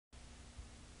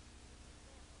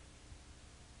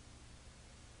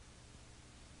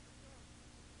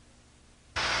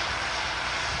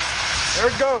There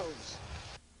it goes.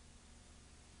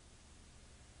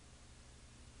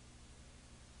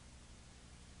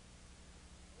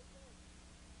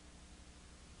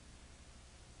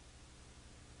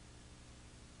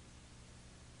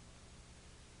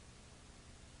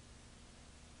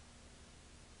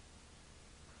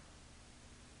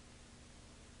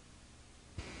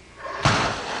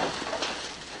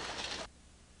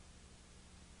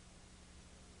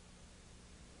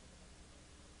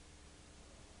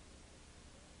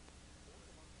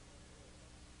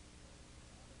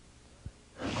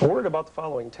 A word about the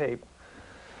following tape.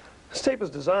 This tape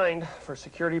is designed for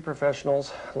security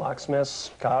professionals, locksmiths,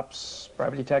 cops,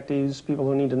 private detectives, people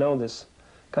who need to know this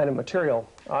kind of material.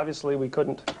 Obviously, we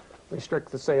couldn't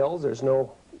restrict the sales. There's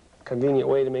no convenient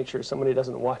way to make sure somebody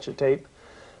doesn't watch a tape.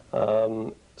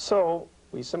 So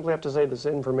we simply have to say this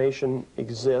information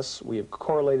exists. We have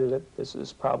correlated it. This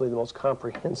is probably the most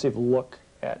comprehensive look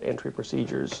at entry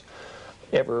procedures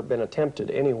ever been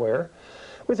attempted anywhere.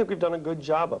 We think we've done a good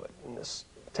job of it. In this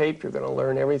tape, you're going to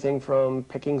learn everything from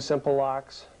picking simple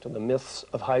locks to the myths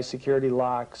of high security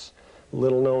locks,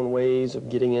 little known ways of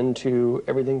getting into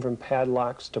everything from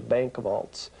padlocks to bank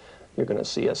vaults. You're going to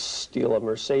see us steal a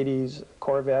Mercedes, a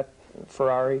Corvette, a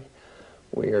Ferrari.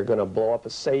 We are going to blow up a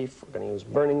safe. We're going to use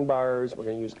burning bars. We're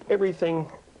going to use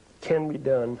everything can be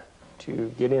done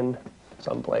to get in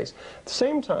someplace. At the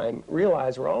same time,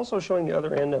 realize we're also showing the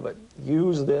other end of it.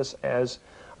 Use this as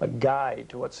a guide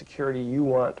to what security you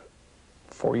want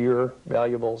for your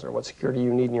valuables or what security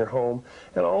you need in your home,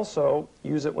 and also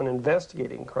use it when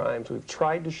investigating crimes. We've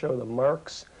tried to show the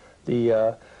marks,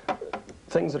 the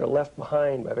things that are left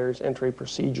behind by various entry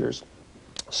procedures,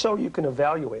 so you can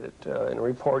evaluate it in a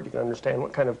report. You can understand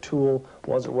what kind of tool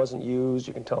was or wasn't used.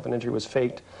 You can tell if an entry was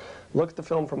faked. Look at the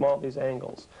film from all these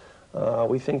angles.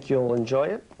 We think you'll enjoy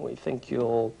it. We think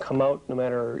you'll come out, no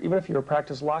matter, even if you're a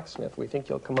practiced locksmith, we think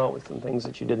you'll come out with some things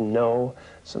that you didn't know,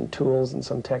 some tools and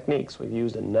some techniques. We've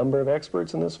used a number of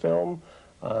experts in this film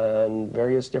on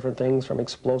various different things, from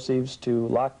explosives to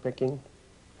lock picking,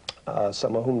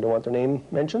 some of whom don't want their name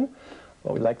mentioned.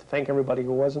 But we'd like to thank everybody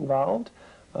who was involved.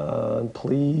 And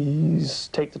please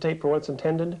take the tape for what it's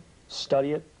intended,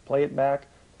 study it, play it back,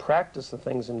 practice the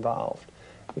things involved.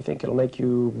 We think it'll make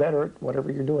you better at whatever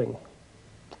you're doing.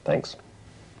 Thanks.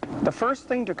 The first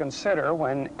thing to consider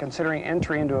when considering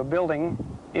entry into a building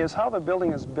is how the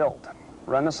building is built.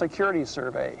 Run a security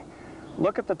survey.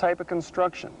 Look at the type of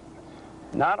construction.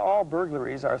 Not all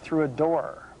burglaries are through a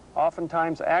door.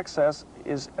 Oftentimes access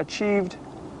is achieved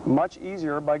much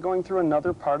easier by going through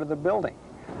another part of the building.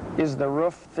 Is the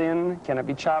roof thin? Can it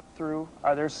be chopped through?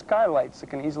 Are there skylights that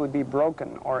can easily be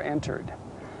broken or entered?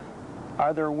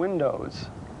 Are there windows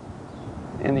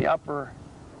in the upper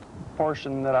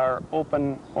portion that are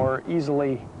open or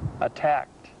easily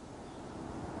attacked?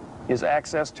 Is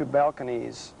access to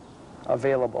balconies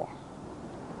available?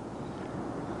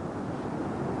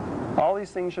 All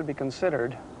these things should be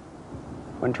considered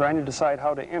when trying to decide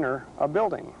how to enter a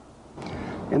building.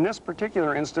 In this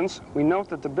particular instance, we note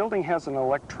that the building has an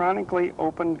electronically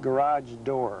opened garage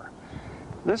door.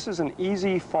 This is an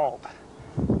easy fault.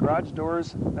 Garage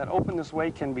doors that open this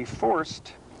way can be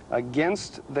forced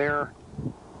against their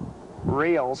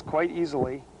rails quite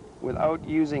easily without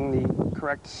using the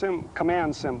correct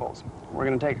command symbols. We're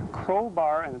going to take a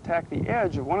crowbar and attack the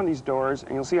edge of one of these doors,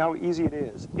 and you'll see how easy it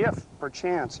is. If,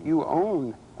 perchance, you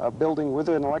own a building with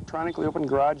an electronically open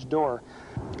garage door,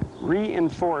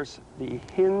 reinforce the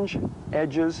hinge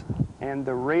edges and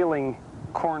the railing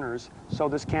corners so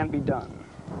this can't be done.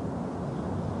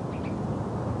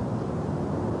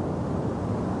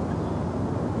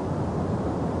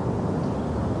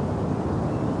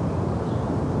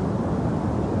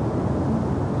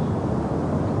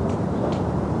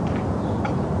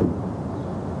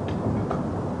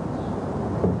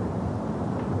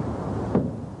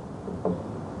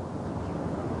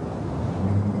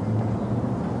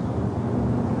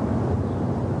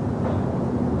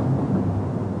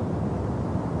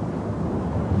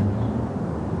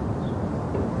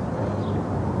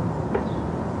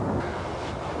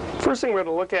 First thing we're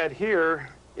going to look at here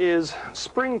is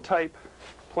spring-type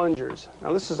plungers.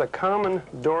 Now this is a common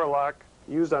door lock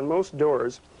used on most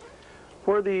doors,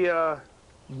 where the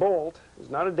bolt is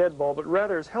not a deadbolt, but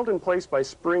rather is held in place by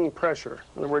spring pressure.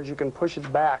 In other words, you can push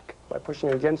it back by pushing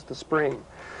it against the spring.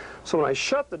 So when I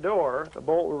shut the door, the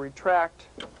bolt will retract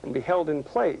and be held in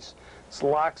place. This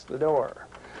locks the door.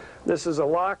 This is a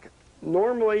lock,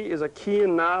 normally is a key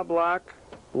and knob lock.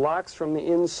 Locks from the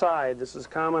inside. This is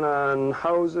common on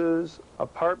houses,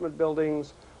 apartment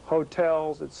buildings,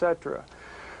 hotels, etc.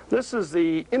 This is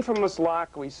the infamous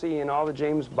lock we see in all the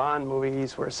James Bond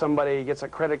movies where somebody gets a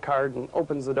credit card and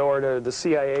opens the door to the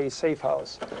CIA safe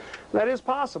house. That is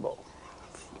possible.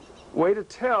 Way to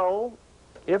tell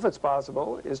if it's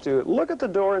possible is to look at the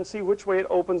door and see which way it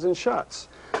opens and shuts.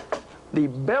 The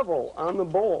bevel on the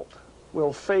bolt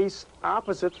will face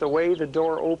opposite the way the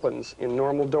door opens in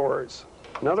normal doors.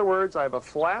 In other words, I have a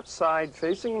flat side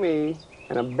facing me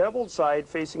and a beveled side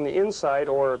facing the inside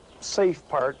or safe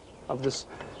part of this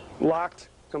locked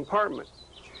compartment.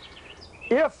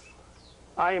 If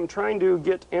I am trying to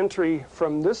get entry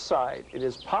from this side, it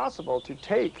is possible to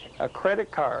take a credit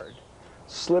card,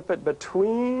 slip it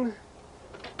between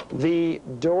the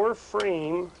door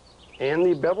frame and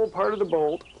the bevel part of the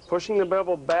bolt, pushing the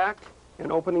bevel back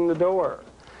and opening the door.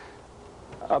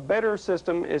 A better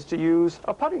system is to use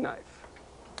a putty knife.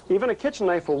 Even a kitchen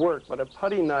knife will work, but a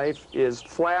putty knife is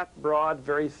flat, broad,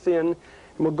 very thin,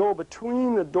 and will go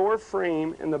between the door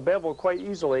frame and the bevel quite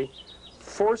easily,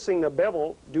 forcing the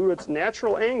bevel, due to its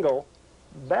natural angle,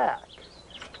 back.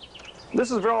 This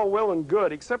is all well and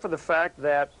good, except for the fact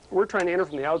that we're trying to enter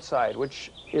from the outside,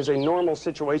 which is a normal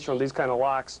situation with these kind of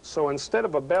locks. So instead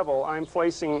of a bevel, I'm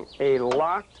placing a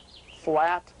locked,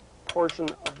 flat portion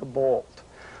of the bolt.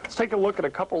 Let's take a look at a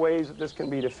couple ways that this can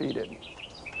be defeated.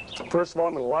 First of all,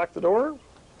 I'm going to lock the door.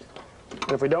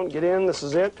 And if we don't get in, this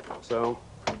is it.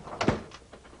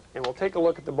 And we'll take a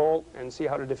look at the bolt and see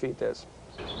how to defeat this.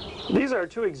 These are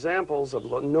two examples of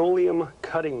linoleum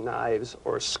cutting knives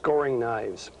or scoring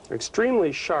knives. They're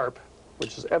extremely sharp,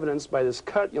 which is evidenced by this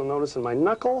cut you'll notice in my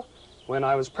knuckle. When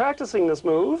I was practicing this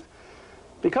move,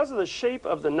 because of the shape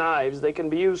of the knives, they can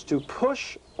be used to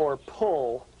push or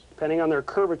pull, depending on their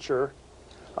curvature,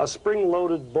 a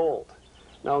spring-loaded bolt.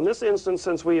 Now in this instance,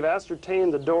 since we've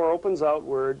ascertained the door opens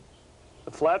outward,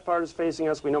 the flat part is facing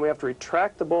us, we know we have to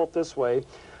retract the bolt this way.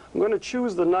 I'm going to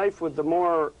choose the knife with the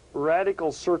more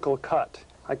radical circle cut.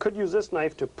 I could use this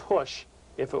knife to push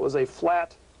if it was a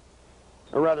flat,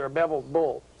 or rather a beveled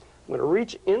bolt. I'm going to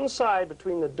reach inside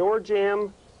between the door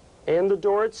jamb and the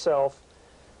door itself,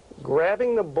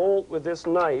 grabbing the bolt with this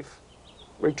knife,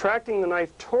 retracting the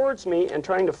knife towards me and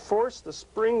trying to force the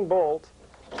spring bolt.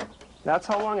 That's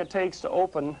how long it takes to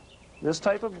open this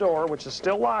type of door, which is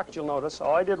still locked, you'll notice.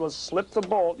 All I did was slip the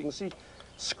bolt. You can see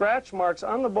scratch marks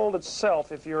on the bolt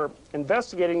itself. If you're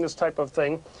investigating this type of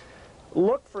thing,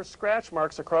 look for scratch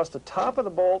marks across the top of the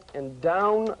bolt and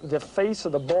down the face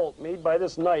of the bolt made by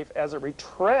this knife as it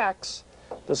retracts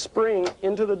the spring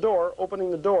into the door,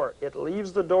 opening the door. It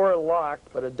leaves the door locked,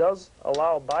 but it does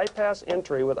allow bypass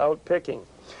entry without picking.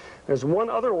 There's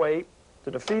one other way to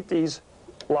defeat these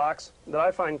locks that I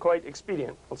find quite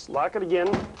expedient. Let's lock it again,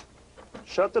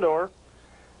 shut the door.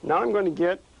 Now I'm going to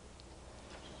get,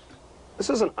 this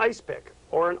is an ice pick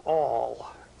or an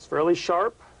awl. It's fairly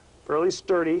sharp, fairly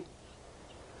sturdy.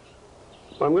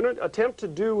 What I'm going to attempt to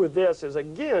do with this is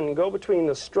again go between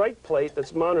the strike plate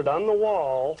that's mounted on the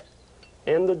wall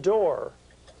and the door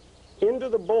into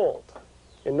the bolt.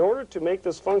 In order to make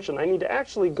this function, I need to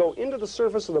actually go into the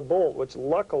surface of the bolt, which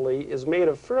luckily is made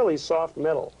of fairly soft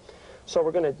metal. So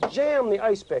we're going to jam the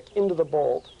ice pick into the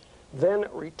bolt, then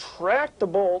retract the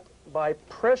bolt by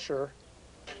pressure,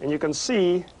 and you can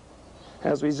see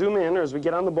as we zoom in, or as we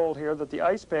get on the bolt here, that the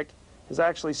ice pick is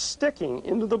actually sticking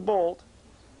into the bolt,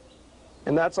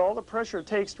 and that's all the pressure it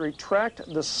takes to retract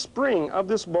the spring of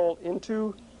this bolt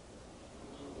into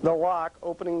the lock,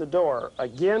 opening the door.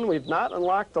 Again, we've not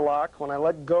unlocked the lock. When I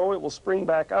let go, it will spring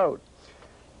back out.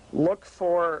 Look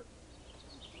for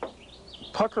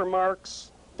pucker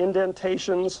marks,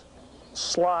 indentations,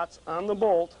 slots on the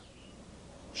bolt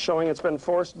showing it's been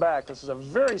forced back. This is a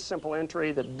very simple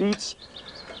entry that beats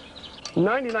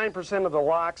 99% of the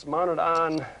locks mounted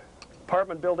on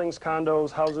apartment buildings,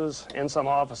 condos, houses, and some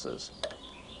offices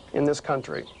in this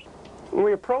country. When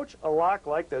we approach a lock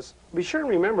like this, be sure and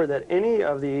remember that any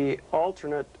of the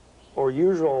alternate or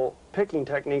usual picking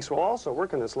techniques will also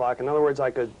work in this lock. In other words, I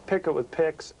could pick it with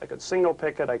picks, I could single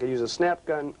pick it, I could use a snap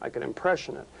gun, I could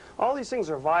impression it. All these things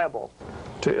are viable.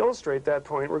 To illustrate that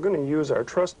point, we're going to use our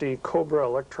trusty Cobra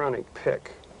electronic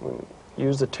pick.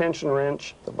 Use the tension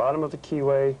wrench at the bottom of the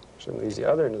keyway, so I'm going to use the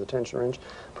other end of the tension wrench,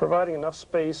 providing enough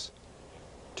space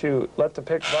to let the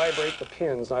pick vibrate the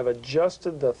pins. I've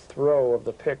adjusted the throw of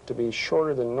the pick to be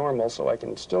shorter than normal so I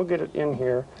can still get it in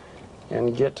here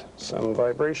and get some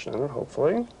vibration on it,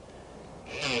 hopefully.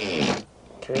 Okay,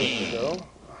 there we go.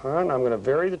 And I'm going to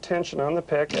vary the tension on the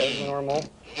pick as normal.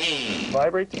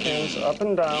 Vibrate the pins up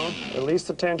and down, release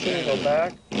the tension, go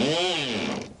back,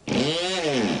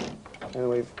 and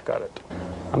we've got it.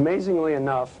 Amazingly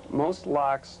enough, most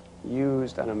locks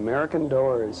used on American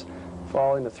doors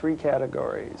fall into three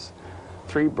categories.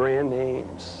 three brand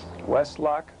names: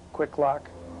 Westlock, Quick-Lock,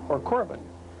 or Corbin.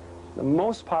 The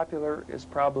most popular is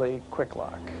probably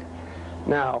Quick-Lock.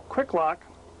 Now, Quick-Lock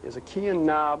is a key and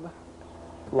knob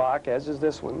lock, as is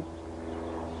this one.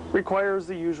 Requires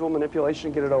the usual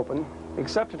manipulation to get it open,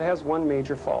 except it has one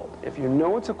major fault. If you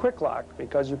know it's a Quick-Lock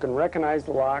because you can recognize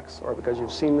the locks or because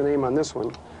you've seen the name on this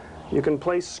one, you can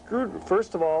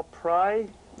first of all, pry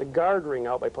the guard ring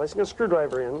out by placing a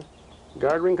screwdriver in. The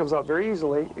guard ring comes out very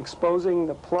easily, exposing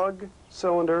the plug,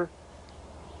 cylinder,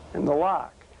 and the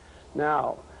lock.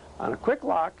 Now, on a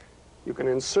Quick-Lock, you can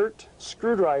insert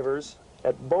screwdrivers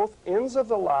at both ends of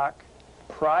the lock,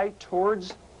 pry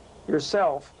towards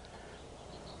yourself.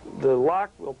 The lock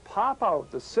will pop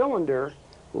out the cylinder,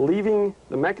 leaving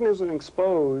the mechanism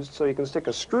exposed so you can stick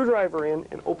a screwdriver in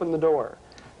and open the door.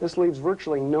 This leaves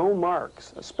virtually no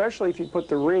marks, especially if you put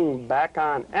the ring back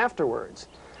on afterwards.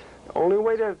 The only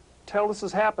way to tell this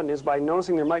has happened is by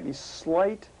noticing there might be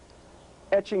slight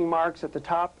etching marks at the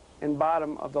top and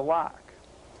bottom of the lock.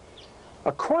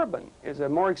 A Corbin is a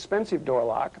more expensive door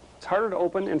lock. It's harder to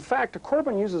open. In fact, a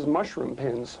Corbin uses mushroom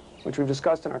pins, which we've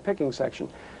discussed in our picking section,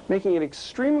 making it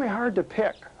extremely hard to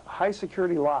pick a high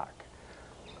security lock.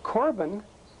 Corbin,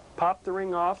 pop the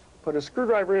ring off, put a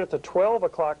screwdriver in at the 12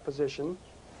 o'clock position,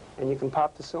 and you can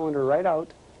pop the cylinder right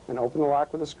out and open the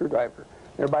lock with a screwdriver,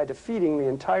 thereby defeating the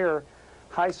entire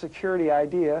high security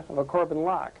idea of a Corbin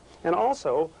lock, and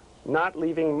also not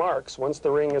leaving marks once the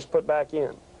ring is put back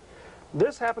in.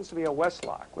 This happens to be a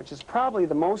Westlock, which is probably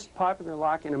the most popular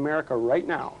lock in America right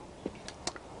now.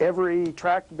 Every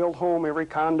tract-built home, every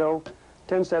condo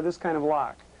tends to have this kind of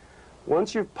lock.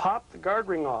 Once you've popped the guard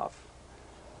ring off,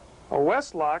 a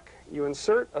Westlock, you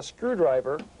insert a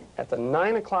screwdriver at the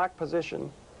 9 o'clock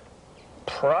position,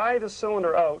 pry the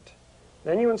cylinder out,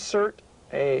 then you insert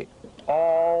a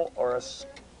awl or a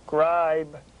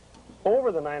scribe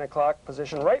over the 9 o'clock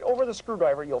position, right over the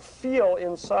screwdriver. You'll feel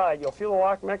inside, you'll feel the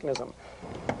lock mechanism,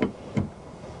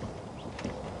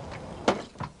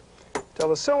 till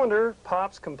the cylinder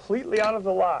pops completely out of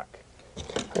the lock.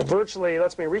 It virtually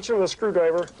lets me reach into the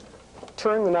screwdriver,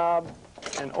 turn the knob,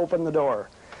 and open the door.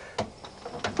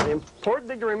 The important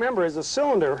thing to remember is the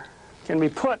cylinder can be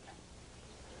put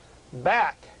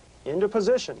back into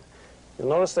position. You'll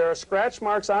notice there are scratch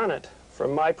marks on it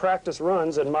from my practice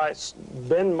runs and my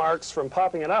bend marks from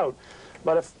popping it out.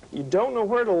 But if you don't know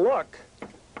where to look,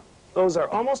 those are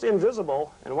almost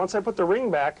invisible, and once I put the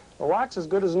ring back, the lock's as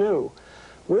good as new.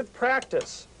 With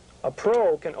practice, a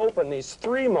pro can open these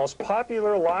three most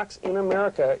popular locks in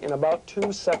America in about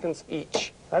 2 seconds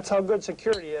each. That's how good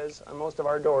security is on most of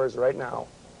our doors right now.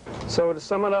 So to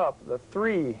sum it up, the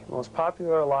three most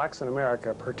popular locks in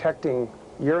America, protecting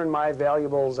your and my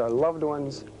valuables, our loved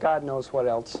ones, God knows what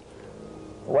else: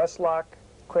 Westlock,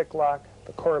 Quick-Lock,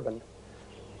 the Corbin.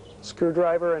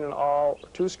 Screwdriver and an awl,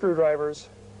 2 screwdrivers,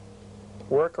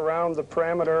 work around the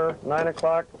parameter, 9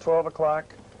 o'clock, 12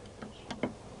 o'clock,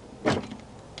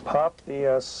 pop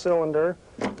the cylinder,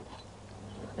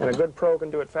 and a good pro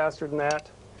can do it faster than that.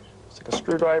 Stick a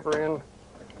screwdriver in,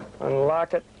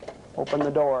 unlock it, open the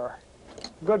door.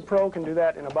 A good pro can do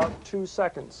that in about 2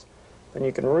 seconds. Then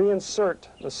you can reinsert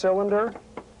the cylinder,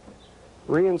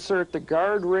 reinsert the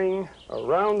guard ring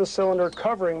around the cylinder,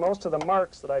 covering most of the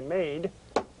marks that I made,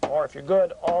 or if you're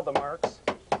good, all the marks.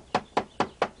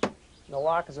 The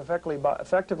lock is effectively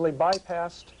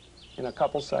bypassed in a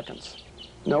couple seconds.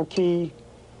 No key,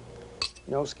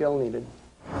 no skill needed.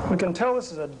 We can tell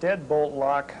this is a deadbolt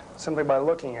lock simply by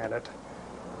looking at it.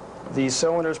 The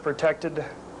cylinder is protected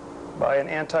by an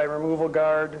anti-removal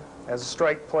guard, as a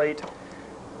strike plate.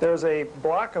 There's a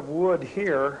block of wood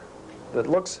here that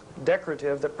looks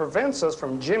decorative that prevents us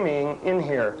from jimmying in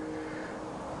here.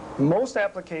 Most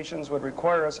applications would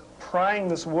require us prying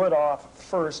this wood off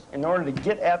first in order to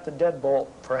get at the deadbolt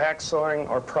for hacksawing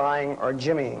or prying or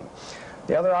jimmying.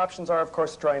 The other options are, of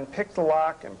course, to try and pick the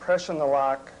lock, impression the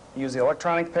lock, use the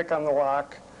electronic pick on the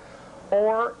lock,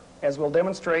 or, as we'll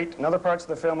demonstrate in other parts of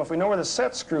the film, if we know where the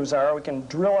set screws are, we can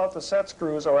drill out the set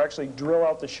screws or actually drill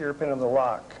out the shear pin of the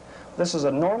lock. This is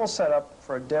a normal setup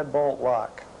for a deadbolt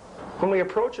lock. When we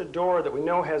approach a door that we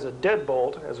know has a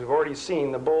deadbolt, as we've already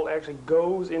seen, the bolt actually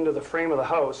goes into the frame of the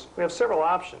house. We have several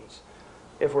options.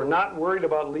 If we're not worried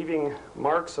about leaving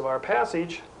marks of our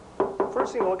passage,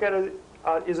 first thing to look at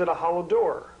is it a hollow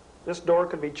door? This door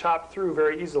could be chopped through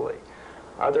very easily.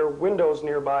 Are there windows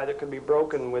nearby that could be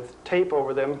broken with tape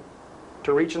over them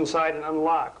to reach inside and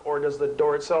unlock? Or does the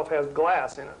door itself have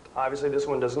glass in it? Obviously this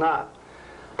one does not.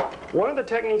 One of the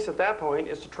techniques at that point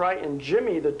is to try and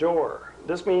jimmy the door.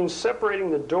 This means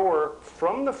separating the door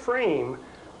from the frame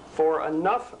for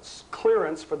enough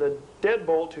clearance for the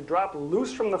deadbolt to drop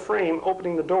loose from the frame,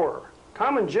 opening the door.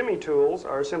 Common jimmy tools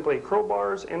are simply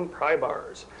crowbars and pry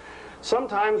bars.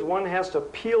 Sometimes one has to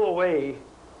peel away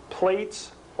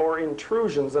plates or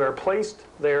intrusions that are placed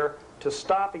there to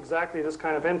stop exactly this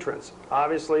kind of entrance.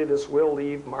 Obviously, this will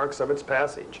leave marks of its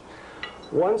passage.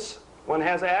 Once one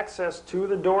has access to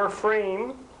the door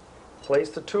frame, place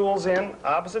the tools in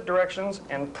opposite directions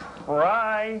and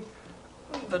pry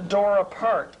the door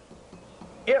apart.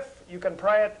 If you can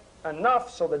pry it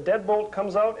enough so the deadbolt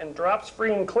comes out and drops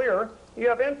free and clear, you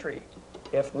have entry.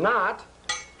 If not,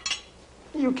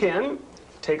 you can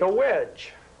take a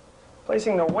wedge.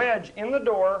 Placing the wedge in the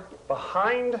door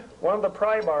behind one of the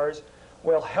pry bars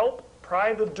will help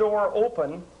pry the door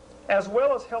open, as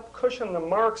well as help cushion the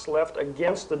marks left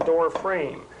against the door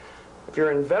frame. If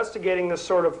you're investigating this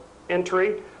sort of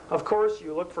entry, of course,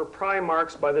 you look for pry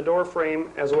marks by the door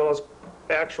frame as well as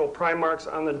actual pry marks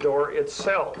on the door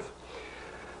itself.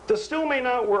 This still may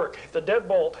not work. If the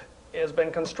deadbolt has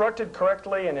been constructed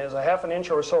correctly and is a ½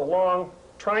 inch or so long,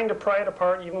 trying to pry it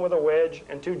apart even with a wedge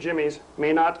and 2 jimmies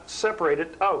may not separate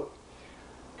it out.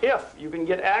 If you can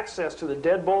get access to the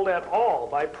deadbolt at all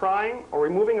by prying or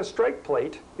removing a strike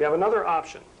plate, you have another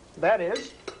option. That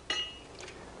is,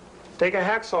 take a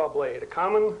hacksaw blade, a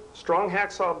common strong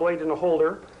hacksaw blade in a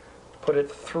holder, put it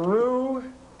through,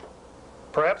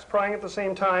 perhaps prying at the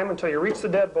same time until you reach the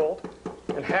deadbolt,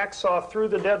 and hacksaw through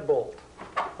the deadbolt,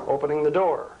 opening the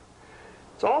door.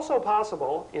 It's also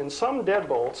possible in some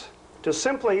deadbolts to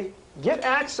simply get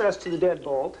access to the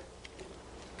deadbolt,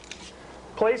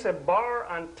 place a bar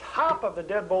on top of the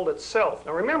deadbolt itself.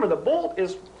 Now remember, the bolt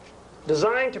is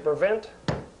designed to prevent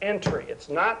entry. It's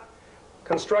not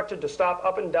constructed to stop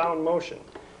up and down motion.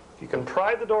 If you can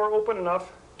pry the door open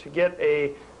enough to get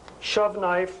a shove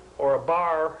knife or a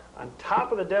bar on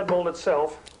top of the deadbolt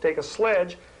itself, take a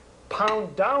sledge,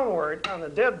 pound downward on the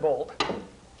deadbolt,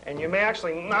 and you may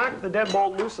actually knock the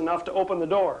deadbolt loose enough to open the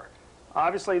door.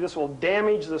 Obviously, this will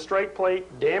damage the strike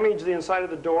plate, damage the inside of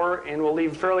the door, and will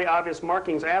leave fairly obvious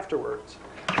markings afterwards.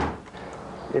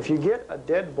 If you get a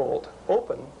deadbolt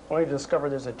open, only to discover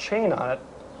there's a chain on it,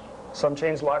 some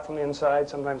chains lock from the inside,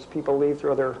 sometimes people leave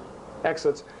through other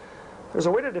exits, there's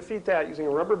a way to defeat that using a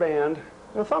rubber band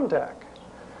and a thumbtack.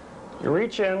 You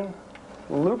reach in,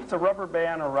 loop the rubber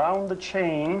band around the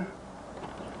chain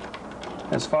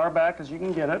as far back as you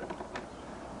can get it,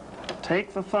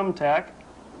 take the thumbtack,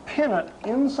 pin it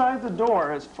inside the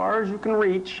door as far as you can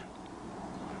reach,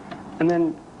 and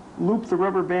then loop the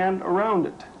rubber band around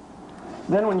it.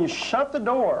 Then when you shut the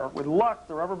door, with luck,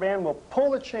 the rubber band will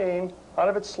pull the chain out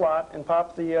of its slot and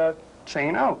pop the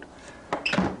chain out.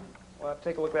 We'll have to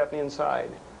take a look at that on the inside.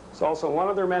 There's also one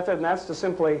other method, and that's to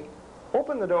simply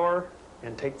open the door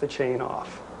and take the chain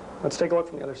off. Let's take a look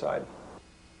from the other side.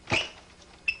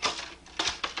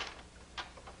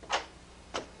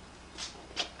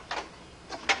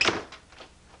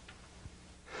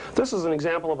 This is an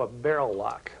example of a barrel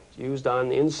lock used on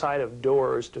the inside of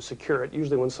doors to secure it,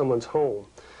 usually when someone's home.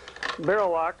 Barrel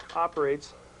lock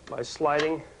operates by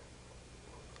sliding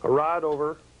a rod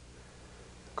over.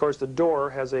 Of course, the door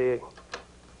has a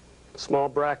small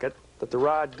bracket that the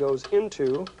rod goes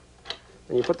into,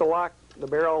 and you put the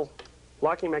barrel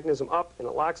locking mechanism up, and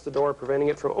it locks the door, preventing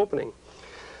it from opening.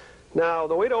 Now,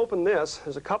 the way to open this,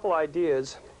 there's a couple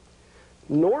ideas.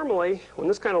 Normally, when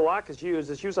this kind of lock is used,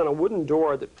 it's used on a wooden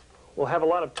door that will have a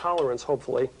lot of tolerance,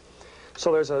 hopefully.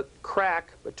 So there's a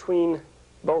crack between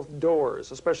both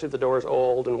doors, especially if the door is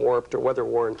old and warped or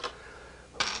weather-worn.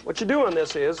 What you do on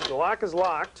this is, the lock is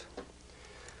locked.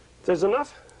 If there's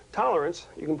enough tolerance,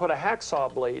 you can put a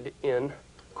hacksaw blade in.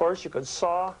 Of course, you could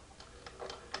saw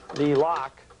the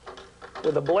lock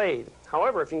with a blade.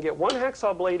 However, if you can get 1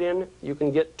 hacksaw blade in, you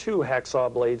can get 2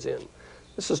 hacksaw blades in.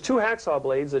 This is 2 hacksaw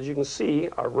blades that, as you can see,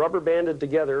 are rubber banded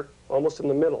together almost in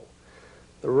the middle.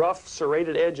 The rough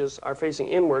serrated edges are facing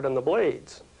inward on the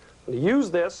blades. When you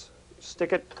use this,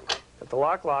 stick it at the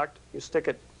lock locked, you stick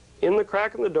it in the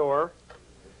crack in the door,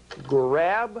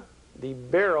 grab the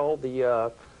barrel,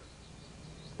 the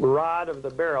rod of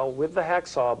the barrel with the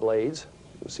hacksaw blades.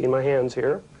 You can see my hands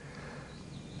here.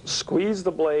 Squeeze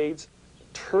the blades,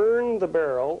 turn the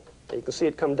barrel, you can see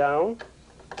it come down,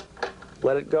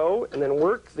 let it go, and then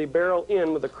work the barrel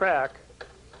in with the crack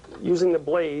using the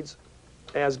blades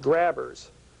as grabbers.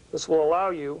 This will allow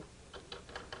you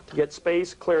to get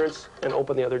space, clearance, and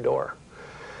open the other door.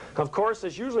 Of course,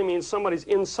 this usually means somebody's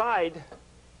inside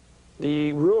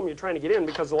the room you're trying to get in,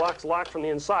 because the lock's locked from the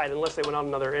inside unless they went out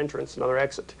another entrance, another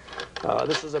exit.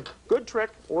 This is a good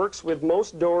trick, works with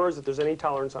most doors if there's any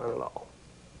tolerance on it at all.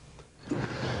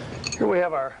 Here we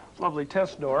have our lovely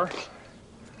test door.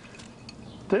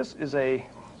 This is a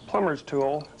plumber's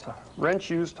tool. It's a wrench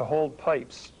used to hold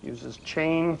pipes. Uses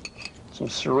chain, some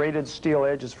serrated steel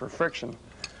edges for friction.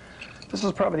 This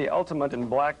is probably the ultimate in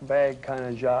black bag kind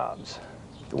of jobs.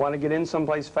 If you want to get in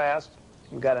someplace fast,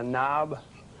 you've got a knob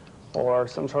or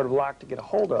some sort of lock to get a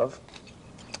hold of,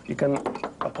 you can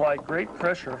apply great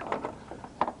pressure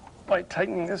by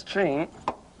tightening this chain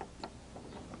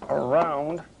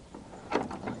around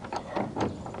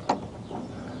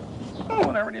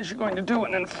whatever it is you're going to do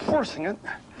and then forcing it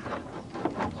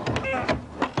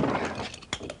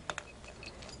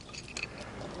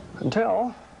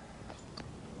until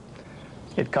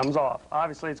it comes off.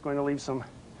 Obviously, it's going to leave some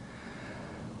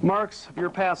marks of your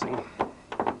passing.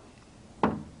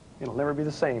 It'll never be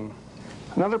the same.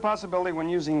 Another possibility when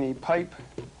using the pipe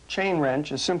chain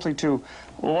wrench is simply to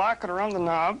lock it around the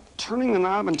knob, turning the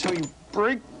knob until you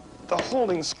break the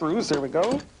holding screws. There we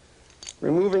go.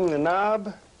 Removing the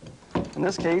knob. In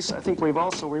this case, I think we've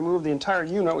also removed the entire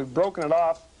unit. We've broken it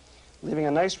off, leaving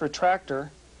a nice retractor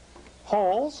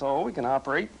hole so we can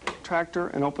operate the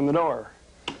retractor and open the door.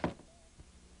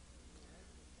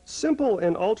 Simple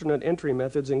and alternate entry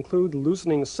methods include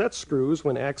loosening set screws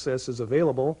when access is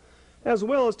available, as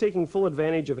well as taking full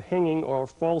advantage of hanging or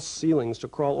false ceilings to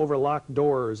crawl over locked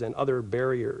doors and other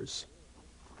barriers.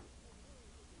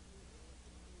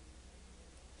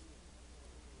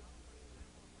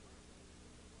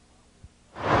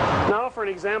 Now for an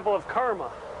example of karma.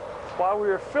 While we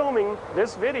were filming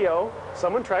this video,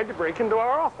 someone tried to break into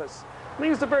our office. They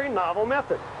used a very novel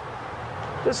method.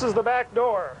 This is the back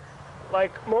door.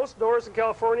 Like most doors in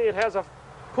California, it has a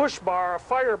push bar, a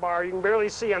fire bar you can barely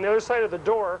see on the other side of the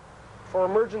door for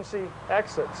emergency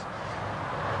exits.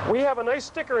 We have a nice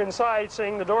sticker inside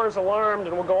saying the door is alarmed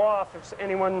and will go off if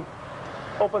anyone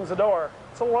opens the door.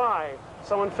 It's a lie.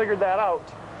 Someone figured that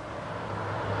out.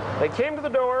 They came to the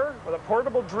door with a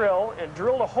portable drill and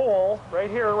drilled a hole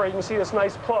right here where you can see this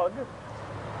nice plug,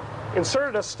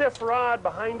 inserted a stiff rod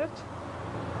behind it,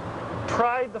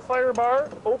 pried the fire bar,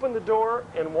 opened the door,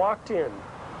 and walked in.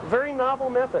 Very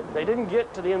novel method. They didn't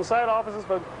get to the inside offices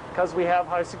because we have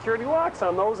high security locks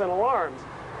on those and alarms.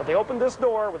 But they opened this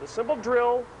door with a simple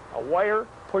drill, a wire,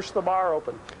 pushed the bar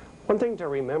open. One thing to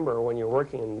remember when you're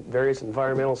working in various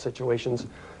environmental situations,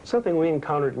 something we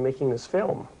encountered in making this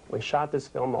film. We shot this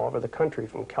film all over the country,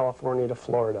 from California to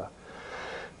Florida.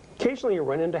 Occasionally you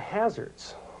run into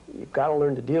hazards. You've got to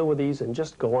learn to deal with these and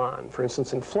just go on. For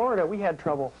instance, in Florida, we had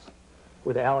trouble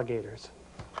with alligators.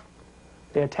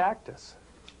 They attacked us.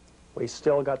 We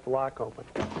still got the lock open.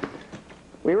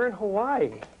 We were in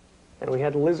Hawaii, and we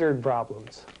had lizard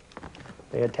problems.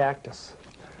 They attacked us.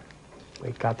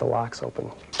 We got the locks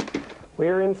open. We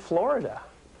were in Florida.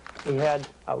 We had,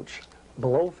 ouch,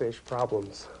 blowfish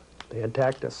problems. They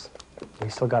attacked us. We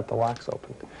still got the locks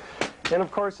open. And of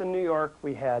course, in New York,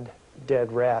 we had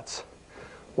dead rats.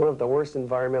 One of the worst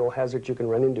environmental hazards you can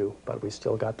run into, but we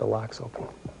still got the locks open.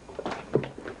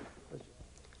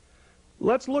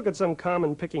 Let's look at some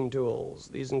common picking tools.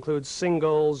 These include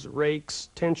singles, rakes,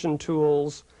 tension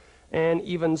tools, and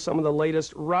even some of the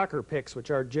latest rocker picks,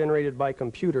 which are generated by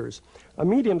computers. A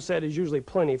medium set is usually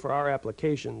plenty for our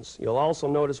applications. You'll also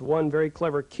notice one very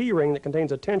clever key ring that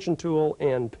contains a tension tool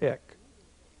and pick.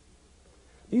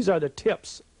 These are the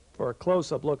tips for a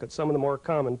close-up look at some of the more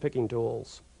common picking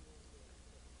tools.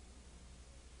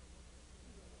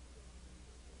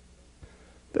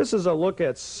 This is a look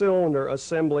at cylinder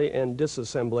assembly and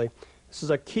disassembly. This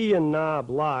is a key and knob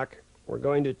lock. We're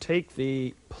going to take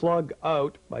the plug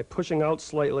out by pushing out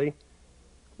slightly,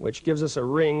 which gives us a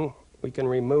ring we can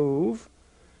remove,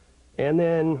 and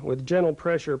then with gentle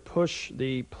pressure push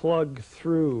the plug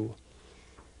through.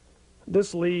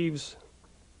 This leaves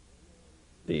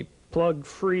the plug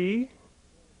free,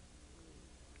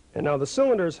 and now the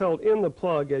cylinder is held in the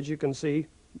plug, as you can see,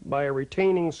 by a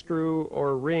retaining screw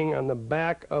or ring on the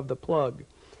back of the plug.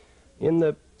 In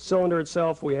the cylinder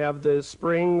itself we have the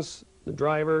springs, the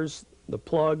drivers, the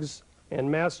plugs, and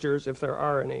masters if there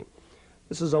are any.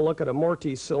 This is a look at a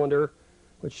Morty cylinder,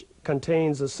 which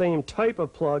contains the same type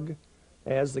of plug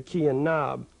as the key and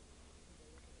knob.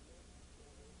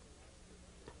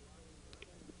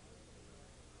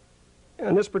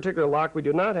 In this particular lock we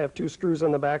do not have two screws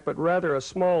on the back, but rather a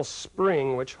small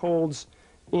spring which holds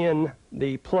in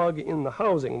the plug in the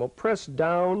housing. We'll press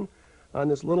down on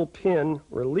this little pin,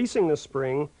 releasing the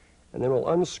spring, and then we'll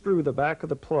unscrew the back of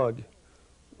the plug,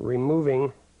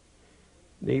 removing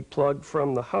the plug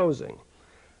from the housing.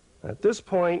 At this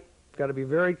point, you've got to be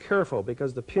very careful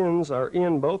because the pins are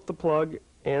in both the plug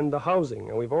and the housing,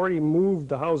 and we've already moved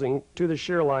the housing to the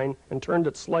shear line and turned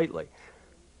it slightly.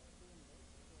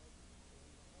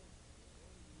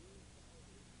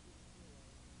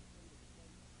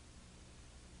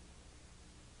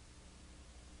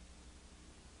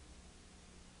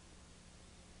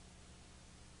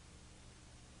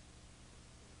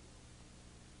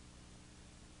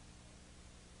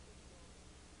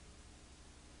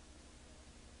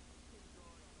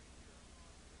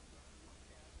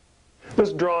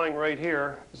 This drawing right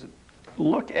here is a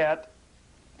look at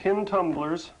pin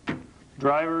tumblers,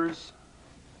 drivers,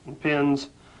 and pins,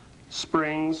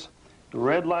 springs. The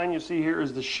red line you see here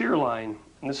is the shear line,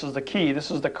 and this is the key. This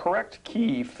is the correct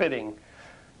key fitting.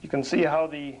 You can see how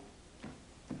the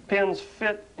pins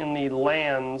fit in the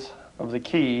lands of the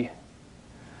key,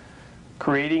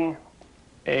 creating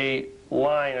a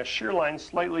line, a shear line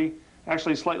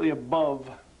actually slightly above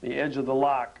the edge of the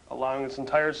lock, allowing this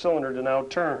entire cylinder to now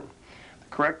turn.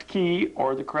 The correct key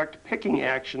or the correct picking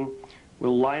action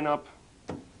will line up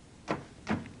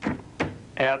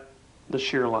at the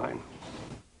shear line.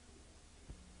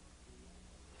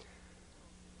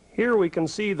 Here we can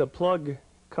see the plug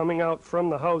coming out from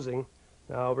the housing.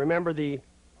 Now remember, the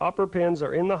upper pins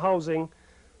are in the housing,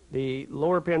 the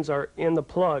lower pins are in the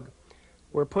plug.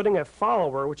 We're putting a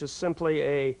follower, which is simply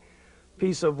a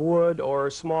piece of wood or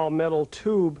a small metal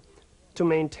tube, to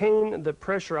maintain the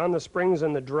pressure on the springs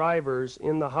and the drivers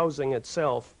in the housing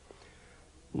itself.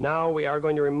 Now we are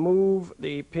going to remove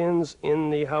the pins in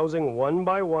the housing one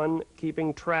by one,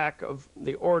 keeping track of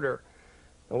the order.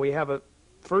 And we have a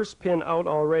first pin out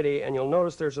already, and you'll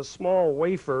notice there's a small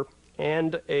wafer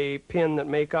and a pin that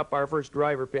make up our first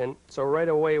driver pin. So right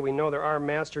away we know there are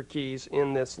master keys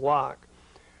in this lock.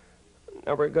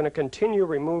 Now we're going to continue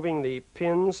removing the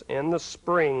pins and the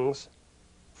springs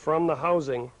from the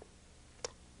housing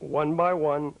one by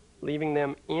one, leaving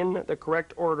them in the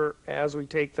correct order as we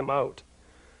take them out.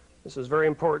 This is very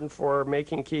important for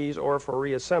making keys or for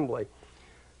reassembly.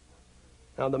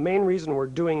 Now the main reason we're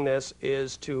doing this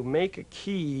is to make a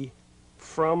key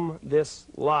from this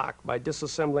lock by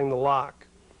disassembling the lock.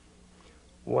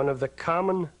 One of the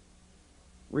common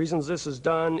reasons this is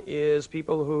done is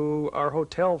people who are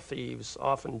hotel thieves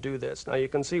often do this. Now you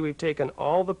can see we've taken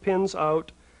all the pins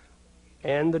out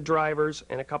and the drivers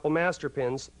and a couple master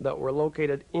pins that were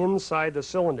located inside the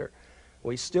cylinder.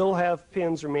 We still have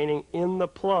pins remaining in the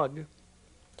plug,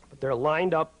 but they're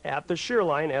lined up at the shear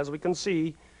line. As we can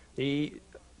see, the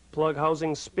plug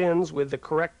housing spins with the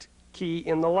correct key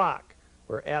in the lock.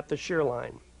 We're at the shear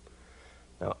line.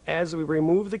 Now as we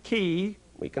remove the key,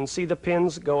 we can see the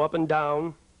pins go up and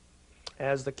down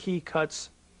as the key cuts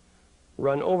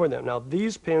run over them. Now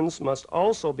these pins must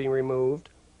also be removed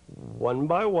one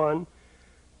by one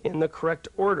in the correct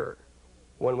order.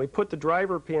 When we put the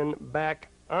driver pin back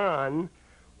on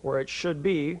where it should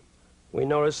be, we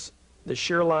notice the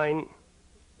shear line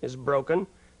is broken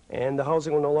and the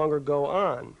housing will no longer go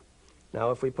on.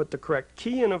 Now if we put the correct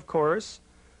key in, of course,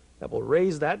 that will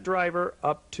raise that driver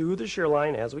up to the shear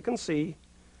line, as we can see,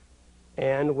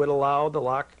 and would allow the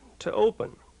lock to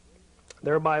open.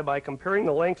 Thereby, by comparing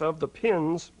the length of the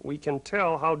pins, we can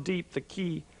tell how deep the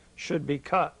key should be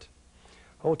cut.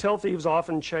 Hotel thieves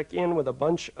often check in with a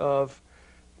bunch of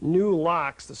new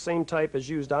locks, the same type as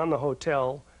used on the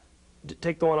hotel,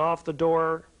 take the one off the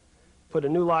door, put a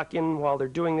new lock in while they're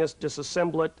doing this,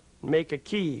 disassemble it, make a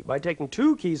key. By taking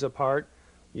two keys apart,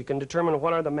 you can determine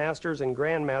what are the masters and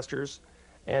grandmasters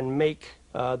and make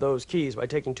those keys by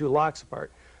taking two locks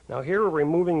apart. Now here we're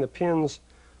removing the pins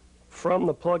from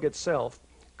the plug itself,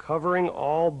 covering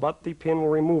all but the pin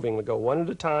we're removing. We go one at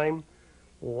a time,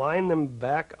 line them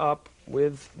back up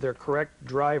with their correct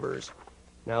drivers.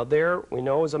 Now there we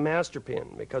know is a master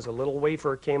pin because a little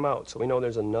wafer came out, so we know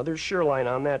there's another shear line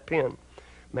on that pin.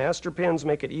 Master pins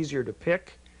make it easier to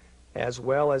pick as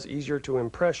well as easier to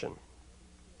impression.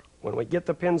 When we get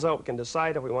the pins out, we can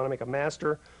decide if we want to make a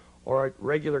master or a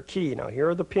regular key. Now here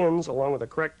are the pins along with the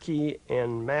correct key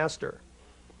and master.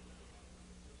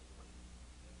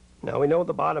 Now we know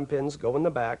the bottom pins go in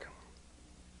the back,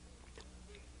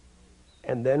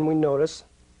 and then we notice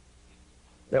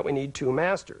that we need two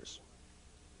masters.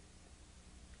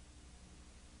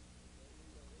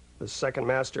 The second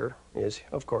master is,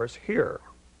 of course, here.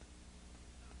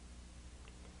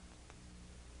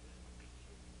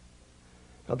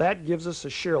 Now that gives us a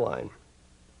shear line.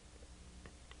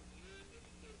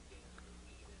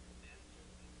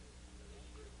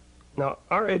 Now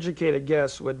our educated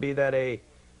guess would be that a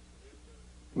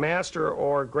master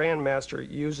or grandmaster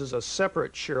uses a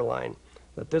separate shear line,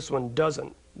 but this one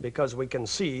doesn't, because we can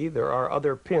see there are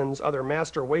other pins, other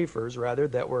master wafers rather,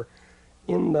 that were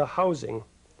in the housing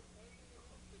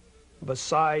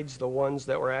besides the ones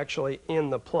that were actually in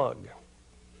the plug.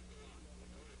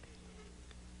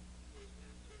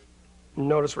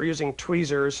 Notice we're using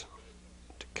tweezers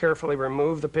to carefully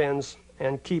remove the pins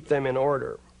and keep them in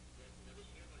order.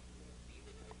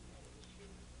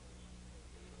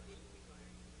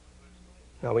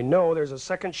 Now we know there's a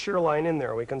second shear line in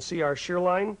there. We can see our shear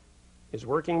line is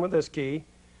working with this key,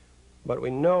 but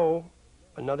we know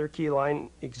another key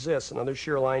line exists, another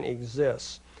shear line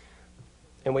exists.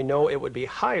 And we know it would be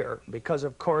higher because,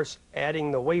 of course,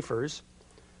 adding the wafers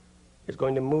is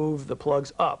going to move the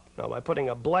plugs up. Now, by putting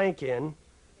a blank in,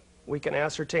 we can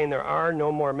ascertain there are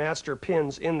no more master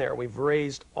pins in there. We've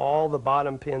raised all the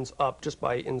bottom pins up just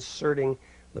by inserting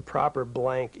the proper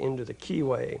blank into the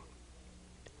keyway.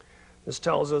 This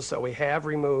tells us that we have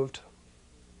removed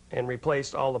and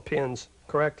replaced all the pins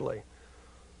correctly.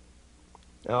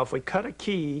 Now, if we cut a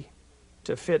key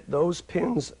to fit those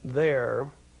pins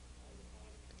there,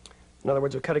 in other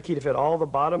words, we cut a key to fit all the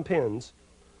bottom pins,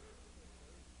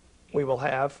 we will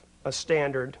have a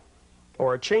standard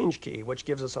or a change key, which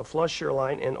gives us a flush shear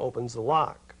line and opens the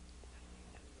lock.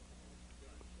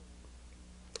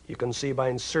 You can see by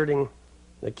inserting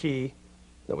the key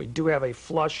that we do have a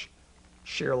flush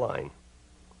shear line.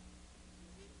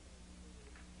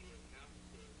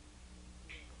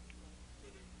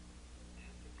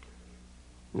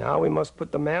 Now we must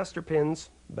put the master pins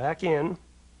back in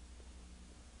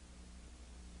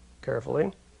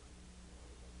carefully,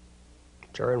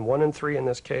 which are in 1 and 3 in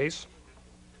this case.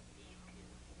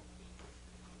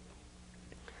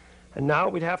 And now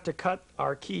we'd have to cut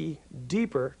our key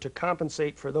deeper to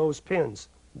compensate for those pins.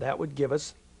 That would give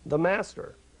us the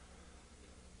master.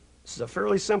 This is a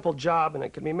fairly simple job, and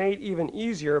it can be made even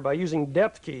easier by using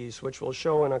depth keys, which we'll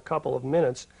show in a couple of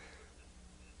minutes,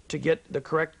 to get the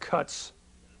correct cuts,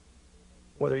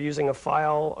 whether using a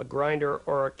file, a grinder,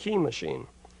 or a key machine.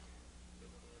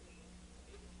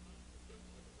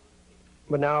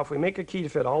 But now if we make a key to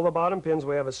fit all the bottom pins,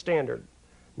 we have a standard.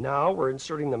 Now we're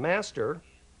inserting the master,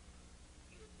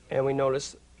 and we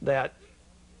notice that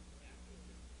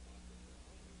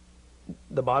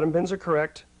the bottom pins are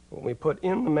correct. When we put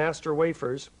in the master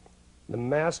wafers, the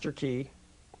master key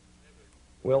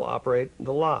will operate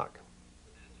the lock.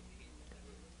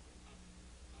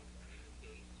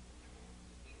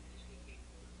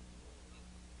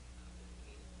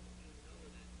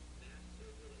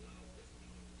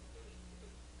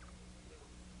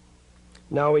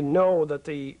 Now we know that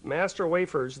the master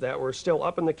wafers that were still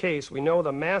up in the case, we know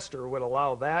the master would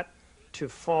allow that to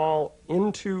fall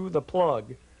into the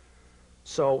plug.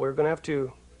 So we're going to have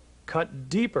to cut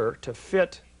deeper to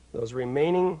fit those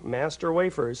remaining master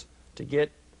wafers to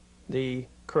get the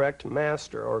correct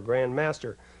master or grand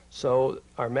master. So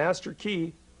our master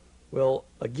key will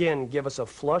again give us a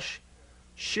flush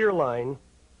shear line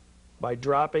by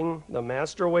dropping the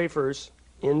master wafers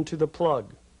into the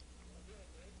plug.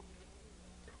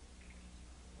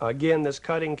 Again, this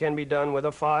cutting can be done with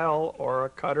a file or a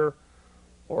cutter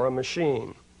or a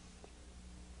machine.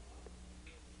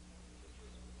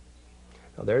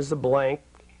 Now there's the blank,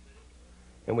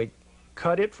 and we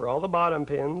cut it for all the bottom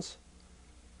pins.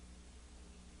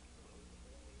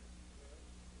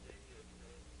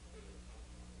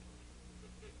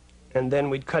 And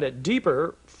then we'd cut it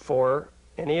deeper for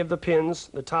any of the pins,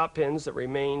 the top pins that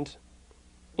remained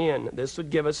in. This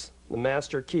would give us the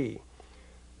master key.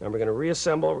 Now we're going to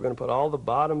reassemble. We're going to put all the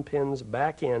bottom pins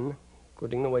back in,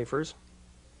 including the wafers.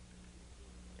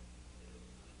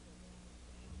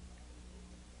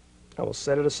 I will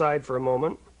set it aside for a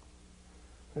moment.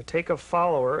 I'm going to take a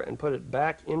follower and put it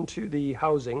back into the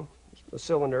housing, the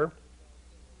cylinder.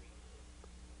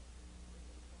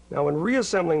 Now when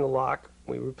reassembling the lock,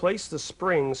 we replace the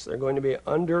springs. They're going to be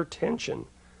under tension.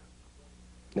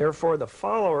 Therefore, the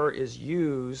follower is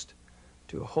used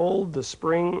to hold the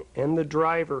spring and the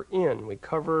driver in. We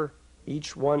cover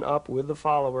each one up with the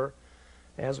follower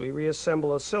as we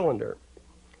reassemble a cylinder.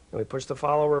 And we push the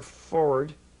follower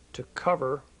forward to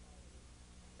cover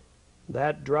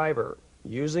that driver,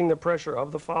 using the pressure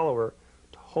of the follower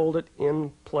to hold it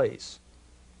in place.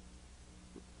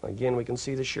 Again, we can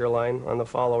see the shear line on the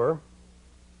follower.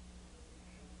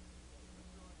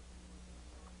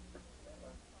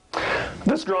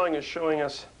 This drawing is showing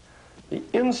us the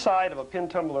inside of a pin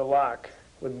tumbler lock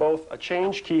with both a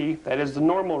change key, that is the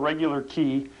normal regular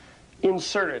key,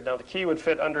 inserted. Now the key would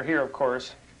fit under here, of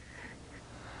course,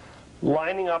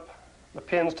 lining up the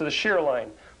pins to the shear line.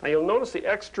 Now you'll notice the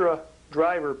extra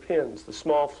driver pins, the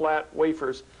small flat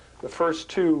wafers, the first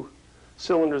two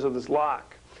cylinders of this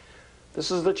lock. This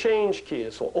is the change key.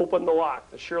 This will open the lock.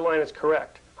 The shear line is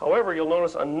correct. However, you'll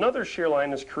notice another shear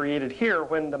line is created here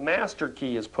when the master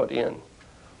key is put in.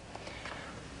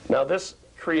 Now this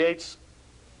creates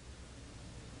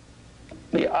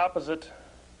the opposite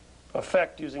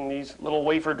effect using these little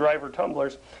wafer driver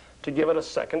tumblers to give it a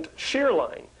second shear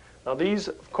line. Now these,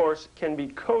 of course, can be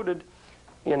coded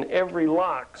in every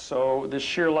lock, so this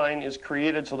shear line is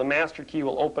created so the master key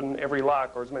will open every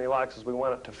lock, or as many locks as we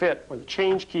want it to fit, where the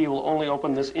change key will only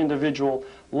open this individual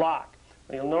lock.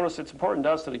 Now you'll notice it's important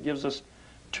to us that it gives us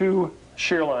two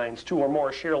shear lines, two or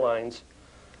more shear lines,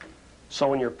 So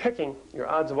when you're picking, your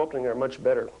odds of opening are much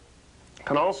better. You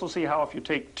can also see how if you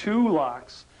take two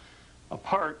locks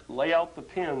apart, lay out the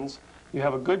pins, you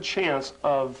have a good chance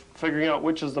of figuring out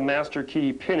which is the master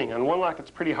key pinning. On one lock it's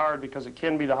pretty hard because it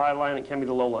can be the high line, it can be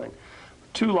the low line.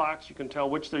 Two locks, you can tell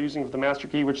which they're using with the master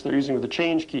key, which they're using with the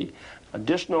change key.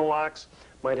 Additional locks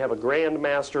might have a grand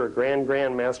master, a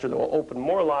grand master that will open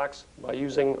more locks by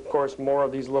using, of course, more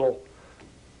of these little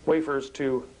wafers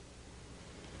to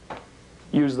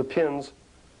use the pins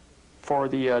for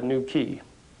the new key.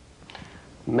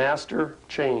 Master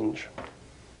change.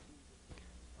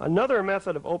 Another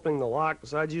method of opening the lock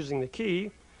besides using the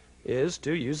key is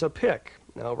to use a pick.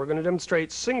 Now we're going to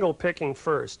demonstrate single picking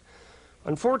first.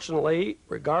 Unfortunately,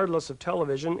 regardless of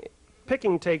television,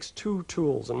 picking takes two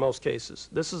tools in most cases.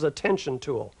 This is a tension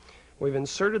tool. We've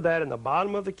inserted that in the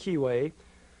bottom of the keyway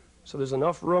so there's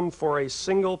enough room for a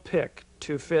single pick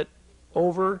to fit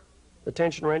over the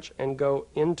tension wrench and go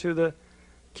into the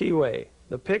keyway.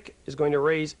 The pick is going to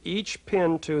raise each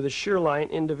pin to the shear line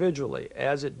individually.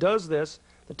 As it does this,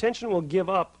 the tension will give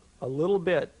up a little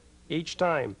bit each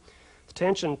time. The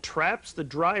tension traps the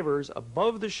drivers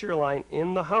above the shear line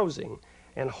in the housing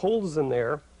and holds them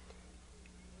there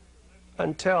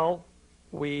until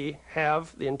we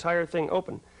have the entire thing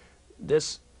open.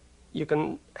 This, you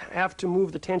can have to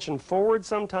move the tension forward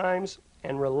sometimes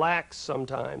and relax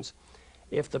sometimes.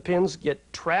 If the pins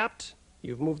get trapped,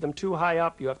 you've moved them too high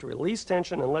up, you have to release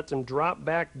tension and let them drop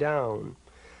back down.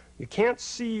 You can't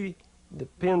see the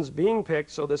pins being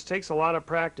picked, so this takes a lot of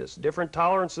practice. Different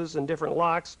tolerances and different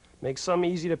locks make some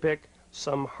easy to pick,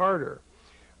 some harder.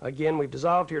 Again, we've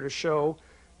dissolved here to show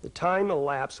the time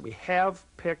elapsed. We have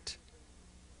picked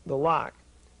the lock.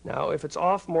 Now, if it's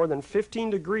off more than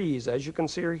 15 degrees, as you can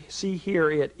see here,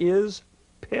 it is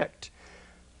picked.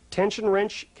 Tension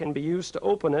wrench can be used to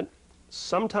open it.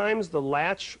 Sometimes the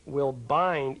latch will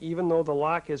bind even though the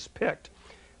lock is picked.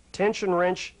 Tension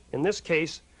wrench, in this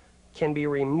case, can be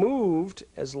removed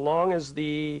as long as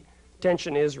the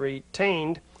tension is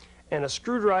retained, and a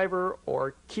screwdriver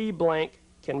or key blank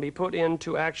can be put in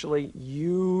to actually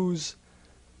use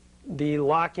the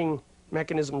locking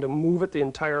mechanism to move it the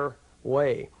entire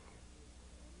way.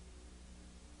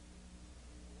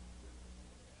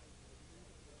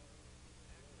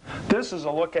 This is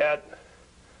a look at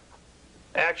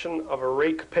action of a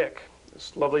rake pick.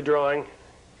 This lovely drawing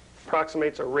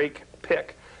approximates a rake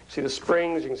pick. You see the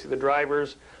springs, you can see the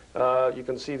drivers, you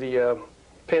can see the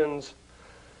pins.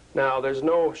 Now there's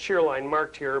no shear line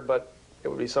marked here, but it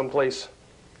would be someplace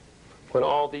when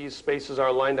all these spaces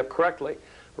are lined up correctly.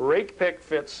 Rake pick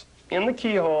fits in the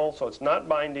keyhole, so it's not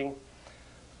binding,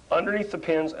 underneath the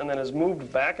pins, and then is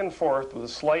moved back and forth with a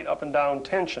slight up and down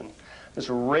tension. This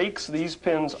rakes these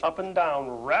pins up and down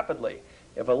rapidly.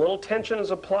 If a little tension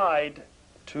is applied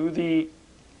to the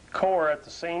core at the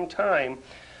same time,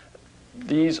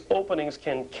 these openings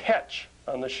can catch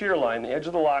on the shear line, the edge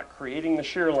of the lock, creating the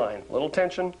shear line. Little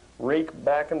tension, rake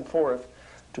back and forth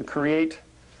to create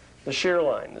the shear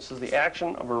line. This is the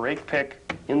action of a rake pick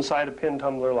inside a pin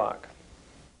tumbler lock.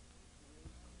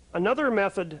 Another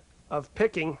method of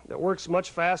picking that works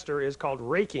much faster is called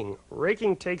raking.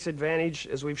 Raking takes advantage,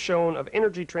 as we've shown, of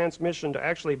energy transmission to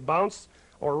actually bounce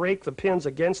or rake the pins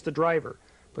against the driver.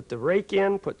 Put the rake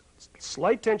in, put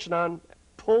slight tension on,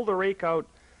 pull the rake out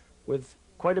with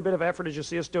quite a bit of effort, as you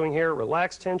see us doing here,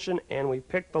 relax tension, and we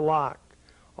pick the lock.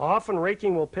 Often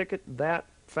raking will pick it that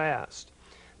fast.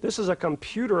 This is a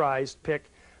computerized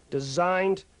pick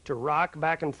designed to rock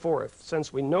back and forth.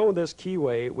 Since we know this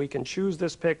keyway, we can choose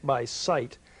this pick by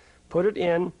sight, put it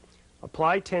in,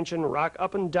 apply tension, rock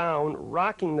up and down,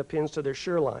 rocking the pins to their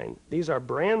shear line. These are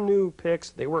brand new picks.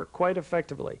 They work quite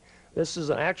effectively. This is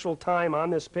an actual time on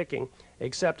this picking,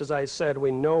 except, as I said,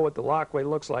 we know what the lockway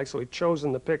looks like, so we've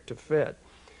chosen the pick to fit.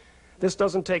 This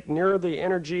doesn't take near the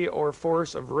energy or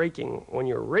force of raking. When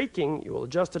you're raking, you will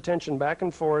adjust the tension back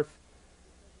and forth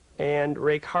and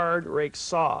rake hard, rake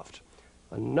soft.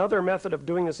 Another method of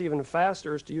doing this even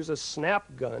faster is to use a snap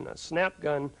gun. A snap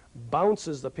gun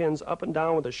bounces the pins up and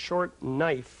down with a short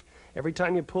knife. Every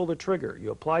time you pull the trigger,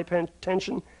 you apply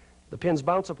tension, the pins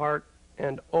bounce apart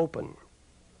and open.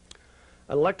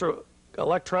 An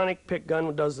electronic pick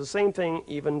gun does the same thing,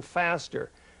 even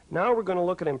faster. Now we're going to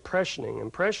look at impressioning.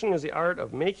 Impressioning is the art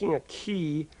of making a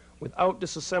key without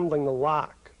disassembling the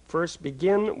lock. First,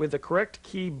 begin with the correct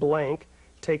key blank.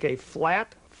 Take a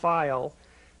flat file,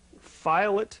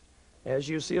 file it, as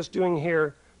you see us doing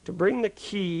here, to bring the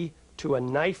key to a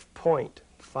knife point.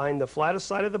 Find the flattest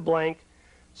side of the blank,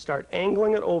 start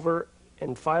angling it over,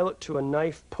 and file it to a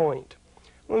knife point.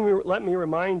 Let me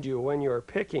remind you, when you're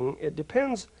picking, it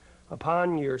depends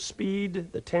upon your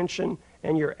speed, the tension,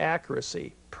 and your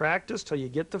accuracy. Practice till you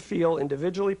get the feel,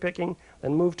 individually picking,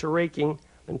 then move to raking,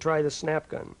 then try the snap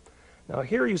gun. Now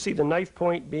here you see the knife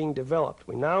point being developed.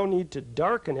 We now need to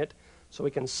darken it so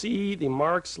we can see the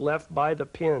marks left by the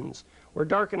pins. We're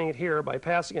darkening it here by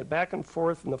passing it back and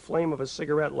forth in the flame of a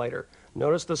cigarette lighter.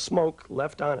 Notice the smoke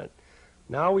left on it.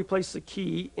 Now we place the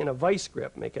key in a vice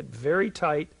grip, make it very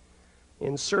tight,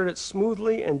 insert it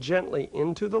smoothly and gently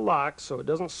into the lock so it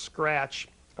doesn't scratch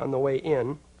on the way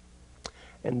in,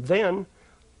 and then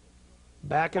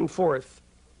back and forth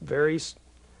very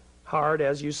hard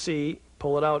as you see.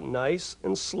 Pull it out nice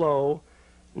and slow.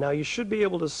 Now you should be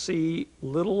able to see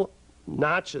little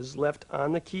notches left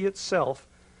on the key itself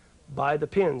by the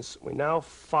pins. We now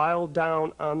file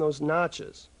down on those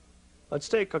notches. Let's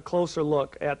take a closer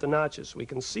look at the notches. We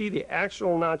can see the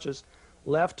actual notches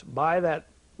left by that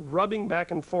rubbing back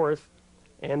and forth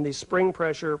and the spring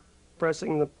pressure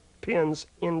pressing the pins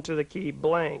into the key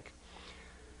blank.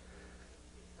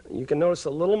 You can notice a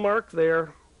little mark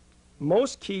there.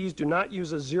 Most keys do not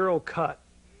use a zero cut.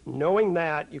 Knowing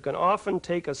that, you can often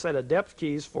take a set of depth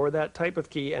keys for that type of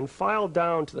key and file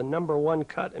down to the number 1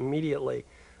 cut immediately.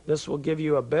 This will give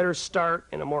you a better start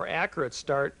and a more accurate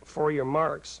start for your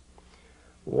marks.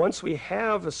 Once we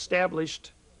have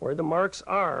established where the marks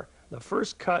are, the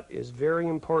first cut is very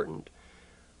important.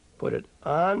 Put it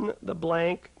on the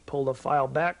blank, pull the file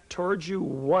back towards you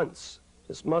once.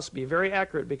 This must be very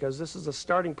accurate because this is the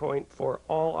starting point for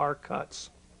all our cuts.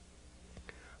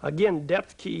 Again,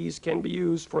 depth keys can be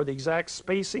used for the exact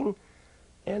spacing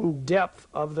and depth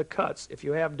of the cuts if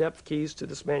you have depth keys to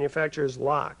this manufacturer's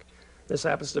lock. This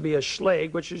happens to be a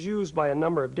Schlage, which is used by a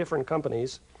number of different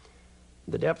companies.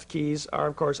 The depth keys are,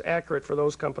 of course, accurate for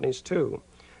those companies too.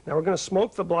 Now we're going to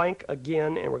smoke the blank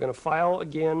again, and we're going to file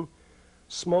again,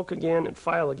 smoke again, and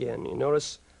file again. You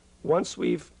notice once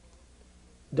we've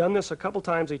done this a couple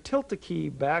times, we tilt the key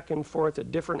back and forth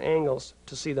at different angles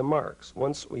to see the marks.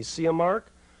 Once we see a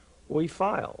mark, we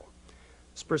file.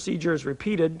 This procedure is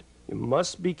repeated. You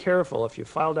must be careful if you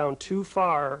file down too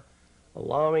far,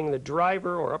 allowing the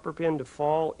driver or upper pin to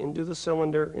fall into the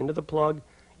cylinder, into the plug.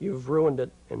 You've ruined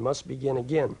it and must begin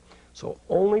again. So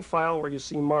only file where you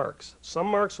see marks. Some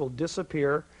marks will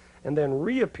disappear and then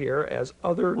reappear as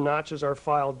other notches are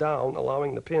filed down,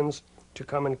 allowing the pins to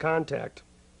come in contact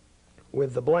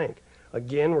with the blank.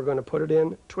 Again, we're going to put it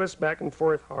in, twist back and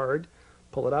forth hard,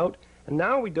 pull it out, and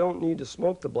now we don't need to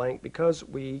smoke the blank because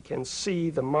we can see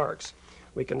the marks.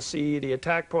 We can see the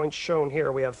attack points shown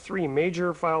here. We have 3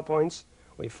 major file points.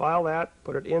 We file that,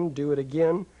 put it in, do it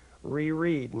again,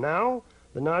 reread. Now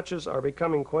the notches are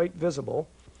becoming quite visible.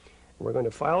 We're going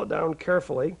to file it down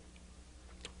carefully,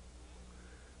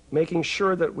 making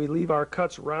sure that we leave our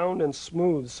cuts round and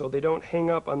smooth so they don't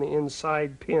hang up on the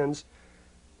inside pins,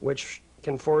 which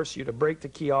can force you to break the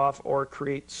key off or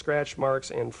create scratch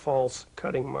marks and false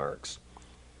cutting marks.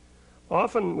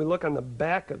 Often we look on the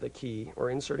back of the key. We're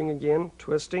inserting again,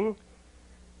 twisting.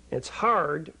 It's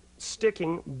hard,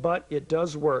 sticking, but it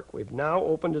does work. We've now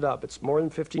opened it up. It's more than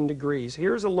 15 degrees.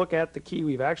 Here's a look at the key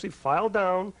we've actually filed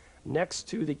down next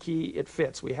to the key it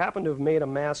fits. We happen to have made a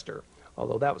master,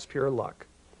 although that was pure luck.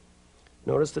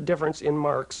 Notice the difference in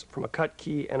marks from a cut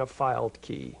key and a filed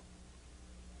key.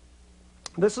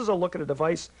 This is a look at a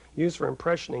device used for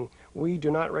impressioning. We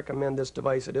do not recommend this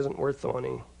device. It isn't worth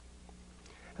owning.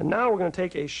 And now we're going to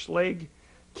take a Schlage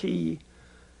key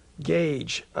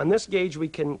gauge. On this gauge we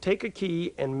can take a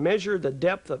key and measure the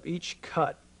depth of each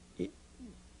cut.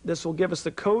 This will give us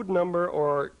the code number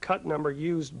or cut number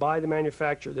used by the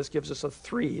manufacturer. This gives us a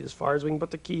 3. As far as we can put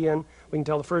the key in, we can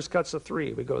tell the first cut's a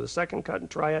 3. We go to the second cut and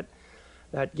try it.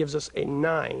 That gives us a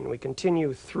 9. We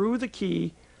continue through the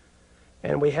key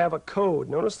and we have a code.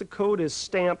 Notice the code is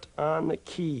stamped on the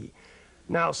key.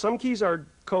 Now some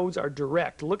codes are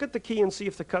direct. Look at the key and see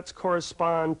if the cuts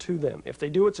correspond to them. If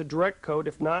they do, it's a direct code.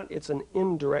 If not, it's an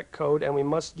indirect code, and we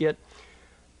must get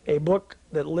a book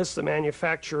that lists the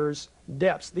manufacturer's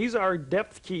depths. These are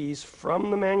depth keys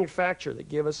from the manufacturer that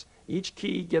give us, each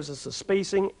key gives us a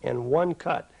spacing and 1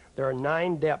 cut. There are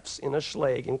 9 depths in a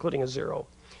Schlage, including a 0.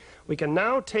 We can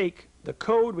now take the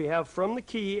code we have from the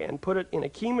key and put it in a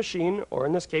key machine, or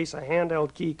in this case a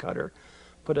handheld key cutter,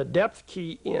 put a depth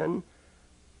key in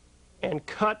and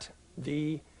cut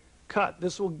the cut.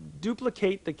 This will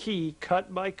duplicate the key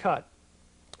cut by cut.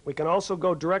 We can also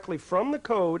go directly from the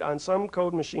code on some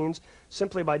code machines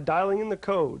simply by dialing in the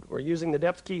code. We're using the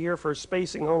depth key here for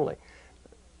spacing only.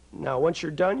 Now once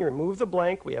you're done, you remove the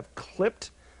blank. We have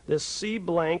clipped this C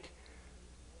blank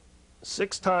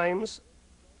 6 times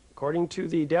according to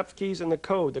the depth keys in the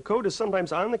code. The code is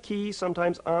sometimes on the key,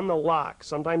 sometimes on the lock,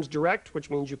 sometimes direct,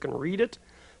 which means you can read it.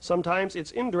 Sometimes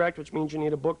it's indirect, which means you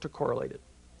need a book to correlate it.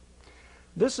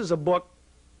 This is a book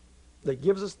that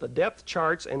gives us the depth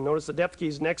charts, and notice the depth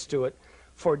keys next to it,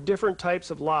 for different types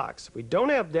of locks. If we don't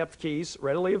have depth keys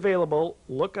readily available,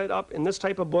 look it up in this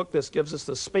type of book. This gives us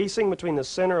the spacing between the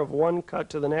center of one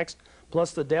cut to the next, plus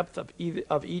the depth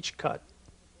of each cut.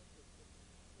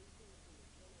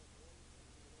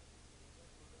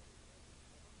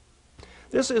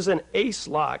 This is an ace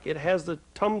lock. It has the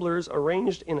tumblers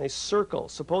arranged in a circle,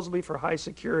 supposedly for high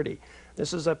security.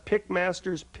 This is a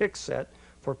Pickmaster's pick set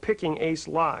for picking ace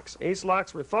locks. Ace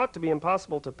locks were thought to be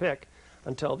impossible to pick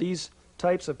until these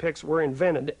types of picks were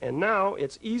invented, and now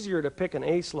it's easier to pick an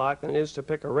ace lock than it is to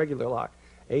pick a regular lock.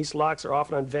 Ace locks are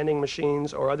often on vending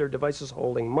machines or other devices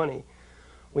holding money.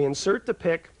 We insert the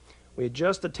pick, we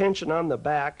adjust the tension on the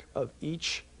back of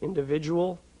each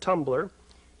individual tumbler,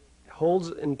 holds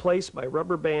in place by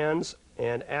rubber bands,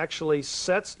 and actually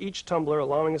sets each tumbler,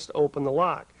 allowing us to open the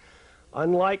lock.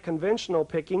 Unlike conventional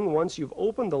picking, once you've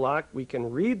opened the lock, we can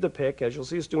read the pick, as you'll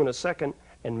see us do in a second,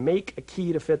 and make a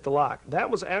key to fit the lock. That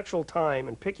was actual time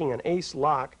in picking an ace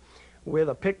lock with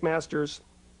a Pickmaster's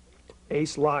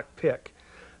ace lock pick.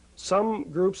 Some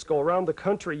groups go around the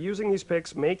country using these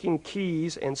picks, making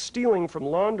keys, and stealing from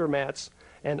laundromats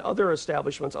and other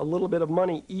establishments a little bit of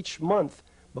money each month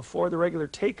before the regular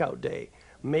takeout day,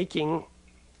 making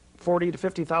 $40,000 to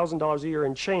 $50,000 a year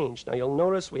in change. Now you'll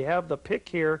notice we have the pick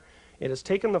here. It has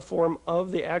taken the form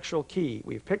of the actual key.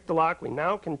 We've picked the lock. We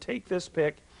now can take this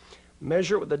pick,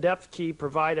 measure it with the depth key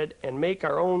provided, and make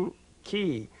our own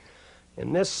key.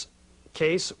 In this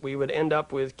case, we would end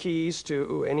up with keys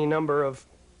to any number of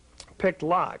picked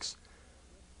locks.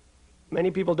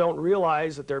 Many people don't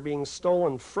realize that they're being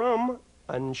stolen from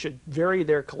and should vary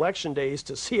their collection days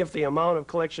to see if the amount of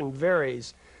collection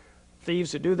varies.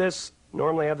 Thieves who do this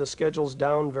normally have the schedules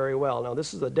down very well. Now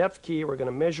this is the depth key. We're going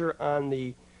to measure on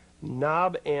the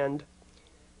knob end.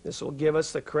 This will give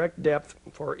us the correct depth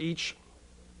for each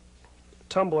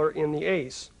tumbler in the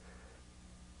ace.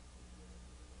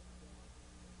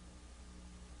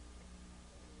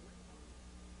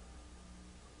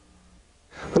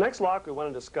 The next lock we want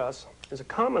to discuss is a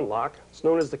common lock. It's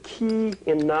known as the key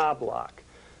and knob lock.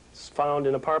 It's found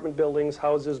in apartment buildings,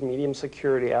 houses, medium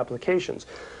security applications.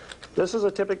 This is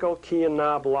a typical key and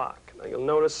knob lock. Now you'll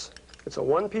notice it's a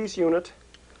one-piece unit.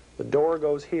 The door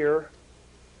goes here.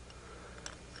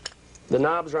 The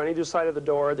knobs are on either side of the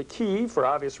door. The key, for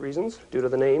obvious reasons, due to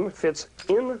the name, fits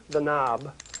in the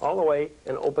knob all the way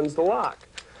and opens the lock.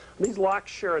 These locks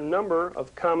share a number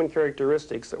of common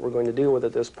characteristics that we're going to deal with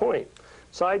at this point.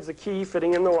 Besides the key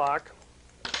fitting in the lock,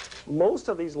 most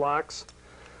of these locks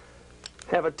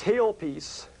have a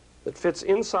tailpiece that fits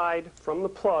inside from the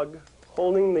plug,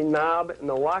 holding the knob and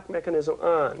the lock mechanism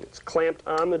on. It's clamped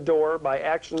on the door by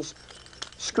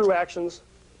screw actions,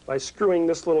 by screwing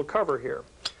this little cover here.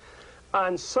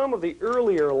 On some of the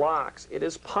earlier locks, it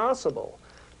is possible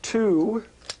to,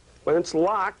 when it's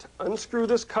locked, unscrew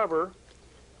this cover,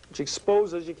 which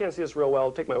exposes, you can't see this real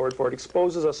well, take my word for it,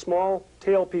 exposes a small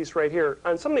tailpiece right here.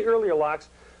 On some of the earlier locks,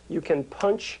 you can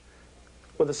punch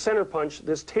with a center punch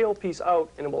this tailpiece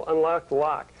out and it will unlock the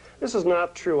lock. This is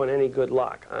not true on any good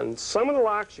lock. On some of the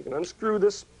locks, you can unscrew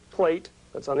this plate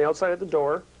that's on the outside of the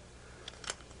door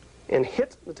and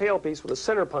hit the tailpiece with a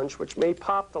center punch, which may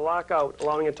pop the lock out,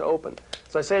 allowing it to open.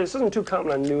 As I say, this isn't too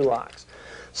common on new locks.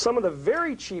 Some of the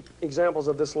very cheap examples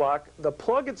of this lock, the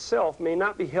plug itself may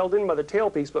not be held in by the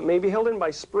tailpiece, but may be held in by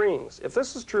springs. If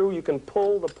this is true, you can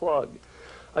pull the plug.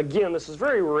 Again, this is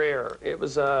very rare. It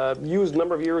was used a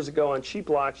number of years ago on cheap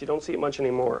locks. You don't see it much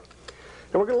anymore.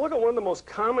 And we're going to look at one of the most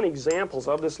common examples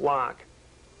of this lock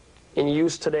in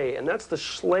use today, and that's the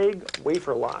Schlage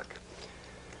wafer lock.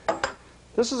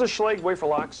 This is a Schlage wafer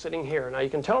lock sitting here. Now you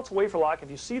can tell it's a wafer lock. If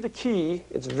you see the key,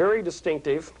 it's very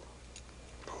distinctive.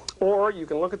 Or you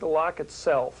can look at the lock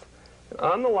itself. And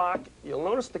on the lock, you'll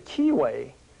notice the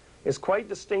keyway is quite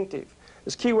distinctive.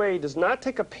 This keyway does not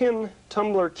take a pin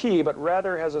tumbler key, but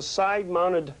rather has a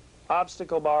side-mounted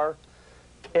obstacle bar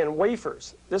and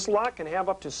wafers. This lock can have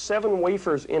up to 7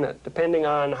 wafers in it, depending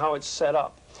on how it's set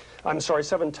up. I'm sorry,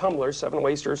 7 tumblers, 7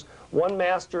 wasters, 1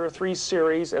 master, 3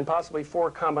 series, and possibly 4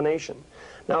 combination.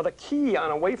 Now the key on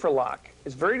a wafer lock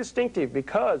is very distinctive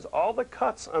because all the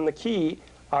cuts on the key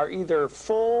are either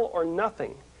full or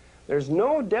nothing. There's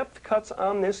no depth cuts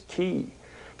on this key.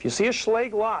 If you see a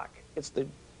Schlage lock, it's the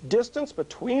distance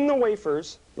between the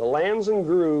wafers, the lands and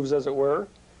grooves as it were,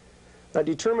 that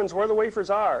determines where the wafers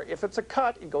are. If it's a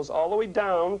cut, it goes all the way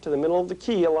down to the middle of the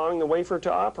key, allowing the wafer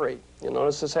to operate. You'll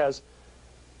notice this has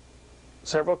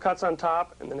several cuts on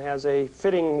top, and then has a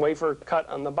fitting wafer cut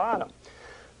on the bottom.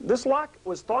 This lock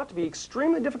was thought to be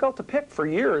extremely difficult to pick for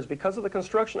years because of the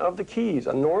construction of the keys.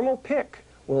 A normal pick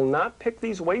will not pick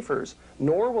these wafers,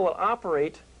 nor will it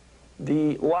operate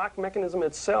the lock mechanism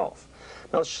itself.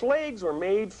 Now, Schlags were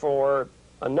made for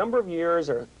a number of years.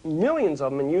 There are millions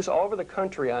of them in use all over the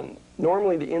country on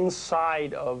normally the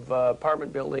inside of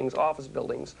apartment buildings, office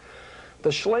buildings. The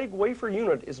Schlage wafer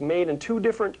unit is made in two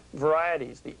different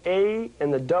varieties, the A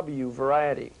and the W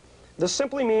variety. This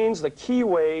simply means the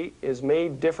keyway is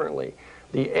made differently.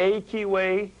 The A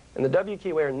keyway and the W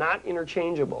keyway are not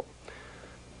interchangeable.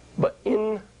 But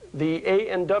in the A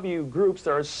and W groups,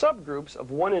 there are subgroups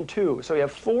of 1 and 2. So you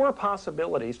have four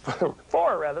possibilities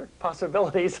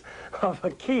of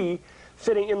a key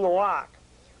fitting in the lock.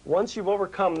 Once you've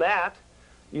overcome that,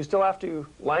 you still have to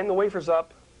line the wafers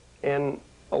up and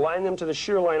align them to the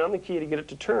shear line on the key to get it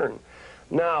to turn.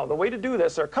 Now, the way to do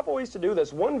this, there are a couple ways to do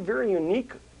this. One very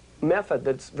unique method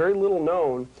that's very little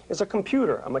known is a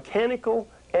computer, a mechanical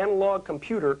analog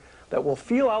computer that will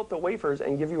feel out the wafers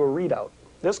and give you a readout.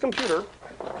 This computer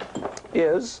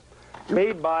is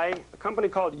made by a company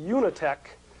called Unitech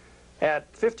at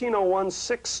 1501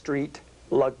 6th Street,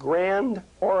 La Grande,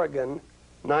 Oregon,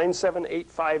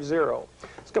 97850.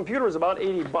 This computer is about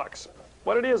 80 bucks.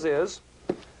 What it is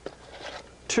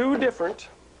two different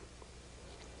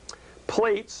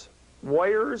plates,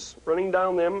 wires running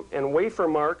down them, and wafer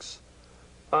marks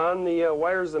on the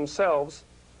wires themselves.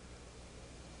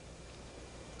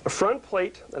 A front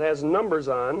plate that has numbers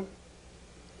on,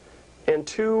 and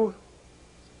two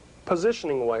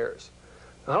positioning wires.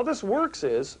 Now, how this works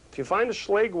is, if you find a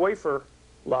Schlage wafer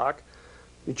lock,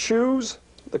 you choose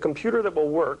the computer that will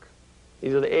work,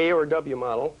 either the A or W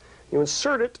model. You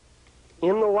insert it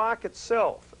in the lock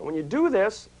itself. And when you do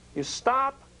this, you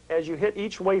stop as you hit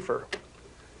each wafer.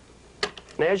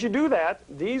 And as you do that,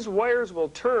 these wires will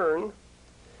turn,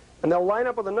 and they'll line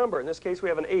up with a number. In this case, we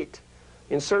have an 8.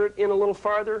 Insert it in a little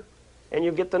farther, and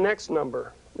you get the next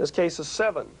number. In this case, a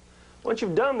 7. Once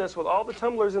you've done this with all the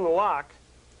tumblers in the lock,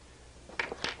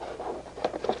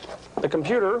 the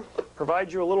computer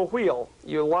provides you a little wheel.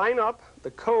 You line up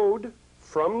the code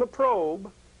from the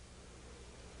probe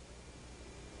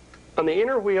on the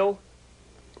inner wheel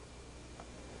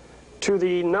to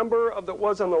the number that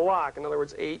was on the lock. In other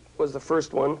words, 8 was the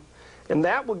first one. And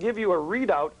that will give you a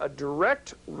readout, a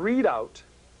direct readout,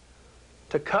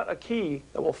 to cut a key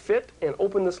that will fit and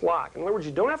open this lock. In other words,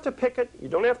 you don't have to pick it, you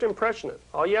don't have to impression it.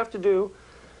 All you have to do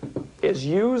is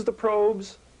use the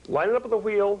probes, line it up with the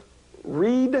wheel,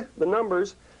 read the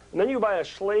numbers, and then you buy a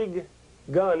Schlage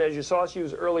gun, as you saw us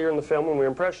use earlier in the film when we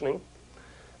were impressioning,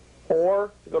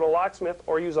 or you go to a locksmith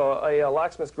or use a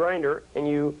locksmith grinder, and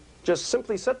you just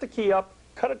simply set the key up,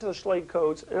 cut it to the Schlage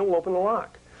codes, and it will open the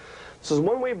lock. This is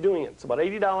one way of doing it. It's about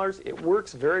 $80. It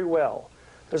works very well.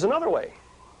 There's another way,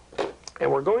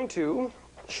 and we're going to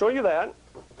show you that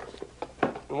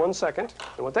in 1 second.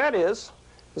 And what that is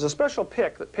a special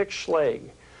pick that picks Schlage.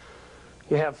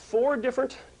 You have 4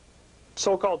 different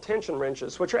so-called tension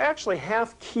wrenches, which are actually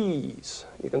half keys.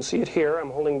 You can see it here. I'm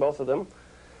holding both of them.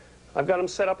 I've got them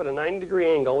set up at a 90-degree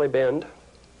angle. They bend.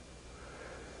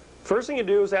 First thing you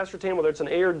do is ascertain whether it's an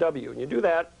A or W. And you do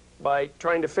that by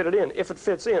trying to fit it in. If it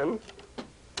fits in,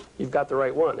 you've got the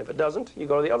right one. If it doesn't, you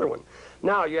go to the other one.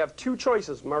 Now, you have 2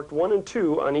 choices marked 1 and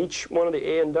 2 on each one of the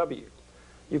A and W.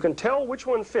 You can tell which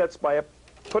one fits by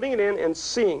putting it in and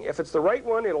seeing. If it's the right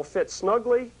one, it'll fit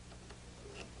snugly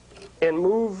and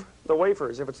move the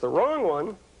wafers. If it's the wrong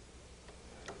one,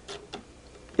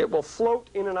 it will float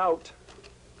in and out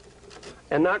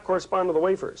and not correspond to the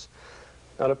wafers.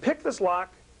 Now, to pick this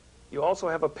lock, you also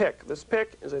have a pick. This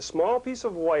pick is a small piece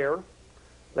of wire,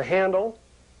 the handle,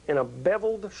 and a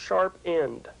beveled sharp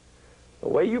end. The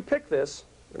way you pick this,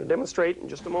 I'm going to demonstrate in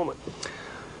just a moment.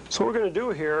 So what we're going to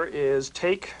do here is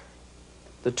take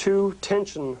the 2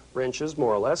 tension wrenches,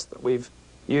 more or less, that we've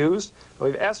used, and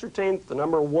we've ascertained that the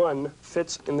number 1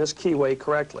 fits in this keyway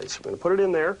correctly. So we're going to put it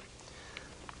in there.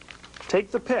 Take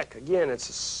the pick. Again,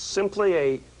 it's simply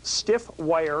a stiff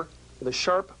wire with a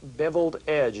sharp beveled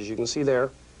edge, as you can see there.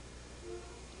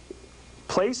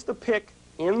 Place the pick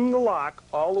in the lock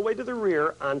all the way to the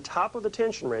rear on top of the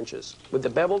tension wrenches with the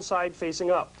beveled side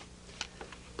facing up.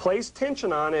 Place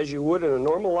tension on as you would in a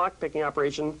normal lock picking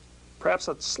operation, perhaps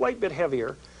a slight bit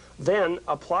heavier. Then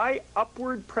apply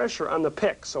upward pressure on the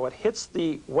pick so it hits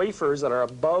the wafers that are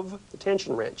above the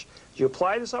tension wrench. As you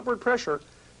apply this upward pressure,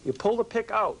 you pull the pick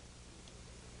out.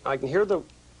 I can hear the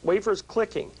wafers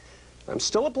clicking. I'm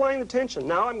still applying the tension.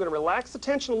 Now I'm going to relax the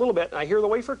tension a little bit, and I hear the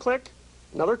wafer click,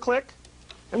 another click,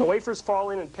 and the wafers fall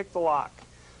in and pick the lock.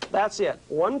 That's it.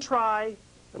 1 try,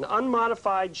 an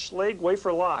unmodified Schlage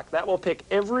wafer lock. That will pick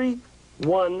every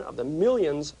one of the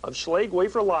millions of Schlage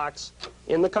wafer locks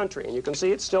in the country. And you can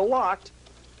see it's still locked,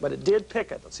 but it did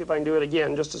pick it. Let's see if I can do it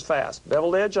again just as fast.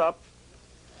 Beveled edge up,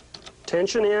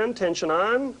 tension in, tension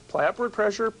on, apply upward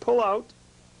pressure, pull out,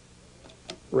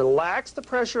 relax the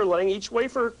pressure, letting each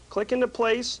wafer click into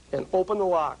place, and open the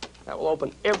lock. That will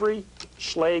open every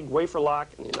Schlage wafer lock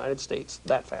in the United States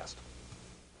that fast.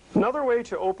 Another way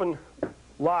to open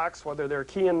locks, whether they're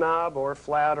key and knob or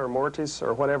flat or mortise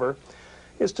or whatever,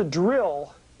 is to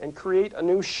drill and create a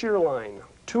new shear line.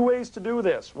 Two ways to do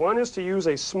this. One is to use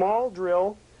a small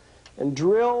drill and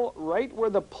drill right where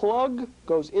the plug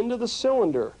goes into the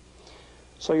cylinder.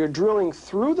 So you're drilling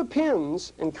through the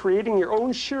pins and creating your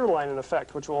own shear line in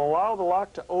effect, which will allow the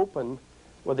lock to open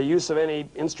with the use of any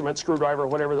instrument, screwdriver, or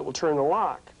whatever that will turn the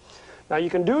lock. Now you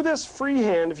can do this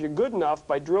freehand if you're good enough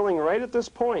by drilling right at this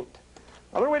point.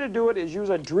 Another way to do it is use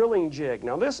a drilling jig.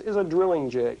 Now this is a drilling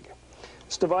jig.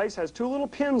 This device has two little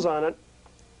pins on it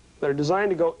that are designed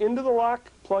to go into the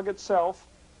lock plug itself,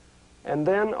 and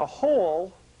then a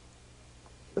hole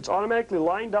that's automatically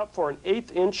lined up for an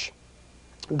 1/8 inch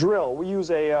drill. We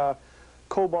use a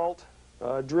cobalt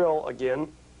drill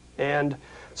again, and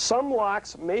some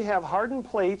locks may have hardened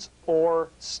plates or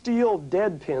steel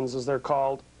dead pins, as they're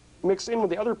called, mixed in with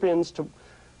the other pins to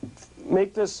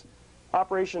make this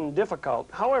operation difficult.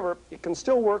 However, it can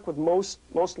still work with most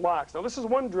locks. Now this is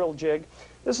one drill jig.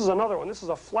 This is another one. This is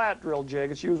a flat drill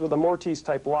jig. It's used with a mortise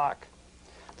type lock.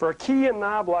 For a key and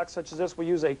knob lock such as this, we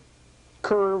use a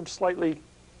curved, slightly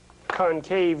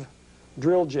concave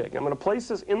drill jig. I'm going to place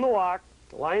this in the lock,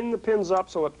 line the pins up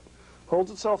so it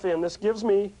holds itself in. This gives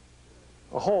me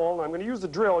a hole, and I'm going to use the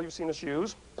drill you've seen us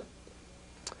use.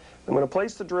 I'm going to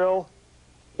place the drill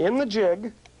in the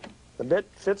jig. The bit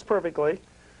fits perfectly.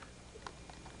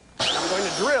 I'm going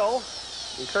to drill.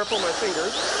 Be careful with my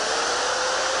fingers.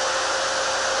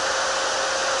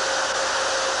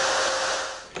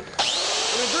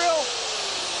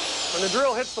 When the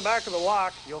drill hits the back of the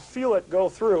lock, you'll feel it go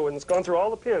through, and it's gone through all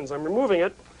the pins. I'm removing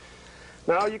it.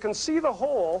 Now you can see the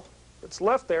hole that's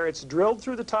left there. It's drilled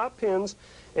through the top pins,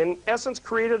 and in essence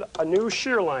created a new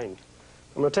shear line.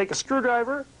 I'm going to take a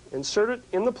screwdriver, insert it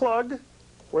in the plug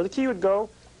where the key would go,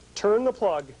 turn the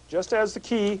plug just as the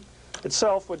key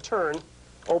itself would turn,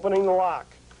 opening the lock.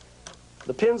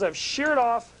 The pins I've sheared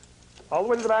off all the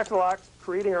way to the back of the lock,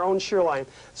 creating our own shear line.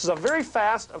 This is a very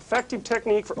fast, effective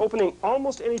technique for opening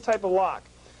almost any type of lock.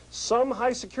 Some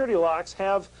high security locks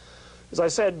have, as I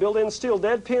said, built-in steel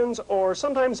dead pins or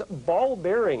sometimes ball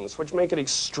bearings, which make it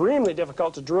extremely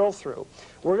difficult to drill through.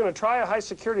 We're going to try a high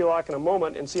security lock in a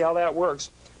moment and see how that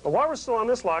works. But while we're still on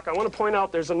this lock, I want to point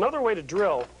out there's another way to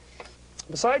drill.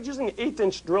 Besides using the 1/8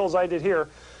 inch drills I did here,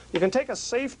 you can take a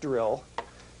safe drill,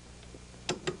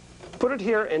 put it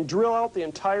here, and drill out the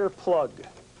entire plug.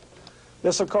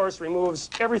 This, of course,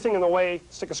 removes everything in the way.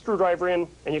 Stick a screwdriver in,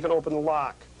 and you can open the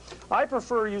lock. I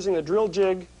prefer using the drill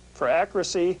jig for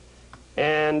accuracy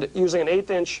and using an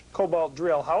 1/8 inch cobalt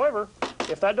drill. However,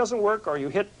 if that doesn't work, or you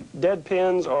hit dead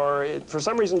pins, or it for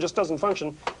some reason just doesn't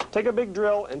function, take a big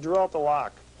drill and drill out the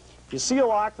lock. If you see a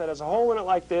lock that has a hole in it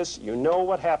like this, you know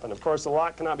what happened. Of course, the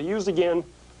lock cannot be used again,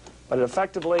 but it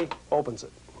effectively opens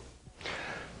it.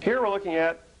 Here we're looking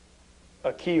at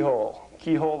a keyhole.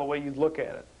 Keyhole the way you'd look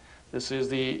at it. This is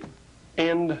the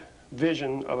end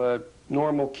vision of a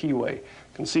normal keyway. You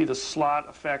can see the slot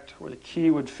effect where the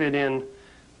key would fit in,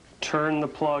 turn the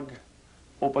plug,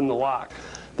 open the lock.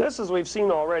 This, as we've seen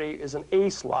already, is an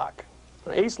ace lock.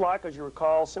 An ace lock, as you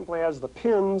recall, simply has the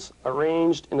pins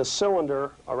arranged in a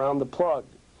cylinder around the plug.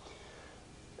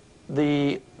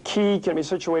 The key can be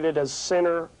situated as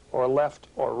center or left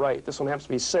or right. This one happens to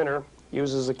be center.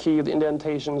 Uses the key, the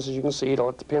indentations, as you can see, to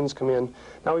let the pins come in.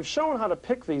 Now we've shown how to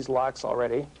pick these locks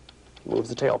already. Move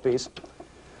the tailpiece.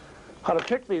 How to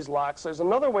pick these locks. There's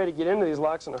another way to get into these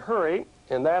locks in a hurry,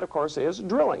 and that, of course, is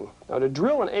drilling. Now to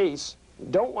drill an ace, you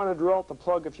don't want to drill out the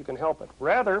plug if you can help it.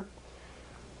 Rather,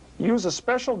 use a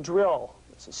special drill.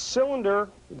 It's a cylinder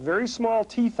with very small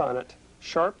teeth on it,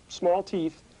 sharp, small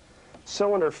teeth.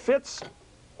 Cylinder fits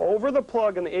over the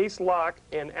plug in the ace lock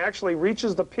and actually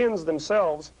reaches the pins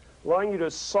themselves, allowing you to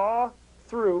saw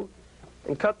through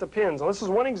and cut the pins. Now, this is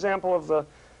one example of the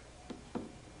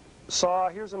saw.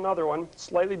 Here's another one,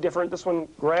 slightly different. This one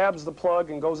grabs the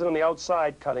plug and goes in on the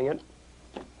outside, cutting it.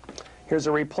 Here's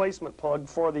a replacement plug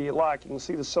for the lock. You can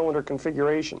see the cylinder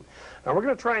configuration. Now we're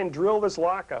going to try and drill this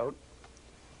lock out.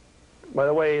 By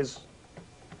the way, as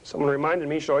someone reminded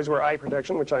me, you should always wear eye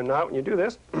protection, which I'm not when you do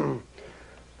this. And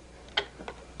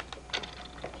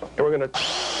we're going to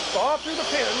saw through the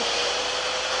pins.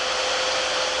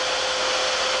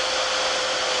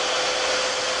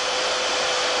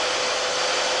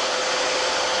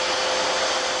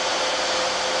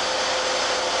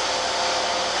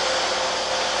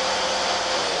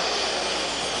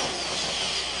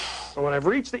 And when I've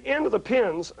reached the end of the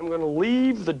pins, I'm going to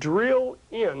leave the drill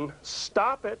in,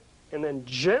 stop it, and then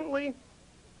gently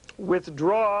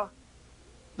withdraw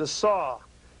the saw.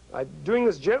 I'm doing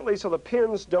this gently so the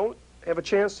pins don't have a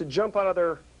chance to jump out of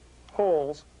their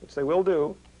holes, which they will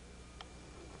do.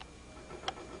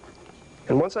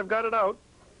 And once I've got it out,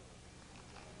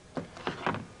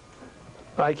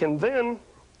 I can then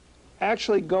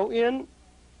actually go in.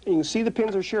 You can see the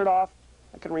pins are sheared off.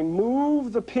 I can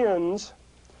remove the pins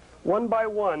one by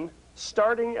one,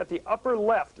 starting at the upper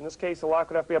left. In this case, the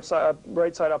lock would have to be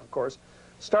right side up, of course.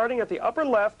 Starting at the upper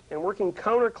left and working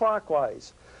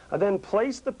counterclockwise. I then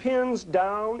place the pins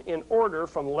down in order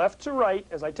from left to right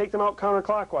as I take them out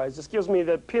counterclockwise. This gives me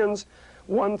the pins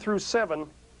 1 through 7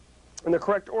 in the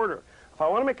correct order. If I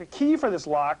want to make a key for this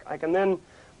lock, I can then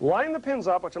line the pins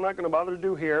up, which I'm not going to bother to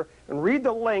do here, and read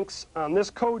the lengths on this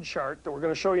code chart that we're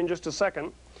going to show you in just a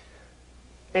second,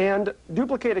 and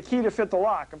duplicate a key to fit the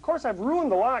lock. Of course, I've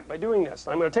ruined the lock by doing this.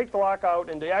 I'm going to take the lock out,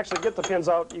 and to actually get the pins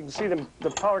out, you can see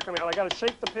the power coming out. I've got to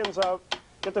shake the pins out,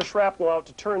 get the shrapnel out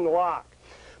to turn the lock.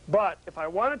 But if I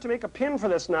wanted to make a pin for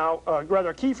this now,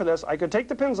 rather a key for this, I could take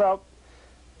the pins out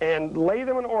and lay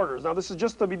them in orders. Now this is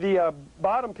just the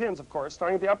bottom pins, of course,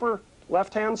 starting at the upper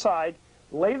left-hand side,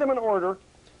 lay them in order,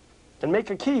 and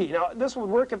make a key. Now this would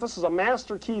work if this is a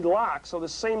master keyed lock, so the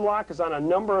same lock is on a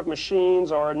number of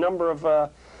machines or a number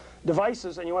of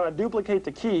devices, and you want to duplicate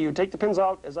the key. You take the pins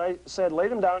out, as I said, lay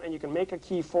them down, and you can make a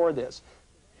key for this.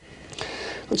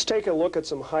 Let's take a look at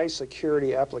some high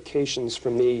security applications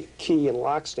from the key and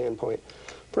lock standpoint.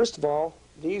 First of all,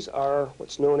 these are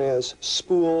what's known as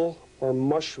spool or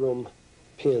mushroom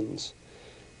pins.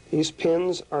 These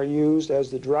pins are used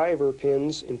as the driver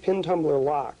pins in pin tumbler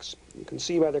locks. You can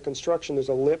see by their construction there's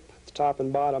a lip at the top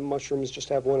and bottom. Mushrooms just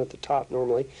have one at the top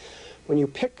normally. When you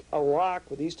pick a lock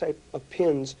with these type of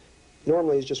pins,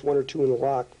 normally it's just 1 or 2 in the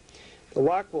lock. The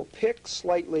lock will pick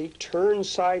slightly, turn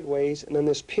sideways, and then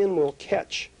this pin will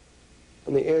catch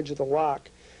on the edge of the lock,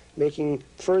 making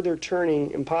further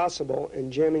turning impossible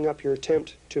and jamming up your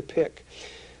attempt to pick.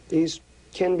 These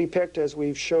can be picked, as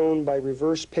we've shown, by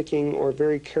reverse picking or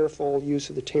very careful use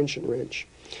of the tension wrench.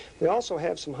 We also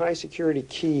have some high security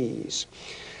keys.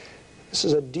 This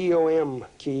is a DOM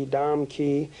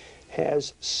key,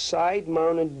 has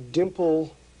side-mounted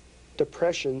dimple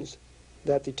depressions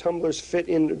that the tumblers fit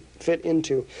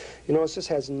into. You notice this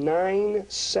has 9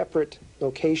 separate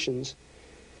locations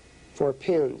for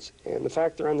pins, and the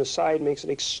fact they're on the side makes it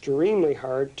extremely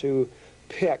hard to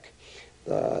pick.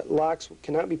 The locks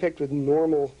cannot be picked with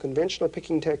normal conventional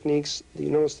picking techniques. You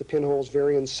notice the pinholes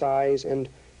vary in size and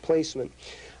placement.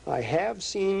 I have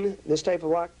seen this type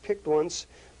of lock picked once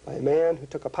by a man who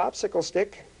took a popsicle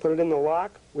stick, put it in the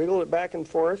lock, wiggled it back and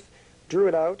forth, drew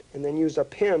it out, and then used a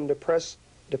pin to press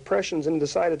depressions into the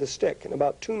side of the stick. In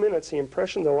about 2 minutes, he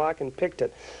impressioned the lock and picked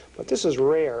it. But this is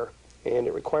rare, and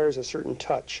it requires a certain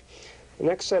touch. The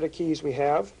next set of keys we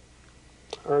have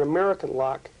are an American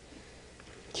lock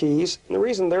keys. And the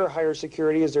reason they're higher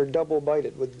security is they're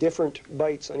double-bited with different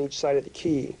bites on each side of the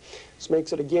key. This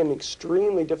makes it, again,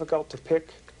 extremely difficult to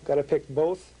pick. You've got to pick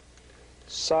both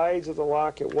sides of the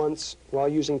lock at once while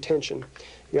using tension.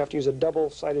 You have to use a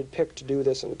double-sided pick to do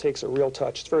this, and it takes a real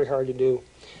touch. It's very hard to do.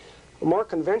 A more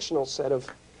conventional set of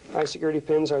high security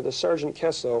pins are the Sargent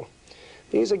Kesso.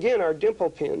 These, again, are dimple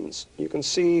pins. You can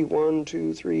see 1,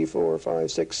 2, 3, 4,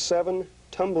 5, 6, 7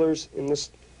 tumblers in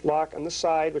this lock on the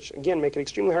side, which, again, make it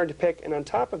extremely hard to pick. And on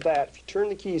top of that, if you turn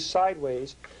the keys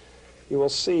sideways, you will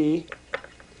see,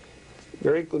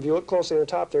 if you look closely on the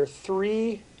top, there are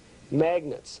 3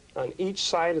 magnets on each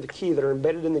side of the key that are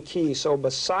embedded in the key. So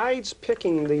besides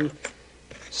picking the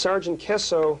Sargent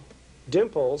Kesso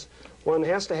dimples, one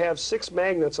has to have 6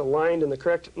 magnets aligned in the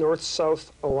correct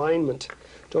north-south alignment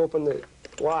to open the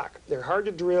lock. They're hard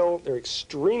to drill. They're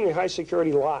extremely high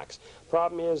security locks.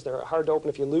 Problem is they're hard to open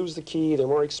if you lose the key. They're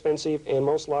more expensive, and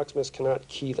most locksmiths cannot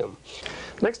key them.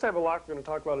 Next type of lock we're going to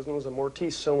talk about is known as a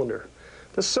Mortise cylinder.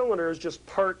 This cylinder is just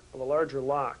part of a larger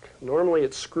lock. Normally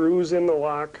it screws in the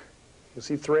lock. You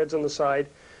see threads on the side.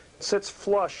 It sits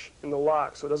flush in the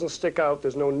lock, so it doesn't stick out.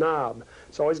 There's no knob.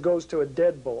 It always goes to a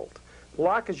deadbolt. The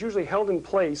lock is usually held in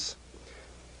place.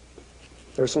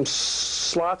 There's some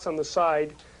slots on the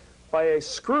side by a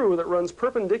screw that runs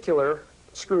perpendicular,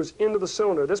 screws into the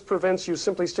cylinder. This prevents you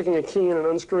simply sticking a key in and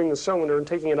unscrewing the cylinder and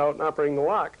taking it out and operating the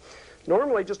lock.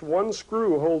 Normally just one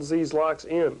screw holds these locks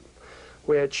in,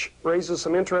 which raises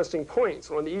some interesting points.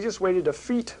 One of the easiest way to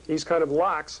defeat these kind of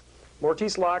locks,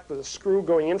 Mortise lock with a screw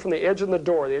going in from the edge of the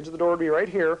door. The edge of the door would be right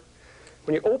here.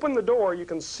 When you open the door, you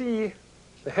can see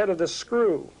the head of this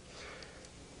screw.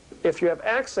 If you have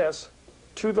access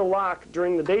to the lock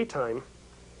during the daytime,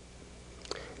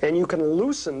 And you can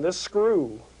loosen this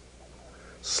screw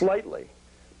slightly.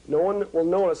 No one will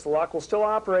notice. The lock will still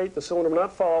operate. The cylinder will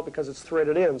not fall because it's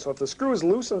threaded in. So if the screw is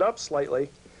loosened up slightly,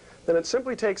 then it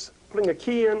simply takes putting a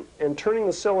key in and turning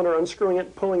the cylinder, unscrewing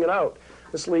it, pulling it out.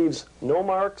 This leaves no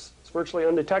marks. It's virtually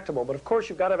undetectable. But of course,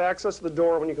 you've got to have access to the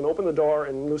door when you can open the door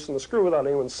and loosen the screw without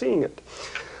anyone seeing it.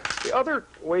 The other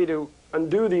way to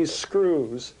undo these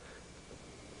screws,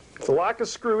 if the lock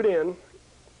is screwed in,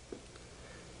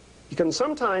 you can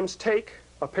sometimes take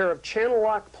a pair of channel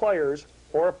lock pliers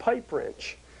or a pipe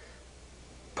wrench,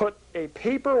 put a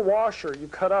paper washer you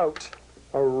cut out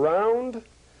around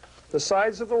the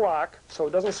sides of the lock so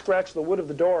it doesn't scratch the wood of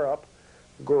the door up,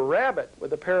 grab it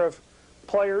with a pair of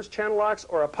pliers, channel locks,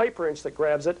 or a pipe wrench that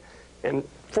grabs it, and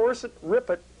force it, rip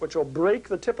it, which will break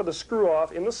the tip of the screw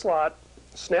off in the slot,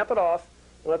 snap it off,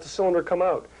 and let the cylinder come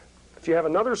out. If you have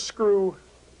another screw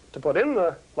to put in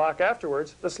the lock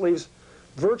afterwards, this leaves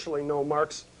virtually no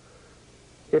marks.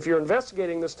 If you're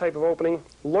investigating this type of opening,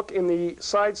 look in the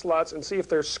side slots and see if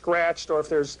they're scratched or if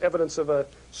there's evidence of a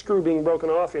screw being broken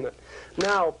off in it.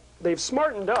 Now, they've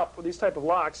smartened up with these type of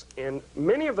locks, and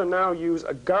many of them now use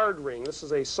a guard ring. This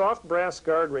is a soft brass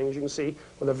guard ring, as you can see,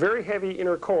 with a very heavy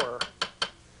inner core.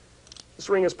 This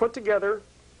ring is put together,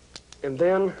 and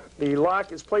then the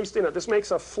lock is placed in it. This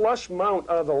makes a flush mount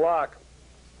out of the lock,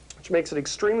 which makes it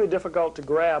extremely difficult to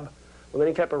grab with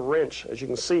any type of wrench, as you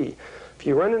can see. If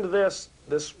you run into this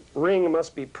ring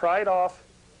must be pried off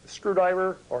with a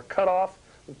screwdriver or cut off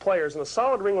with pliers. And a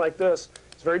solid ring like this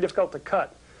is very difficult to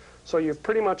cut. So you've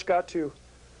pretty much got to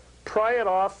pry it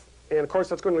off, and of course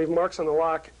that's going to leave marks on the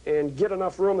lock, and get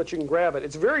enough room that you can grab it.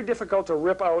 It's very difficult to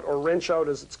rip out or wrench out,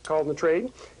 as it's called in the trade,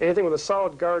 anything with a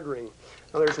solid guard ring.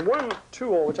 Now there's one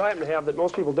tool, which I happen to have, that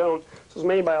most people don't. This was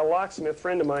made by a locksmith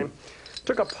friend of mine.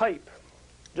 Took a pipe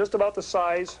just about the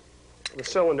size of the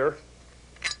cylinder,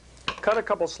 cut a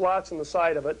couple slots in the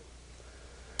side of it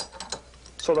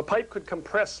so the pipe could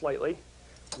compress slightly,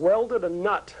 welded a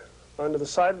nut onto the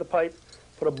side of the pipe,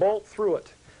 put a bolt through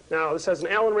it. Now this has an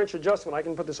Allen wrench adjustment. I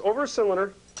can put this over a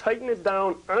cylinder, tighten it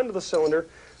down onto the cylinder,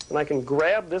 and I can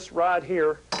grab this rod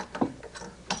here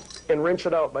and wrench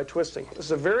it out by twisting. This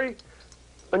is a very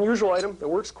unusual item that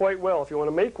works quite well. If you want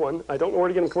to make one, I don't know where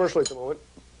to get them commercially at the moment,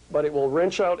 but it will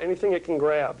wrench out anything it can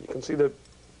grab. You can see the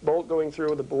bolt going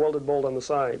through, the welded bolt on the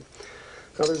side.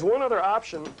 Now there's one other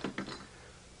option.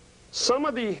 Some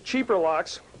of the cheaper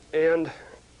locks and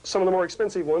some of the more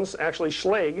expensive ones, actually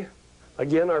Schlage,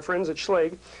 again our friends at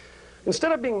Schlage,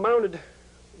 instead of being mounted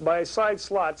by side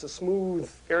slots, a smooth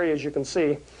area as you can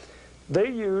see, they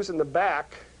use in the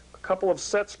back a couple of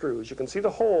set screws. You can see the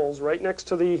holes right next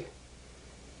to the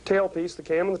tailpiece, the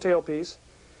cam and the tailpiece.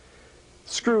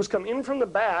 Screws come in from the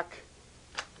back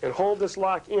and hold this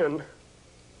lock in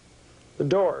the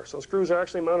door. So screws are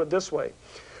actually mounted this way.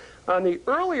 On the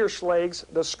earlier Schlages,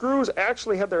 the screws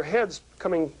actually had their heads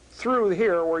coming through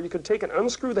here, where you could take and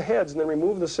unscrew the heads and then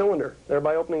remove the cylinder,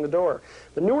 thereby opening the door.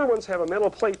 The newer ones have a metal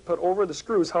plate put over the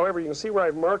screws. However, you can see where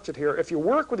I've marked it here. If you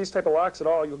work with these type of locks at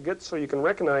all, you'll get so you can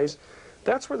recognize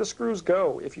that's where the screws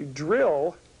go. If you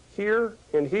drill here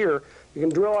and here, you can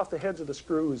drill off the heads of the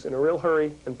screws in a real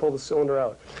hurry and pull the cylinder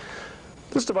out.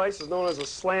 This device is known as a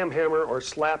slam hammer or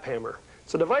slap hammer.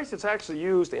 It's a device that's actually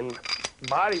used in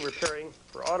body repairing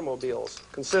for automobiles.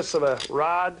 It consists of a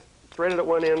rod threaded at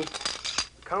one end,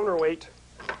 a counterweight,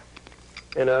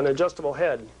 and an adjustable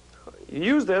head. You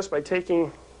use this by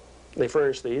taking, they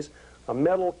furnish these, a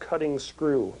metal cutting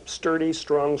screw, sturdy,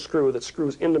 strong screw that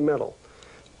screws into metal.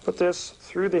 Put this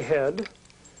through the head,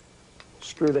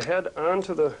 screw the head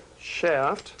onto the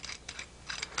shaft,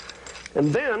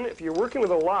 and then if you're working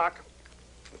with a lock,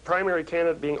 primary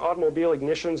candidate being automobile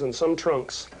ignitions and some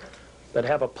trunks that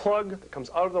have a plug that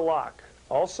comes out of the lock.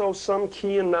 Also, some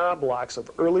key and knob locks of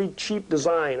early cheap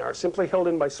design are simply held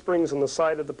in by springs on the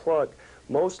side of the plug.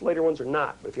 Most later ones are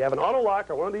not. But if you have an auto lock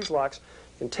or one of these locks,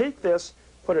 you can take this,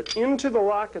 put it into the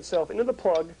lock itself, into the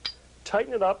plug,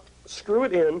 tighten it up, screw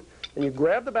it in, and you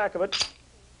grab the back of it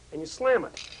and you slam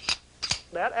it.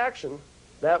 That action,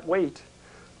 that weight,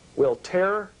 will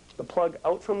tear the plug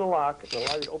out from the lock and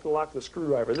allow you to open the lock with a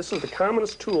screwdriver. This is the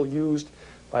commonest tool used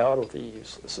by auto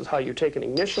thieves. This is how you take an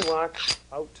ignition lock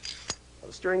out of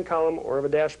a steering column or of a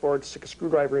dashboard, stick a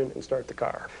screwdriver in, and start the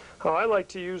car. How I like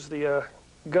to use the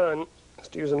gun is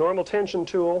to use a normal tension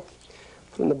tool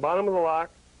from the bottom of the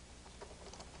lock,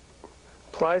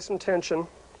 apply some tension,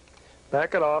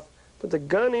 back it off, put the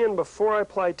gun in before I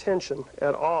apply tension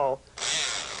at all,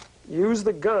 use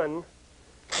the gun,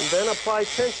 and then apply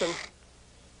tension.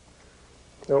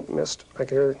 Nope, missed. I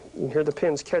can hear the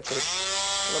pins catching.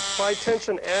 And apply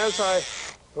tension as I,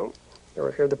 oh, there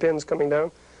we hear the pins coming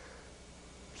down.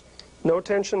 No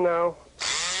tension now.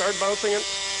 Start bouncing it.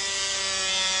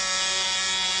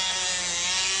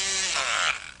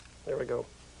 There we go.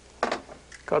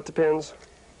 Got the pins.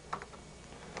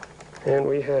 And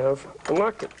we have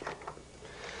unlocked it.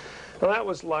 Now that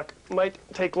was luck. Might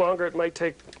take longer, it might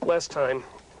take less time.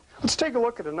 Let's take a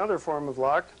look at another form of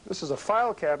lock. This is a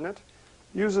file cabinet.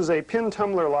 Uses a pin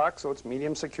tumbler lock, so it's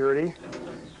medium security.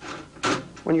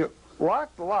 When you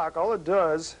lock the lock, all it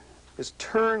does is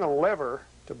turn a lever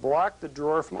to block the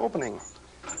drawer from opening.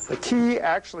 The key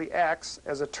actually acts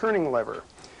as a turning lever.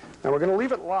 Now we're going to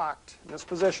leave it locked in this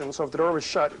position, so if the door was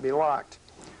shut, it'd be locked.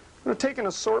 I'm going to take an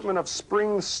assortment of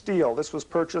spring steel. This was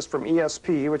purchased from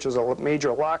ESP, which is a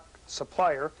major lock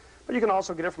supplier, but you can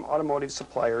also get it from automotive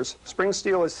suppliers. Spring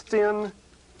steel is thin,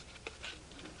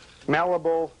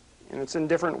 malleable, and it's in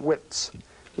different widths.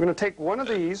 We're going to take one of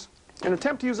these and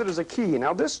attempt to use it as a key.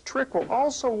 Now this trick will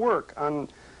also work on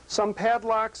some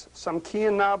padlocks, some key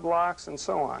and knob locks, and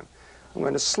so on. I'm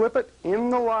going to slip it in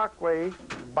the lockway,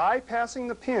 bypassing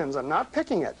the pins. I'm not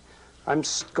picking it. I'm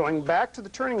going back to the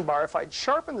turning bar. If I'd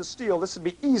sharpen the steel, this would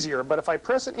be easier, but if I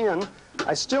press it in,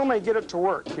 I still may get it to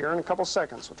work here in a couple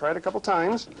seconds. We'll try it a couple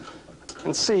times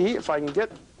and see if I can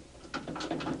get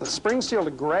the spring steel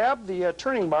to grab the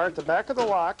turning bar at the back of the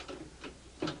lock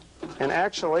and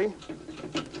actually,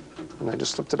 and I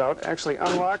just slipped it out, actually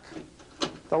unlock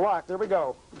the lock. There we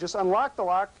go. Just unlock the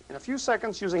lock in a few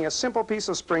seconds using a simple piece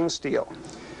of spring steel.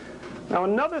 Now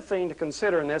another thing to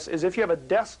consider in this is if you have a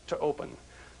desk to open.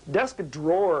 Desk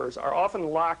drawers are often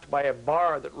locked by a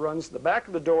bar that runs to the back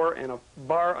of the door and a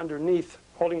bar underneath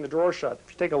holding the drawer shut.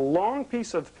 If you take a long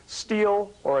piece of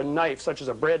steel or a knife, such as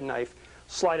a bread knife,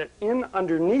 slide it in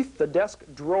underneath the desk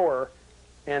drawer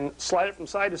and slide it from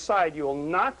side to side, you will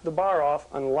knock the bar off,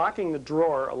 unlocking the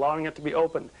drawer, allowing it to be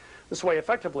opened. This way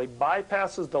effectively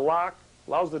bypasses the lock,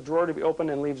 allows the drawer to be opened,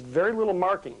 and leaves very little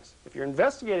markings. If you're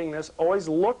investigating this, always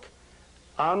look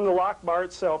on the lock bar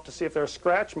itself to see if there are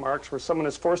scratch marks where someone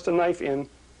has forced a knife in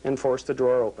and forced the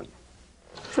drawer open.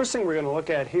 First thing we're going to look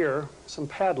at here, some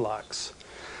padlocks.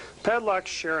 Padlocks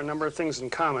share a number of things in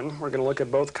common. We're going to look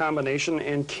at both combination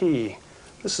and key.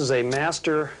 This is a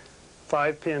master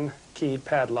 5-pin keyed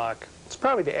padlock. It's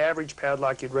probably the average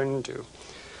padlock you'd run into.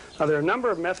 Now there are a number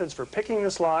of methods for picking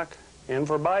this lock and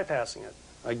for bypassing it.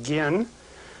 Again,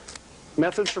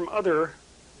 methods from other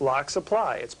locks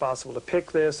apply. It's possible to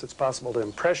pick this, it's possible to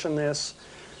impression this,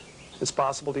 it's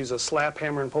possible to use a slap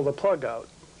hammer and pull the plug out.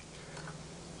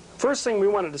 First thing we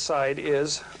want to decide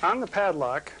is, on the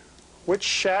padlock, which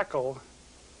shackle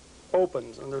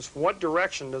opens, and there's what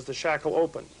direction does the shackle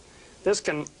open. This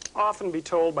can often be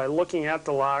told by looking at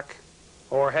the lock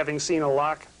or having seen a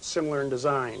lock similar in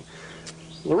design.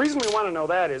 The reason we want to know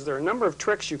that is there are a number of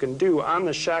tricks you can do on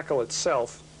the shackle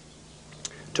itself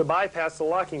to bypass the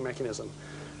locking mechanism.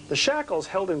 The shackle is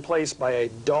held in place by a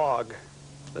dog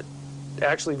that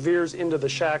actually veers into the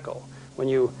shackle. When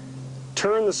you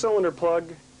turn the cylinder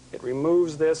plug, it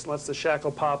removes this and lets the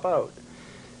shackle pop out.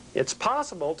 It's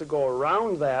possible to go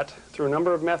around that through a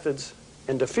number of methods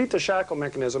and defeat the shackle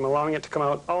mechanism, allowing it to come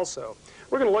out also.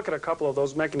 We're going to look at a couple of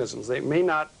those mechanisms. They may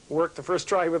not work the first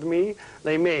try with me.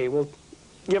 They may. We'll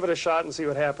give it a shot and see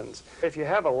what happens. If you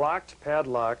have a locked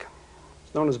padlock,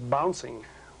 it's known as bouncing,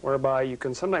 whereby you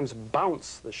can sometimes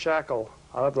bounce the shackle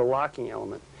out of the locking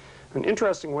element. An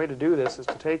interesting way to do this is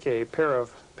to take a pair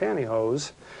of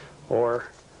pantyhose or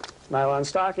nylon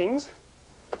stockings,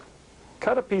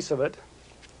 cut a piece of it,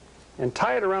 and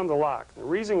tie it around the lock. The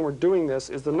reason we're doing this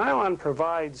is the nylon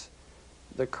provides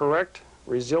the correct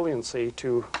resiliency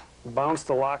to bounce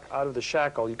the lock out of the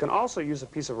shackle. You can also use a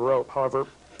piece of rope, however,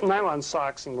 nylon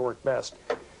socks seem to work best.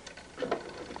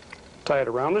 Tie it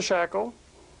around the shackle,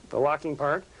 the locking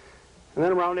part, and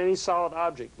then around any solid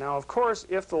object. Now, of course,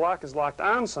 if the lock is locked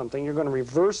on something, you're going to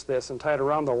reverse this and tie it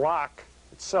around the lock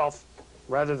itself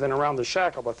rather than around the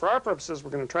shackle. But for our purposes,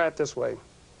 we're going to try it this way.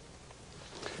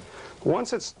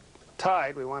 Once it's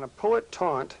tied, we want to pull it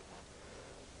taut,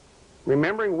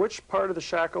 remembering which part of the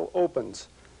shackle opens.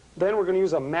 Then we're going to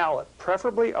use a mallet,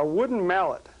 preferably a wooden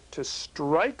mallet, to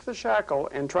strike the shackle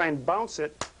and try and bounce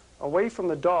it away from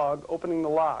the dog opening the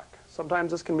lock.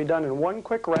 Sometimes this can be done in one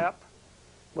quick rap.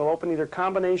 We'll open either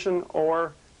combination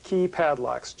or key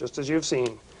padlocks, just as you've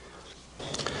seen.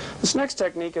 This next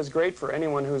technique is great for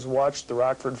anyone who's watched the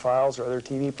Rockford Files or other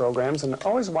TV programs and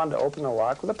always wanted to open a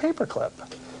lock with a paper clip.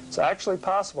 It's actually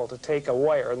possible to take a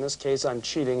wire, in this case I'm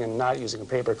cheating and not using a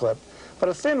paper clip, but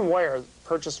a thin wire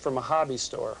purchased from a hobby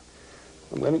store.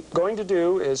 What I'm going to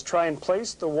do is try and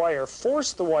place the wire,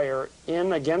 force the wire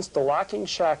in against the locking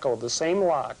shackle of the same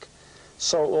lock,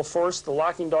 so it will force the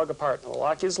locking dog apart. Now, the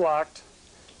lock is locked.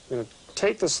 I'm going to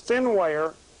take this thin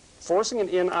wire forcing it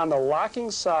in on the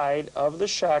locking side of the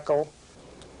shackle.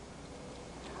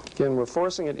 Again, we're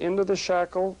forcing it into the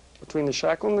shackle, between the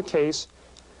shackle and the case,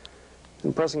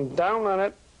 and pressing down on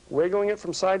it, wiggling it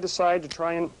from side to side to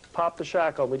try and pop the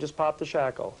shackle. We just popped the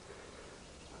shackle.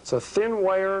 It's a thin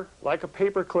wire, like a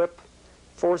paper clip,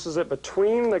 forces it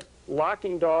between the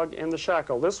locking dog and the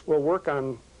shackle. This will work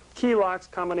on key locks,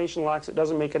 combination locks. It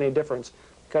doesn't make any difference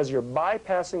because you're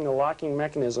bypassing the locking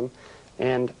mechanism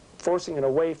and forcing it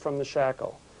away from the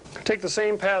shackle. Take the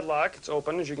same padlock, it's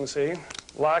open as you can see,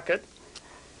 lock it,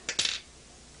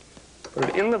 put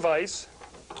it in the vise.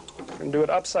 I'm going to do it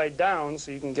upside down so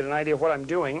you can get an idea of what I'm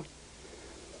doing.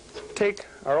 Take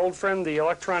our old friend, the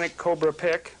electronic Cobra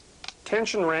pick,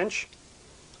 tension wrench,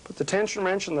 put the tension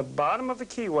wrench in the bottom of the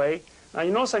keyway. Now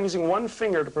you notice I'm using one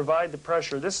finger to provide the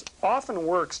pressure. This often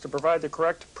works to provide the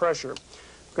correct pressure.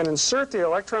 I'm going to insert the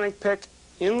electronic pick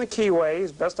in the keyway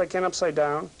as best I can upside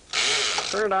down,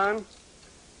 turn it on,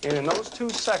 and in those 2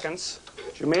 seconds,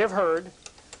 as you may have heard,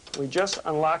 we just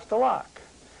unlocked the lock.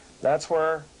 That's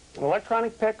where an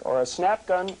electronic pick or a snap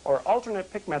gun or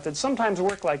alternate pick method sometimes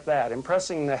work like that,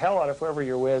 impressing the hell out of whoever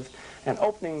you're with and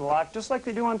opening the lock just like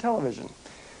they do on television.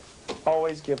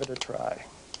 Always give it a try.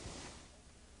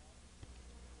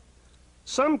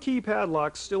 Some key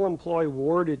padlocks still employ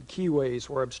warded keyways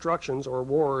where obstructions or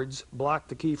wards block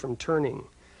the key from turning.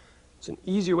 It's an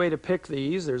easy way to pick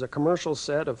these. There's a commercial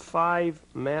set of 5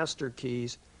 master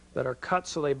keys that are cut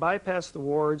so they bypass the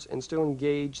wards and still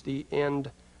engage the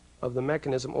end of the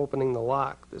mechanism opening the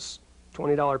lock. This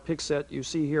 $20 pick set you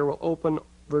see here will open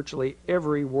virtually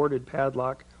every warded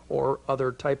padlock or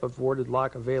other type of warded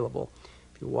lock available.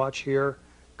 If you watch here,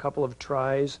 a couple of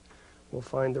tries, we'll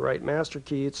find the right master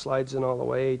key. It slides in all the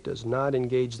way, does not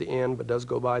engage the end, but does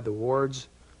go by the wards.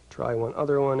 Try one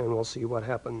other one and we'll see what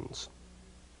happens.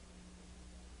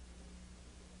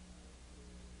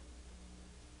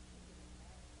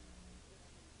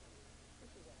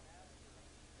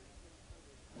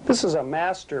 This is a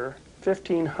Master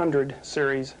 1500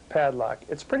 series padlock.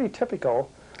 It's pretty typical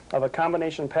of a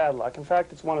combination padlock. In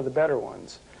fact, it's one of the better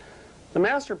ones. The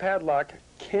Master padlock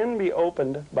can be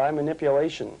opened by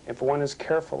manipulation if one is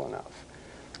careful enough.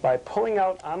 By pulling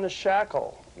out on the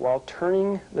shackle while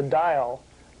turning the dial,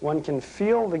 one can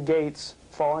feel the gates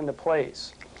fall into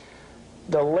place.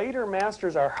 The later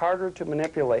Masters are harder to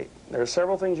manipulate. There are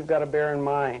several things you've got to bear in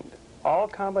mind. All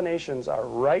combinations are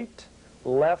right,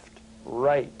 left,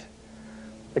 right.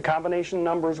 The combination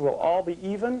numbers will all be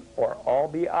even or all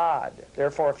be odd.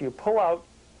 Therefore, if you pull out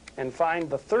and find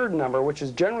the third number, which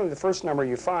is generally the first number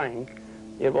you find,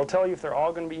 it will tell you if they're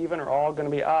all going to be even or all going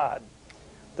to be odd.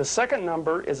 The second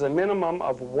number is a minimum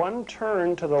of 1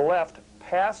 turn to the left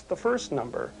past the first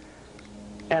number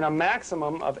and a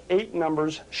maximum of 8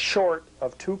 numbers short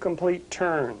of 2 complete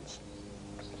turns.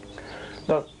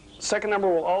 The second number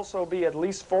will also be at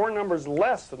least 4 numbers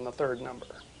less than the third number.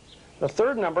 The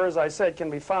third number, as I said, can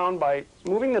be found by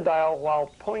moving the dial while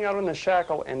pulling out on the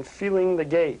shackle and feeling the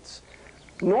gates.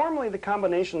 Normally, the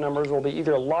combination numbers will be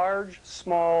either large,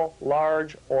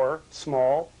 large, or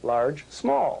small, large,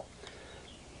 small.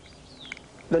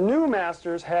 The new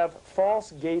Masters have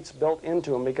false gates built into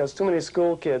them because too many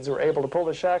school kids were able to pull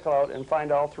the shackle out and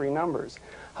find all 3 numbers.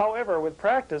 However, with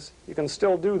practice, you can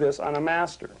still do this on a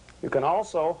Master. You can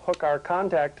also hook our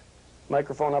contact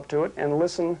microphone up to it and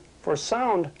listen for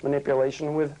sound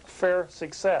manipulation with fair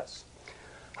success.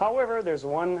 However, there's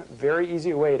one very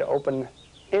easy way to open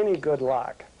any good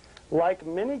lock. Like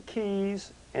many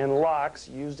keys and locks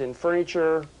used in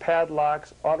furniture,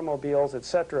 padlocks, automobiles,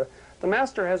 etc., the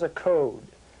Master has a code.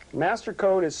 The Master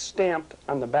code is stamped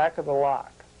on the back of the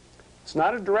lock. It's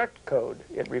not a direct code.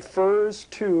 It refers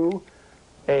to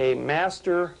a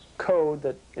Master code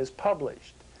that is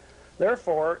published.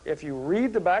 Therefore, if you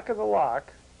read the back of the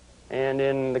lock, and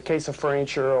in the case of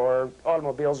furniture or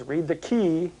automobiles, read the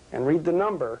key and read the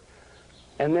number,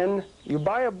 and then you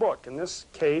buy a book, in this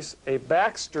case a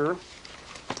Baxter,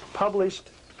 published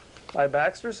by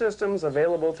Baxter Systems,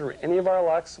 available through any of our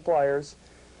lock suppliers.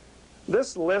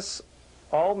 This lists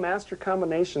all Master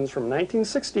combinations from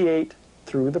 1968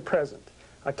 through the present.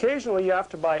 Occasionally you have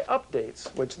to buy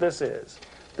updates, which this is.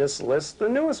 This lists the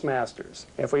newest Masters.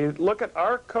 If we look at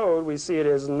our code, we see it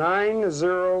is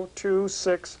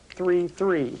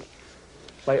 902633.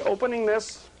 By opening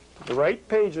this, the right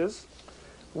pages,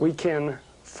 we can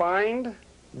find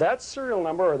that serial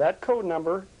number or that code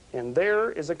number, and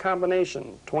there is a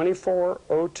combination,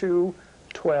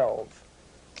 240212.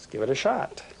 Let's give it a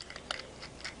shot.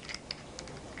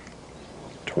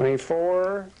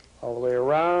 24, all the way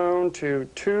around to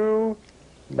 2,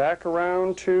 back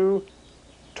around to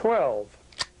 12.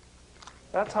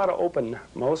 That's how to open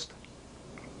most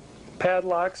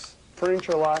padlocks,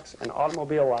 furniture locks, and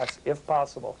automobile locks, if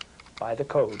possible, by the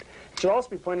code. It should also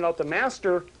be pointed out the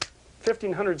Master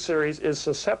 1500 series is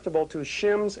susceptible to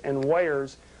shims and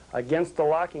wires against the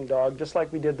locking dog, just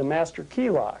like we did the Master key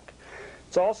lock.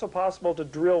 It's also possible to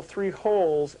drill 3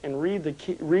 holes and read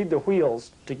the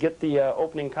wheels to get the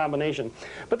opening combination.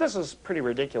 But this is pretty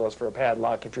ridiculous for a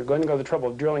padlock. If you're going to go to the trouble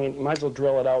of drilling it, you might as well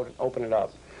drill it out and open it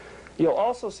up. You'll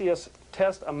also see us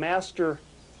test a Master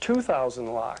 2000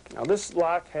 lock. Now this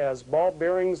lock has ball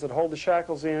bearings that hold the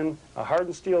shackles in, a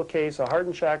hardened steel case, a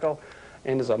hardened shackle,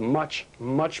 and is a much,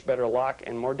 much better lock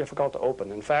and more difficult to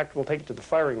open. In fact, we'll take it to the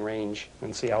firing range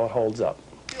and see how it holds up.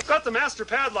 We've got the Master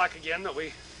padlock again that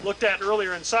we looked at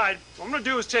earlier inside. What I'm going to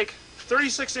do is take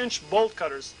 36-inch bolt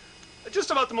cutters,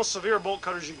 just about the most severe bolt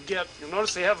cutters you can get. You'll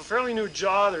notice they have a fairly new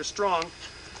jaw, they're strong.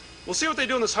 We'll see what they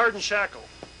do in this hardened shackle.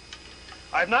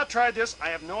 I have not tried this, I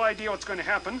have no idea what's going to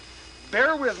happen.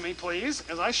 Bear with me, please,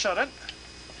 as I shut it.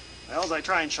 Well, as I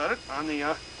try and shut it on the,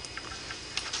 I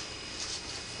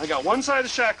got one side of the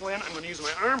shackle in, I'm going to use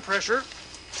my arm pressure,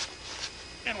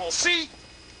 and we'll see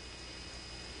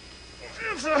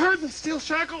if a hardened steel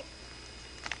shackle.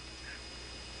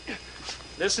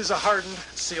 This is a hardened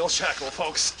steel shackle,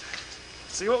 folks.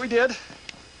 See what we did?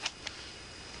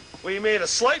 We made a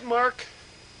slight mark,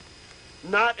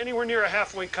 not anywhere near a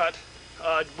halfway cut.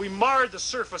 We marred the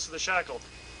surface of the shackle.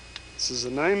 This is a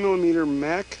 9mm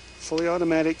MAC fully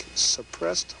automatic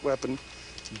suppressed weapon,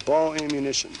 ball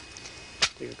ammunition.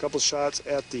 Take a couple shots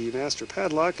at the Master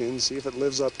padlock and see if it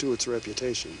lives up to its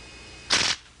reputation.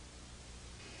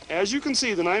 As you can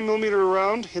see, the 9mm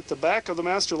round hit the back of the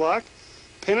Master lock,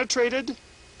 penetrated,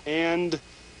 and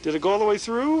did it go all the way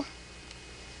through?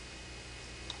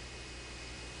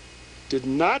 Did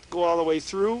not go all the way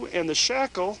through, and the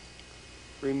shackle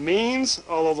remains,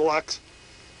 although the lock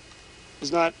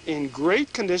is not in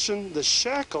great condition, the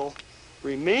shackle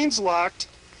remains locked,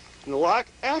 and the lock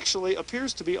actually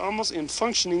appears to be almost in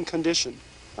functioning condition.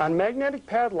 On magnetic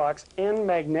padlocks and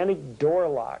magnetic door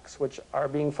locks, which are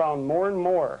being found more and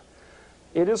more,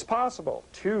 it is possible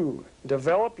to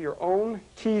develop your own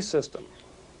key system.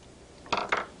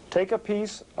 Take a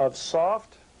piece of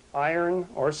soft iron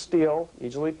or steel,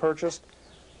 easily purchased,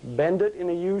 bend it in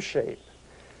a U shape,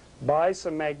 buy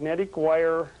some magnetic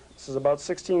wire, this is about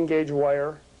 16 gauge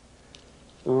wire,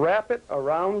 wrap it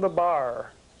around the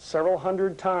bar several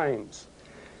hundred times.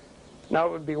 Now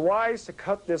it would be wise to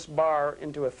cut this bar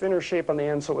into a thinner shape on the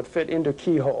end so it would fit into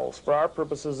keyholes. For our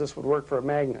purposes, this would work for a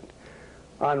magnet.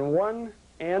 On one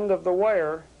end of the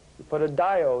wire, you put a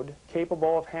diode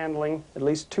capable of handling at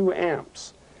least 2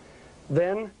 amps.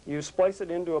 Then you splice it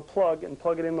into a plug and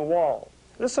plug it in the wall.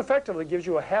 This effectively gives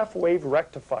you a half-wave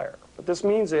rectifier. What this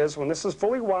means is when this is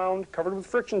fully wound, covered with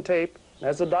friction tape, and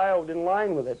has a diode in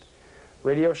line with it,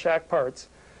 Radio Shack parts,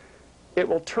 it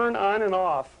will turn on and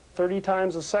off 30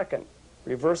 times a second,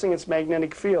 reversing its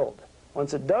magnetic field.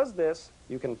 Once it does this,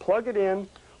 you can plug it in,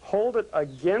 hold it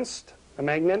against a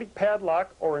magnetic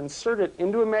padlock, or insert it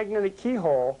into a magnetic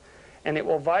keyhole, and it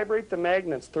will vibrate the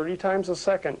magnets 30 times a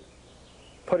second,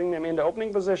 putting them into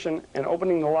opening position and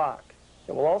opening the lock.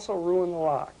 It will also ruin the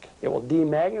lock. It will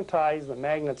demagnetize the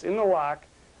magnets in the lock,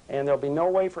 and there'll be no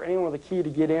way for anyone with a key to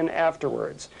get in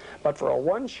afterwards. But for a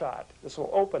one-shot, this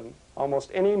will open almost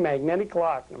any magnetic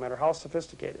lock, no matter how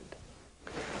sophisticated.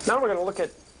 Now we're going to look at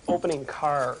opening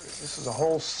cars. This is a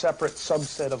whole separate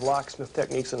subset of locksmith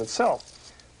techniques in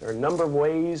itself. There are a number of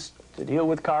ways to deal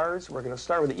with cars. We're going to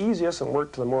start with the easiest and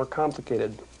work to the more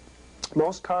complicated.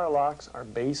 Most car locks are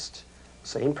based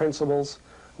same principles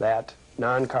that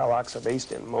non-car locks are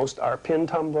based in. Most are pin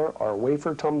tumbler or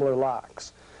wafer tumbler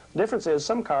locks. The difference is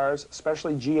some cars,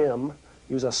 especially GM,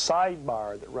 use a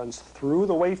sidebar that runs through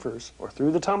the wafers or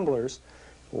through the tumblers,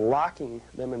 locking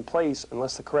them in place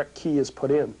unless the correct key is put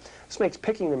in. This makes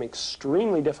picking them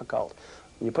extremely difficult.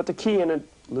 When you put the key in, it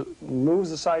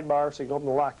moves the sidebar so you can open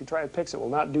the lock. You try to pick it, will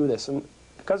not do this. And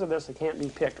because of this, they can't be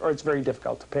picked, or it's very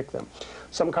difficult to pick them.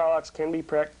 Some car locks can be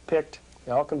picked.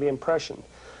 They all can be impressioned.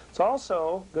 It's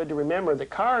also good to remember that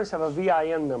cars have a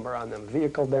VIN number on them,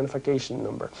 Vehicle Identification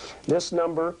Number. This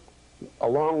number,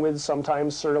 along with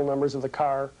sometimes serial numbers of the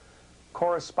car,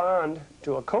 correspond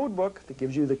to a code book that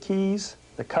gives you the keys,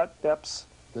 the cut depths,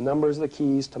 the numbers of the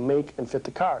keys to make and fit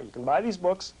the car. You can buy these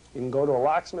books. You can go to a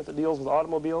locksmith that deals with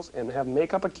automobiles and have them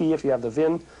make up a key if you have the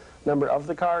VIN number of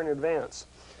the car in advance.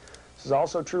 This is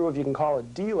also true if you can call a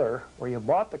dealer where you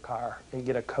bought the car and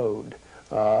get a code.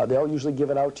 They'll usually give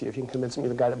it out to you if you can convince them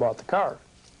you're the guy that bought the car.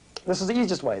 This is the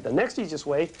easiest way. The next easiest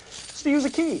way is to use a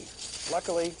key.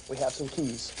 Luckily, we have some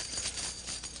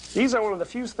keys. These are one of the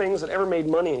few things that ever made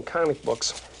money in comic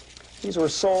books. These were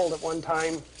sold at one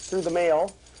time through the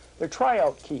mail. They're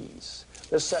tryout keys.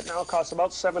 This set now costs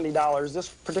about $70. This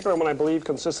particular one, I believe,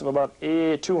 consists of about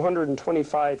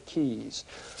 225 keys.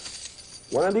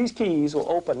 One of these keys will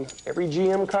open every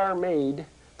GM car made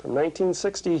from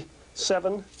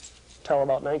 1967 till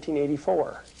about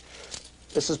 1984.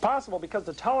 This is possible because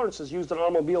the tolerances used in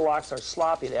automobile locks are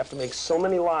sloppy. They have to make so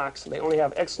many locks, and they only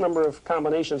have X number of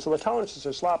combinations, so the tolerances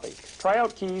are sloppy.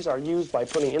 Tryout keys are used by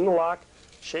putting in the lock,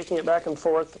 shaking it back and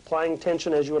forth, applying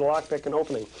tension as you would a lockpick and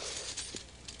opening.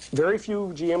 Very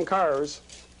few GM cars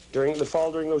during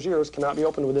those years cannot be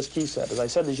opened with this key set. As I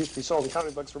said, these used to be sold in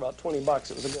comic books for about 20 bucks.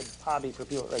 It was a good hobby for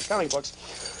people that read comic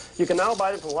books. You can now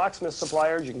buy them from locksmith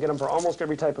suppliers. You can get them for almost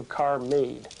every type of car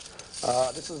made.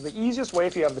 This is the easiest way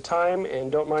if you have the time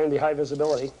and don't mind the high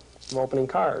visibility of opening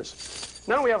cars.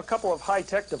 Now we have a couple of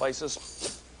high-tech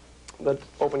devices that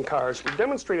open cars. We've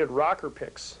demonstrated rocker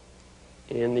picks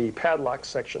in the padlock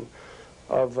section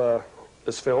of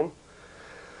this film.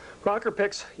 Rocker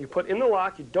picks, you put in the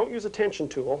lock, you don't use a tension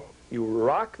tool, you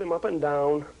rock them up and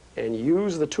down and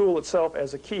use the tool itself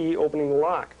as a key opening the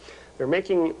lock. They're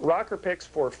making rocker picks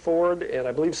for Ford, and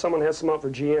I believe someone has some out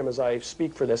for GM as I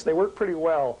speak for this. They work pretty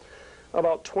well.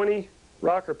 About 20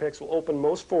 rocker picks will open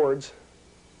most Fords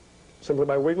simply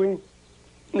by wiggling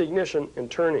the ignition and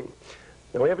turning.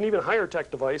 Now we have an even higher tech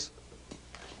device.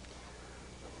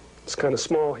 It's kind of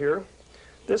small here.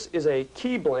 This is a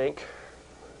key blank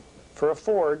for a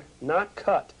Ford, not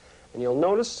cut. And you'll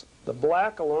notice the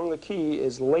black along the key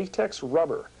is latex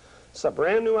rubber. It's a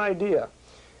brand new idea.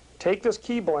 Take this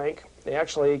key blank. They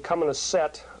actually come in a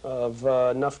set of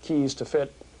enough keys to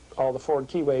fit all the Ford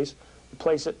keyways. You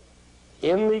place it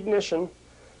in the ignition.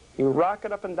 You rock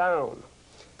it up and down.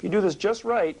 If you do this just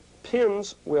right,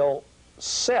 pins will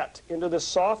set into this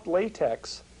soft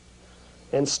latex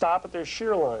and stop at their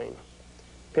shear line.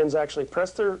 Pins actually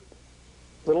press their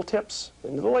little tips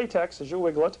into the latex as you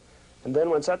wiggle it, and then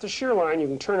when it's at the shear line, you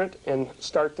can turn it and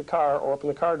start the car or open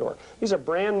the car door. These are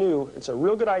brand new. It's a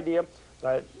real good idea that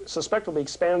I suspect will be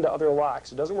expanded to other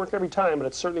locks. It doesn't work every time, but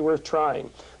it's certainly worth trying.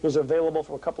 These are available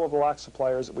from a couple of the lock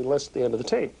suppliers that we list at the end of the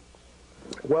tape.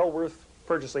 Well worth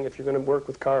purchasing if you're going to work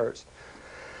with cars.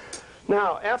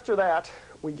 Now, after that,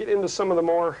 we get into some of the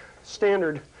more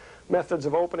standard methods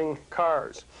of opening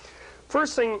cars.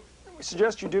 First thing we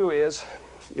suggest you do is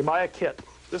you buy a kit.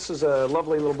 This is a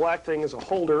lovely little black thing as a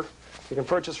holder. You can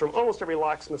purchase from almost every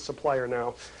locksmith supplier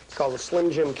now. It's called the Slim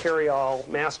Jim Carry-All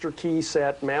Master Key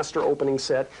Set, Master Opening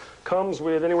Set. Comes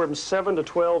with anywhere from 7 to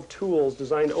 12 tools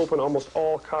designed to open almost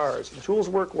all cars. The tools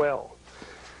work well.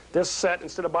 This set,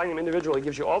 instead of buying them individually,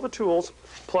 gives you all the tools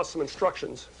plus some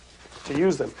instructions to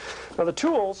use them. Now the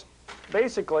tools,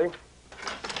 basically,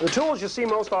 the tools you see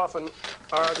most often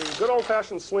are the good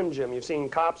old-fashioned Slim Jim. You've seen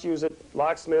cops use it,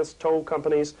 locksmiths, tow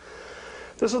companies.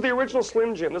 This is the original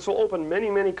Slim Jim. This will open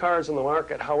many, many cars in the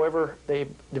market. However, they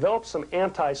developed some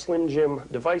anti-Slim Jim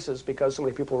devices because so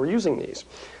many people were using these.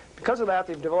 Because of that,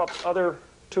 they've developed other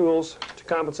tools to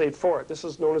compensate for it. This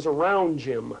is known as a round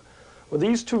Jim. With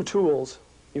these two tools,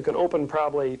 you can open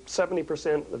probably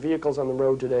 70% of the vehicles on the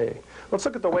road today. Let's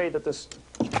look at the way that this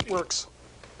works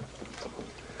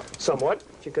somewhat.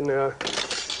 You can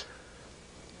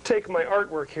take my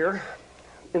artwork here.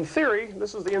 In theory,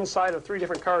 this is the inside of 3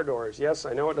 different car doors. Yes,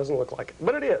 I know it doesn't look like it,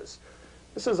 but it is.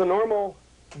 This is a normal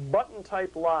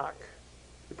button-type lock.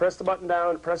 You press the button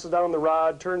down, it presses down the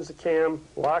rod, turns the cam,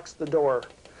 locks the door.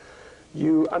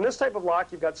 On this type of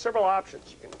lock, you've got several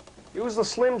options. You can use the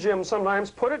Slim Jim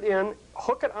sometimes, put it in,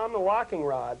 hook it on the locking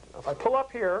rod. If I pull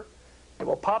up here, it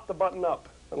will pop the button up,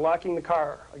 unlocking the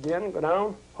car. Again, go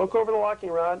down, hook over the locking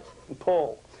rod, and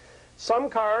pull. Some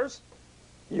cars,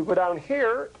 you go down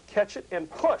here, catch it, and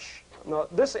push on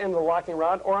this end of the locking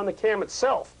rod or on the cam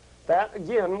itself. That,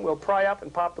 again, will pry up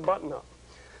and pop the button up.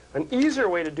 An easier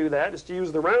way to do that is to use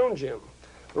the round Jim.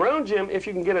 The round Jim, if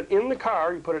you can get it in the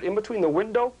car, you put it in between the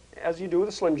window, as you do with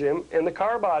the Slim Jim, and the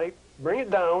car body, bring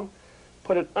it down,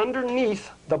 put it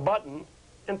underneath the button,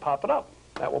 and pop it up.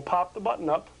 That will pop the button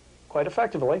up quite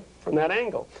effectively from that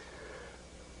angle.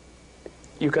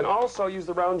 You can also use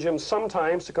the round Jim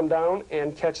sometimes to come down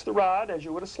and catch the rod as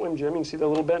you would a Slim Jim. You can see the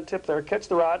little bent tip there. Catch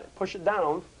the rod, push it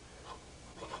down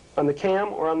on the cam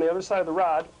or on the other side of the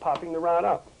rod, popping the rod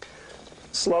up.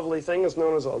 This lovely thing is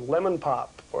known as a lemon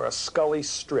pop or a Scully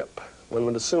strip. One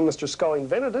would assume Mr. Scully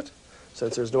invented it,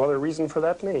 since there's no other reason for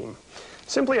that name.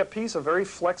 Simply a piece of very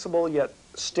flexible yet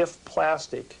stiff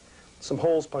plastic, some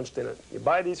holes punched in it. You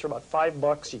buy these for about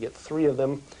 $5. You get 3 of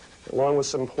them, along with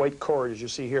some white cord, as you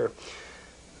see here.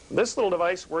 This little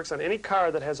device works on any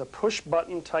car that has a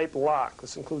push-button type lock.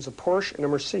 This includes a Porsche and a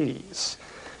Mercedes.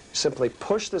 Simply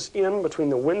push this in between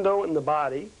the window and the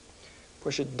body,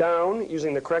 push it down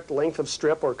using the correct length of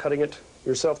strip or cutting it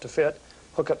yourself to fit,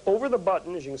 hook it over the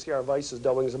button, as you can see our vise is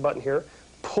doubling as a button here,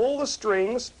 pull the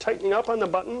strings, tightening up on the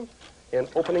button, and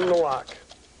opening the lock.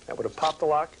 That would have popped the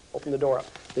lock, opened the door up.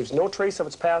 Leaves no trace of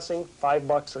its passing,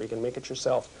 $5, or you can make it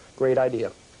yourself. Great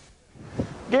idea.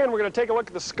 Again, we're going to take a look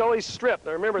at the Scully strip.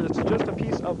 Now remember, this is just a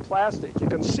piece of plastic. You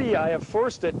can see I have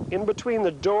forced it in between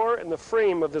the door and the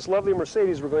frame of this lovely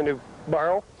Mercedes we're going to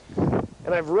borrow.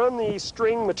 And I've run the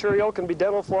string material, can be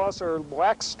dental floss or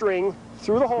wax string,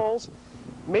 through the holes,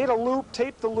 made a loop,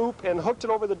 taped the loop, and hooked it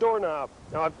over the doorknob.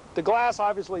 Now, the glass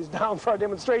obviously is down for our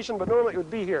demonstration, but normally it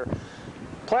would be here.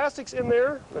 Plastic's in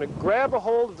there. I'm going to grab a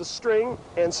hold of the string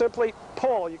and simply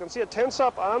pull. You can see it tense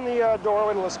up on the door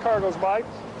when this car goes by.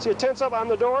 See it tense up on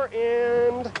the door,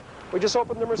 and we just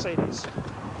opened the Mercedes.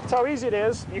 That's how easy it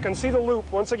is. You can see the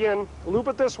loop. Once again, loop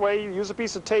it this way. You use a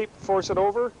piece of tape, force it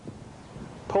over,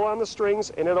 pull on the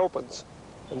strings, and it opens.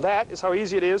 And that is how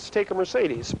easy it is to take a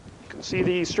Mercedes. You can see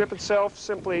the strip itself,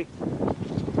 simply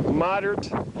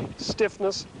moderate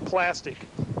stiffness plastic.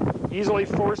 Easily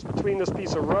forced between this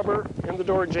piece of rubber and the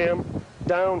door jamb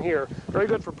down here. Very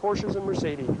good for Porsches and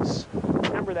Mercedes.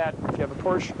 Remember that if you have a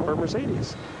Porsche or a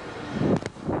Mercedes.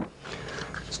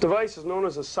 This device is known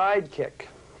as a sidekick.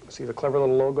 See the clever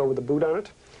little logo with the boot on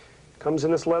it? Comes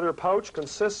in this leather pouch,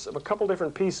 consists of a couple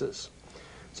different pieces.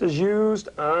 This is used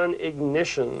on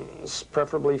ignitions,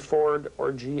 preferably Ford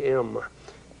or GM.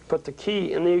 Put the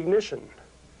key in the ignition.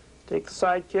 Take the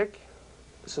sidekick.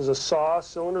 This is a saw,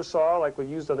 cylinder saw, like we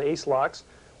used on the Ace locks.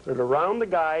 Put it around the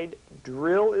guide,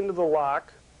 drill into the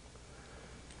lock,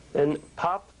 then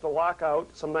pop the lock out.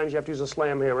 Sometimes you have to use a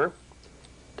slam hammer.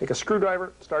 Take a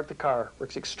screwdriver, start the car.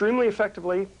 Works extremely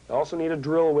effectively. You also need a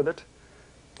drill with it.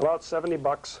 About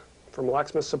 $70 from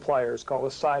locksmith suppliers, called a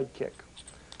sidekick.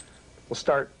 Will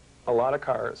start a lot of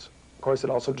cars. Of course, it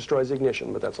also destroys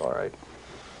ignition, but that's all right.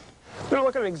 We're going to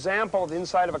look at an example of the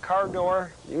inside of a car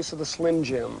door, the use of the Slim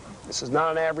Jim. This is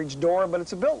not an average door, but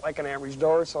it's built like an average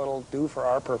door, so it'll do for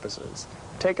our purposes.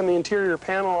 Taking the interior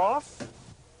panel off,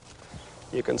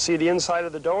 you can see the inside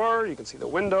of the door, you can see the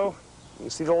window, you can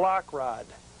see the lock rod.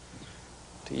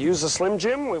 To use the Slim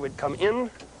Jim, we would come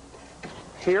in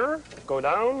here, go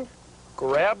down,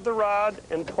 grab the rod,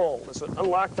 and pull. This would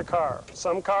unlock the car.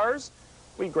 Some cars,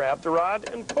 we grab the rod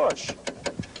and push.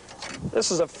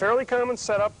 This is a fairly common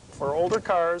setup for older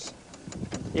cars,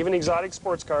 even exotic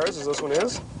sports cars, as this one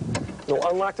is. You'll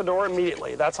unlock the door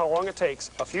immediately. That's how long it takes.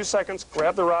 A few seconds,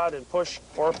 grab the rod and push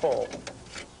or pull.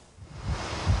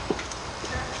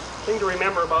 The thing to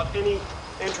remember about any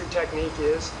entry technique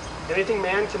is anything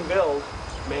man can build,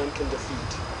 man can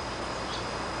defeat.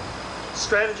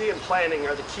 Strategy and planning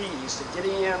are the keys to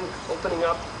getting in, opening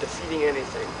up, defeating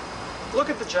anything. Look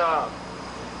at the job.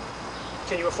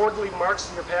 Can you afford to leave marks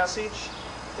in your passage?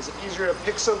 Is it easier to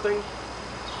pick something?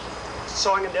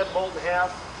 Sawing a deadbolt in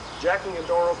half? Jacking a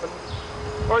door open?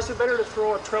 Or is it better to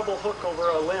throw a treble hook over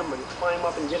a limb and climb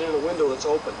up and get in a window that's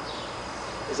open?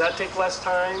 Does that take less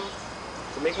time?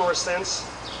 Does it make more sense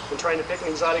than trying to pick an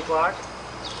exotic lock?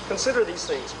 Consider these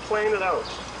things. Plan it out.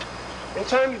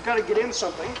 Anytime you've got to get in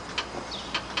something,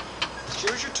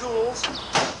 choose your tools,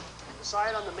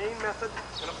 decide on the main method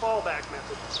and a fallback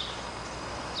method,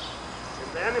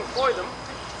 and then employ them.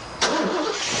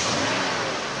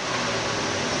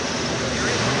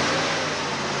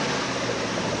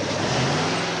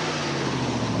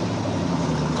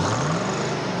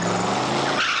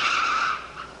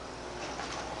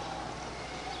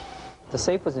 The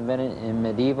safe was invented in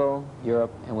medieval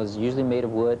Europe and was usually made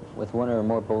of wood with one or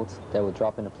more bolts that would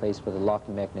drop into place with a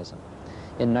locking mechanism.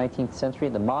 In the 19th century,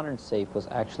 the modern safe was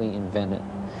actually invented.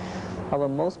 Although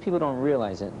most people don't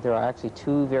realize it, there are actually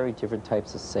two very different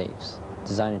types of safes,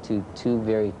 designed to do two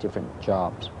very different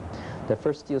jobs. The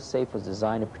first steel safe was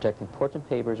designed to protect important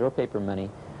papers or paper money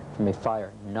from a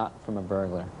fire, not from a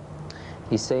burglar.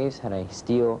 These safes had a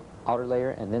steel outer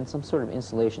layer and then some sort of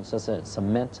insulation such as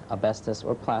cement, asbestos,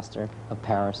 or plaster of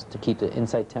Paris to keep the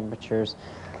inside temperatures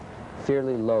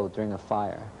fairly low during a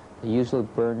fire. The usual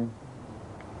burn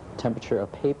temperature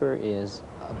of paper is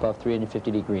above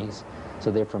 350 degrees,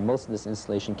 so therefore most of this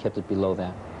insulation kept it below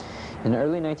that. In the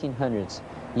early 1900s,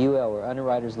 UL or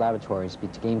Underwriters Laboratories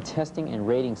began testing and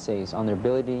rating safes on their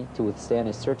ability to withstand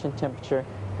a certain temperature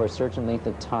for a certain length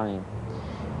of time.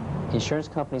 Insurance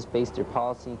companies base their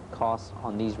policy costs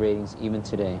on these ratings even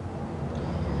today.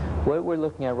 What we're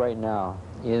looking at right now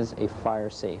is a fire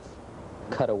safe,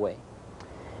 cutaway.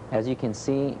 As you can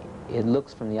see, it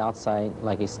looks from the outside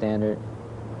like a standard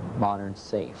modern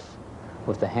safe,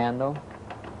 with the handle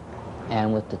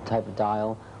and with the type of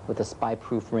dial with a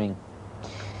spy-proof ring.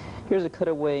 Here's a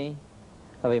cutaway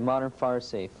of a modern fire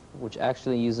safe, which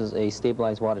actually uses a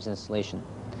stabilized waters installation.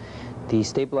 The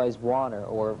stabilized water,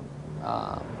 or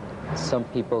some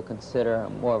people consider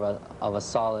more of a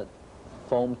solid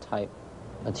foam type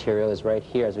material, is right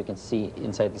here, as we can see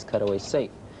inside this cutaway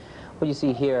safe. What you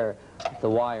see here, the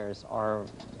wires are,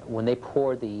 when they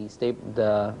pour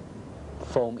the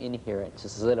foam in here to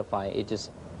solidify, it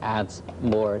just adds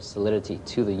more solidity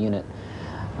to the unit.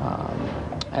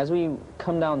 As we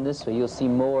come down this way, you'll see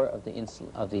more of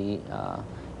the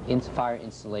fire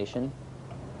installation.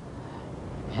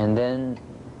 And then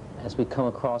as we come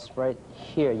across right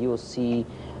here, you will see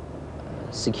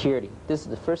security. This is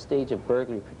the first stage of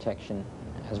burglary protection,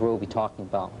 as we'll be talking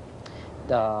about.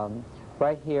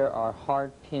 Right here are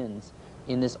hard pins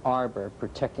in this arbor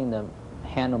protecting the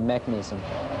handle mechanism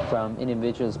from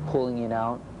individuals pulling it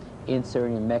out,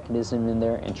 inserting a mechanism in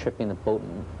there, and tripping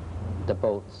the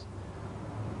bolts.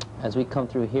 As we come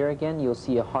through here again, you'll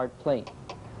see a hard plate.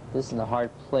 This is a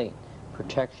hard plate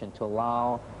protection to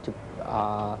allow to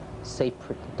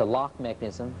the lock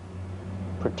mechanism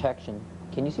protection.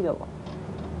 Can you see that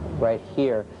right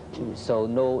here? So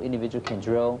no individual can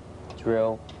drill,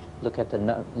 look at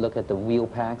the wheel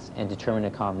packs and determine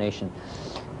a combination.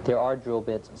 There are drill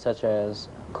bits, such as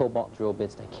cobalt drill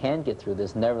bits, that can get through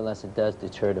this. Nevertheless, it does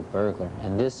deter the burglar.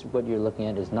 And this, what you're looking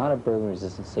at, is not a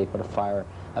burglar-resistant safe, but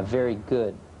a very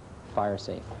good fire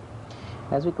safe.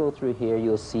 As we go through here,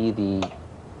 you'll see the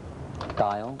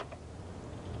dial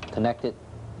connected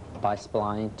by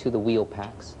spline to the wheel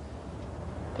packs.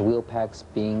 The wheel packs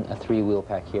being a 3-wheel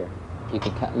pack here. You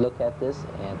can look at this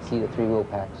and see the 3 wheel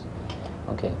packs.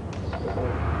 Okay.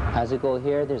 As we go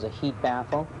here, there's a heat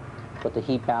baffle. What the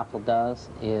heat baffle does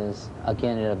is,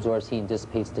 again, it absorbs heat and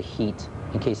dissipates the heat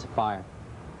in case of fire.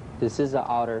 This is the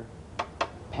outer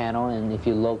panel, and if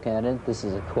you look at it, this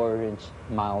is a 1/4-inch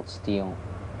mild steel.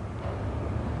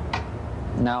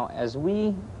 Now, as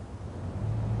we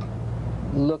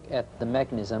look at the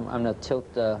mechanism, I'm going to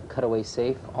tilt the cutaway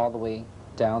safe all the way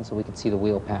down so we can see the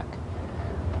wheel pack.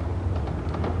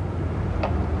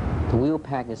 The wheel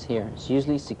pack is here. It's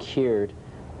usually secured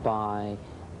by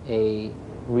a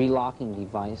relocking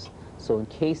device, so in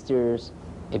case there's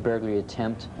a burglary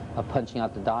attempt of punching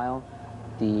out the dial,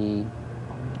 the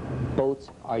bolts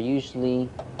are usually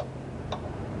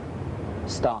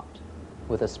stopped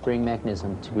with a spring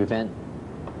mechanism to prevent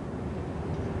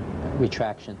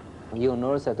retraction. You'll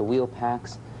notice that the wheel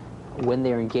packs, when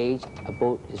they're engaged, a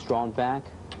bolt is drawn back,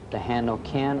 the handle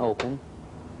can open,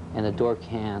 and the door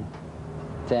can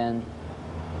then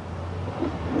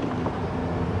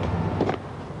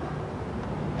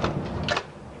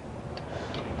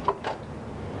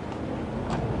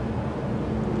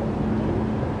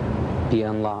be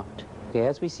unlocked. Okay,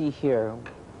 as we see here,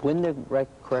 when the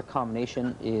correct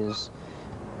combination is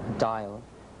dialed,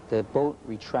 the bolt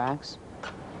retracts,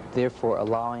 therefore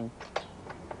allowing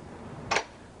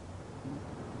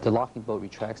the locking bolt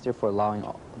retracts, therefore allowing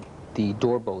the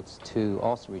door bolts to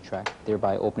also retract,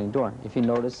 thereby opening the door. If you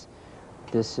notice,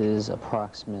 this is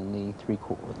approximately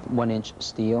 1-inch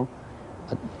steel,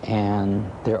 and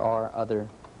there are other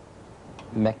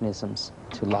mechanisms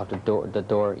to lock the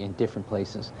door in different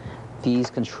places.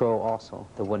 These control also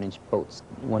the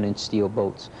 1-inch steel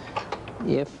bolts.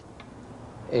 If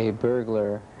a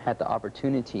burglar had the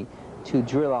opportunity to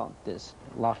drill out this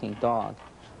locking dog,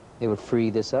 they would free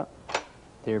this up,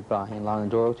 thereby allowing the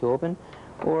door to open.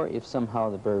 Or if somehow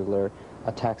the burglar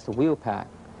attacks the wheel pack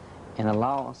and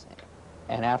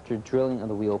after drilling of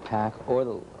the wheel pack or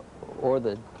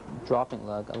the dropping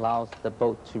lug allows the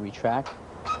bolt to retract,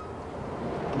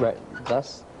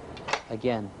 thus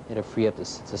again it'll free up the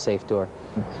safe door.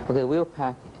 Okay, the wheel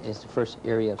pack is the first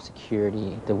area of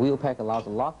security. The wheel pack allows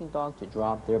the locking dog to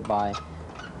drop, thereby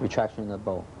retraction of the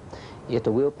bolt. If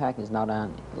the wheel pack is not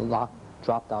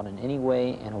dropped out in any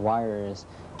way and a wire is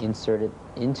inserted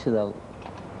into the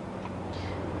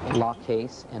lock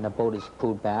case and the bolt is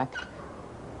pulled back,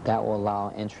 that will allow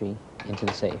entry into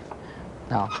the safe.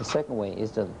 Now, the second way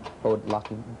is the bolt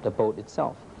locking the bolt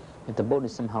itself. If the bolt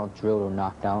is somehow drilled or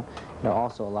knocked out, it'll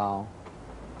also allow,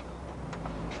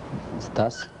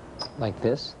 thus, like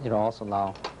this, it'll also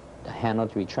allow the handle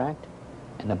to retract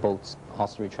and the bolts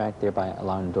also retract, thereby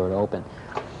allowing the door to open.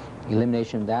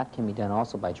 Elimination of that can be done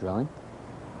also by drilling.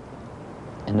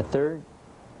 And the third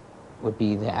would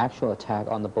be the actual attack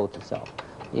on the bolt itself.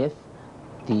 If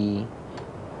the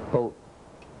bolt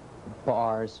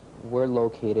bars were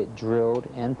located, drilled,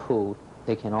 and pulled,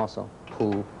 they can also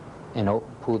pull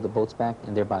the bolts back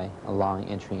and thereby allowing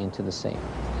entry into the safe.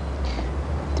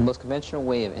 The most conventional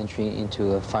way of entry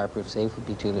into a fireproof safe would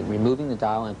be to removing the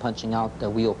dial and punching out the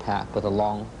wheel pack with a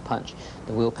long punch.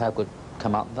 The wheel pack would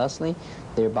come out thusly,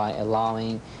 thereby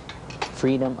allowing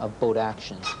freedom of bolt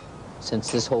action.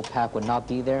 Since this whole pack would not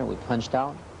be there, we punched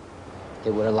out, it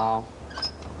would allow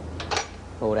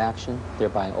bolt action,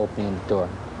 thereby opening the door.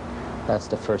 That's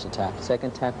the first attack. The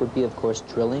second attack would be, of course,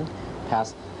 drilling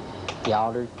past the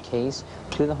outer case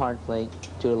to the hard plate,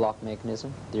 to the lock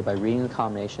mechanism, thereby reading the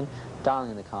combination,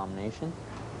 dialing the combination,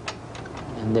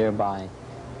 and thereby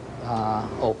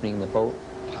opening the bolt,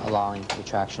 allowing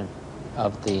retraction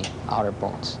of the outer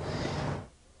bolts.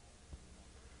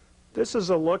 This is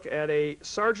a look at a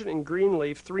Sargent &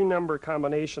 Greenleaf 3-number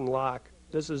combination lock.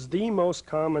 This is the most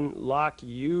common lock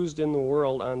used in the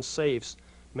world on safes.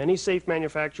 Many safe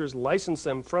manufacturers license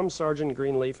them from Sargent &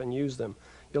 Greenleaf and use them.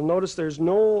 You'll notice there's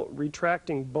no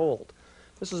retracting bolt.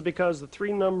 This is because the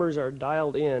 3 numbers are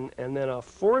dialed in, and then a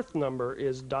 4th number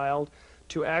is dialed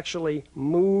to actually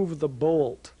move the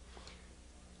bolt.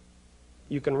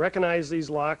 You can recognize these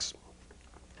locks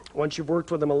once you've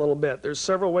worked with them a little bit. There's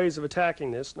several ways of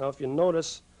attacking this. Now, if you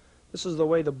notice, this is the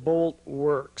way the bolt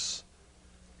works.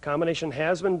 Combination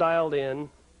has been dialed in.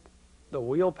 The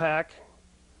wheel pack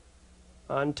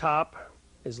on top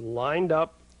is lined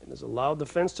up and has allowed the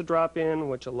fence to drop in,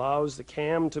 which allows the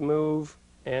cam to move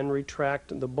and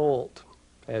retract the bolt,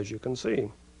 as you can see.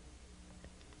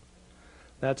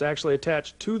 That's actually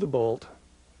attached to the bolt.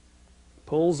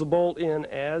 Pulls the bolt in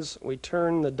as we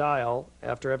turn the dial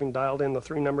after having dialed in the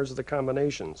 3 numbers of the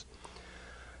combinations.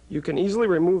 You can easily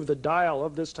remove the dial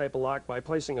of this type of lock by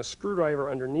placing a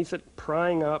screwdriver underneath it,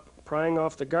 prying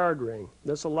off the guard ring.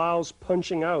 This allows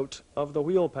punching out of the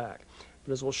wheel pack.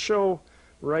 But as we'll show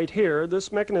right here,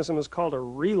 this mechanism is called a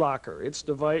relocker. Its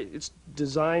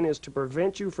design is to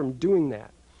prevent you from doing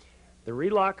that. The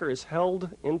relocker is held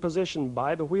in position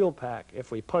by the wheel pack.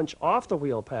 If we punch off the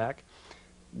wheel pack,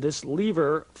 this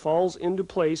lever falls into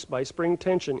place by spring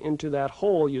tension into that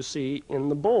hole you see in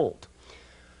the bolt.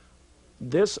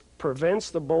 This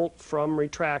prevents the bolt from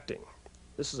retracting.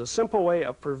 This is a simple way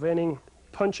of preventing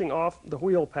punching off the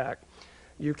wheel pack.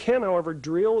 You can, however,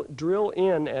 drill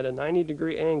in at a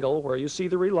 90-degree angle where you see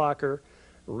the relocker,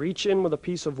 reach in with a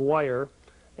piece of wire,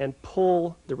 and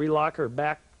pull the relocker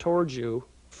back towards you,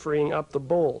 freeing up the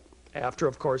bolt, after,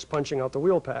 of course, punching out the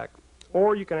wheel pack.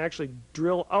 Or you can actually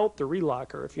drill out the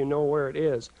relocker if you know where it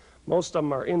is. Most of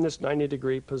them are in this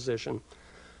 90-degree position.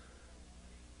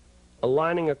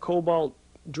 Aligning a cobalt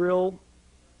drill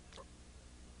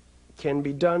can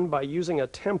be done by using a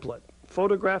template.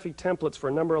 Photographic templates for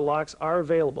a number of locks are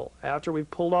available. After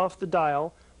we've pulled off the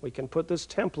dial, we can put this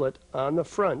template on the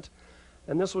front,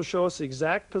 and this will show us the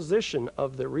exact position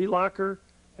of the relocker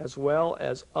as well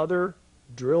as other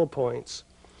drill points.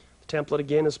 The template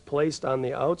again is placed on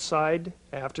the outside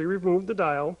after you remove the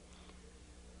dial,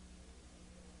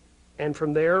 and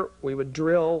from there we would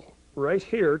drill right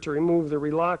here to remove the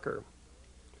relocker.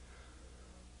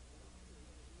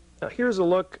 Now here's a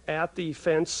look at the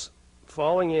fence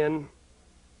falling in,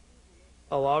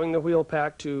 allowing the wheel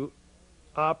pack to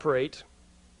operate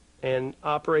and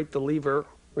operate the lever,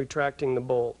 retracting the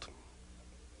bolt.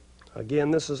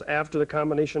 Again, this is after the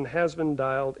combination has been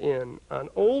dialed in. On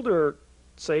older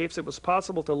safes, it was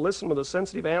possible to listen with a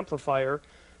sensitive amplifier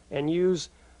and use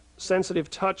sensitive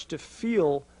touch to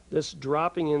feel this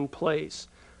dropping in place.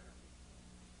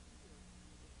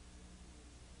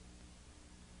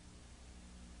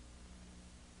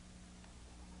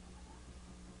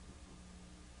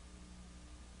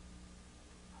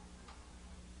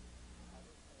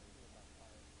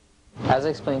 As I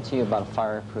explained to you about a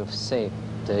fireproof safe,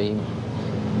 the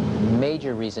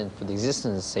major reason for the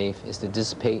existence of the safe is to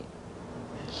dissipate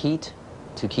heat,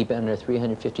 to keep it under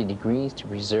 350 degrees, to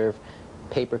preserve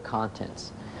paper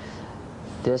contents.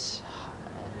 This,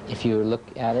 if you look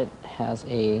at it, has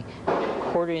a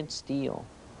quarter-inch steel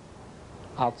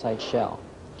outside shell,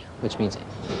 which means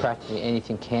practically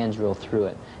anything can drill through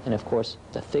it. And of course,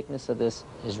 the thickness of this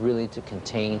is really to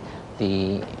contain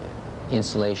the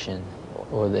insulation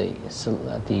or the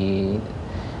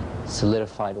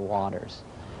solidified waters,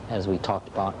 as we talked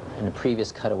about in the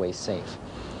previous cutaway safe.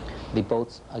 The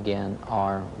bolts, again,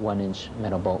 are 1-inch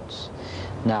metal bolts.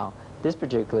 Now, this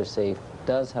particular safe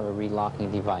does have a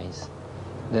relocking device,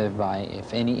 thereby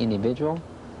if any individual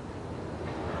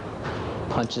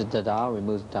punches the dial,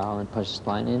 removes the dial and punches the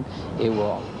line in, it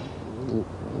will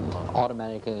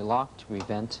automatically lock to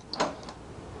prevent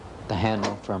the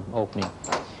handle from opening.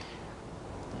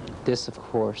 This, of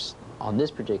course, on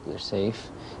this particular safe,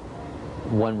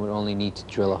 one would only need to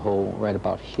drill a hole right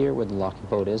about here where the locking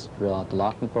bolt is, drill out the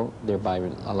locking bolt, thereby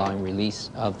allowing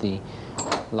release of the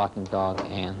locking dog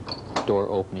and door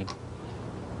opening.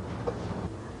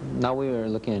 Now we are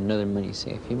looking at another money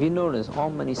safe. If you notice, all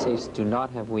money safes do not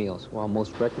have wheels, while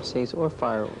most record safes or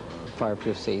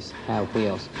fireproof safes have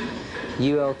wheels.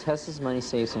 UL tests money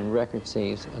safes and record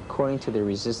safes according to their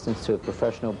resistance to a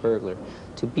professional burglar.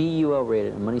 To be UL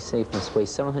rated, a money safe must weigh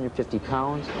 750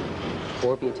 pounds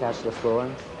or be attached to the floor,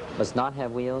 must not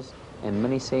have wheels, and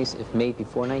money safes, if made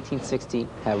before 1960,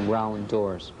 have round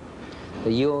doors.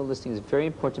 The UL listing is very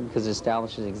important because it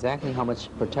establishes exactly how much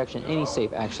protection any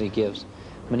safe actually gives.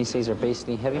 Money safes are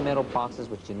basically heavy metal boxes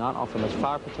which do not offer much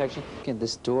fire protection. Look at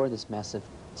this door, this massive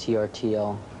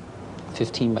TRTL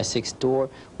 15 by 6 door.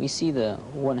 We see the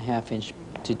 1.5 inch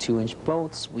to 2 inch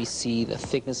bolts. We see the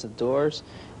thickness of doors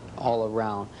all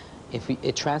around.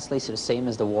 It translates to the same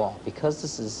as the wall. Because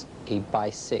this is a by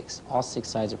 6, all 6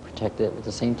 sides are protected with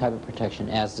the same type of protection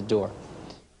as the door.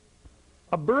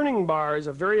 A burning bar is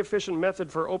a very efficient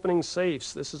method for opening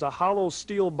safes. This is a hollow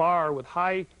steel bar with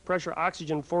high pressure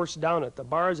oxygen forced down it. The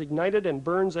bar is ignited and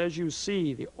burns as you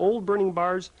see. The old burning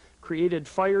bars created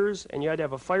fires, and you had to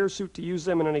have a fire suit to use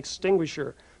them and an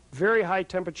extinguisher. Very high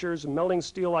temperatures, melting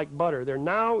steel like butter. There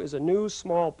now is a new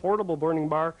small portable burning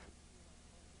bar.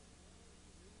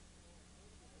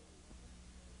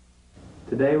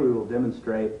 Today we will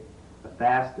demonstrate a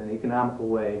fast and economical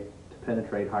way to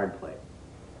penetrate hard plate.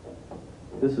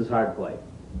 This is hard plate.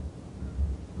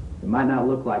 It might not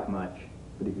look like much,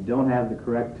 but if you don't have the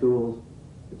correct tools,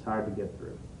 it's hard to get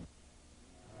through.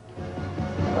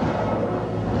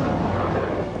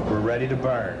 We're ready to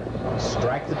burn.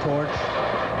 Strike the torch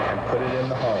and put it in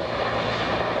the hole.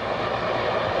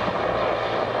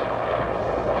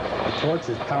 The torch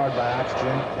is powered by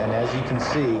oxygen, and as you can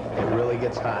see, it really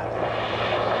gets hot.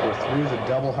 We're through the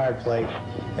double hard plate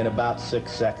in about 6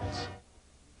 seconds.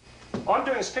 All I'm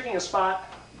doing is picking a spot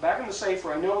back in the safe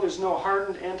where I know there's no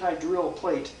hardened anti-drill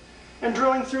plate and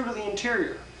drilling through to the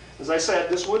interior. As I said,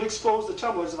 this would expose the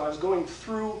tumblers if I was going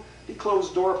through the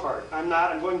closed door part. I'm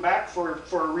not. I'm going back for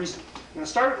a reason. I'm going to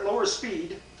start at lower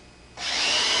speed. We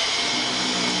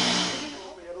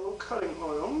add a little cutting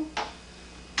oil.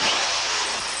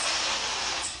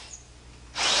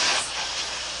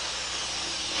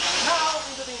 Now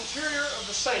into the interior of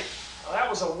the safe. Now that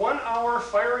was a 1-hour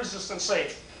fire-resistant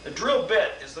safe. The drill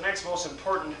bit is the next most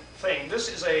important thing. This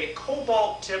is a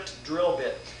cobalt-tipped drill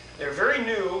bit. They're very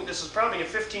new. This is probably a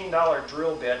 $15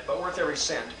 drill bit, but worth every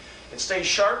cent. It stays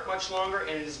sharp much longer,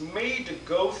 and it is made to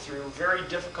go through very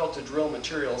difficult to drill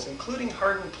materials, including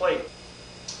hardened plate.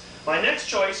 My next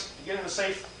choice to get in a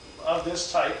safe of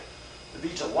this type would be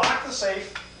to lock the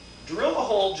safe, drill the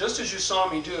hole just as you saw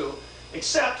me do,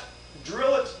 except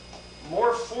drill it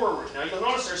more forward. Now you'll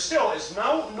notice there still is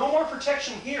no more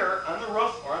protection here on the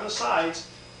roof or on the sides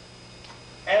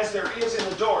as there is in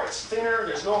the door. It's thinner,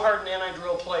 there's no hardened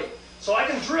anti-drill plate. So I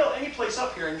can drill any place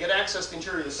up here and get access to the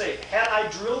interior of the safe. Had I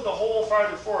drilled the hole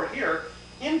farther forward here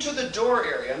into the door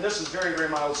area, and this is very, very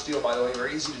mild steel by the way,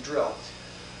 very easy to drill,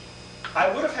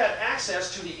 I would have had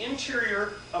access to the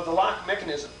interior of the lock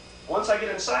mechanism. Once I get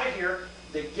inside here,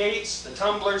 the gates, the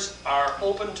tumblers are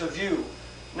open to view.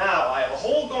 Now, I have a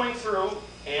hole going through,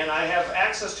 and I have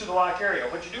access to the lock area.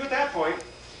 What you do at that point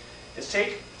is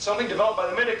take something developed by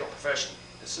the medical profession.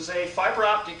 This is a fiber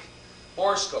optic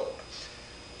borescope.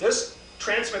 This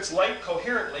transmits light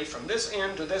coherently from this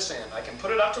end to this end. I can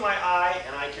put it up to my eye,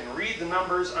 and I can read the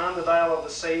numbers on the dial of the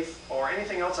safe or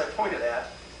anything else I pointed at.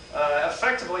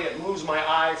 Effectively, it moves my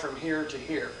eye from here to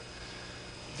here.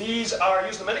 These are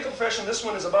used in the medical profession. This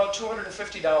one is about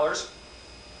 $250.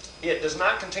 It does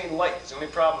not contain light. It's the only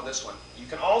problem with this one. You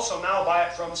can also now buy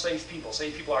it from safe people.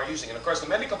 Safe people are using it. And of course, the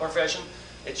medical profession,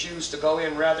 it's used to go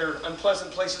in rather unpleasant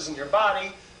places in your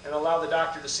body and allow the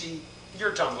doctor to see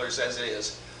your tumblers as it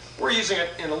is. We're using it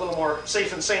in a little more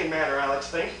safe and sane manner, I like to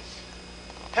think.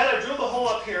 Had I drilled the hole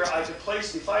up here, I could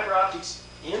place the fiber optics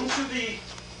into the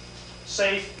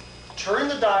safe, turn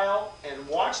the dial, and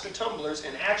watch the tumblers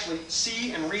and actually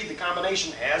see and read the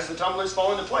combination as the tumblers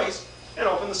fall into place and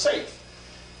open the safe.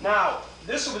 Now,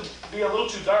 this would be a little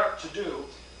too dark to do,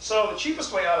 so the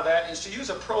cheapest way out of that is to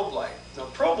use a probe light. Now,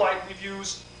 probe light we've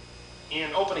used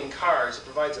in opening cars. It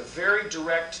provides a very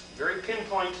direct, very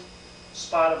pinpoint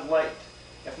spot of light.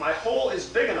 If my hole is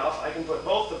big enough, I can put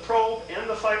both the probe and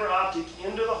the fiber optic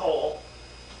into the hole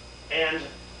and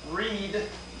read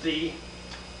the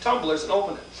tumblers and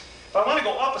open it. If I want to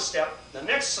go up a step, the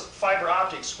next fiber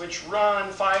optics, which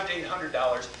run $500 to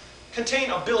 $800, contain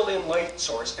a built-in light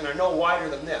source and are no wider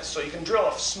than this. So you can drill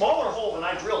a smaller hole than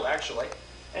I drilled, actually,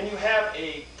 and you have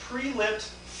a pre-lit,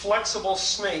 flexible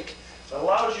snake that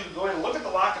allows you to go in and look at the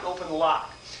lock and open the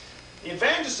lock. The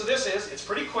advantages to this is it's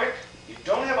pretty quick. You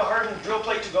don't have a hardened drill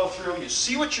plate to go through. You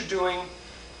see what you're doing.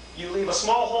 You leave a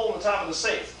small hole in the top of the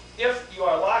safe. If you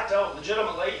are locked out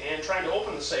legitimately and trying to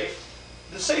open the safe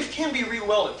can be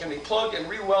re-welded, can be plugged and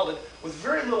re-welded with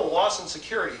very little loss in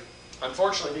security.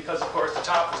 Unfortunately, because of course the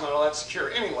top is not all that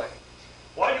secure anyway.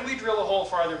 Why did we drill a hole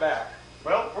farther back?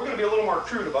 Well, we're going to be a little more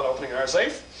crude about opening our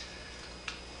safe.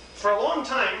 For a long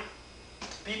time,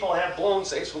 people have blown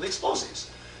safes with explosives.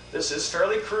 This is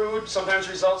fairly crude, sometimes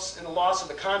results in the loss of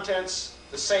the contents,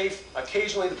 the safe,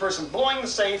 occasionally the person blowing the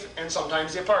safe, and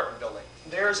sometimes the apartment building.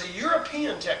 There's a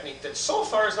European technique that so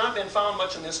far has not been found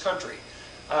much in this country,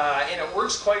 and it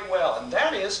works quite well, and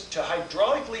that is to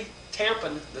hydraulically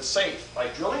tampen the safe by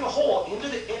drilling a hole into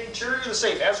the interior of the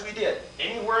safe, as we did,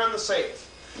 anywhere on the safe.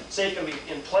 Safe can be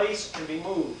in place, can be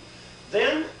moved.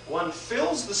 Then one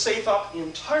fills the safe up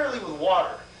entirely with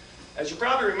water. As you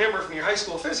probably remember from your high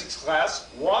school physics class,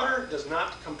 water does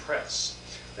not compress.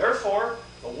 Therefore,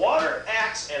 the water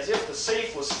acts as if the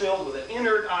safe was filled with an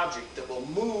inert object that will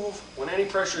move when any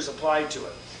pressure is applied to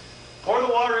it. Pour the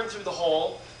water in through the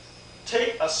hole.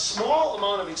 Take a small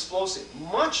amount of explosive,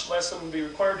 much less than would be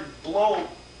required to blow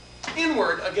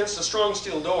inward against a strong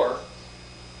steel door.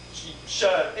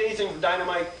 Anything from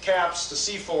dynamite caps to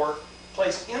C4,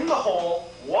 place in the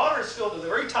hole. Water is filled to the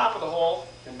very top of the hole,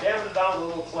 and dampen it down with a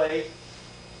little clay.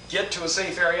 Get to a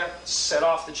safe area, set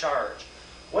off the charge.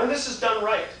 When this is done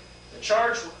right, the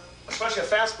charge, especially a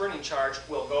fast-burning charge,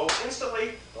 will go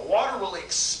instantly. The water will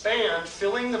expand,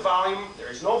 filling the volume. There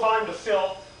is no volume to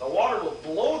fill. The water will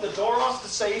blow the door off the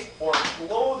safe or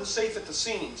blow the safe at the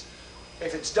seams.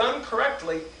 If it's done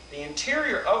correctly, the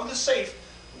interior of the safe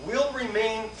will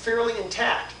remain fairly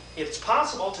intact. It's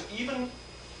possible to even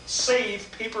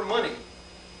save paper money,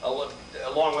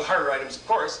 along with harder items, of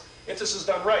course, if this is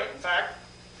done right. In fact,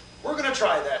 we're going to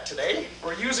try that today.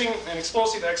 We're using an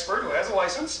explosive expert who has a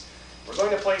license. We're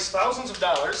going to place thousands of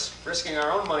dollars, risking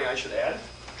our own money, I should add,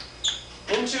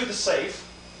 into the safe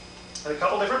in a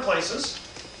couple different places.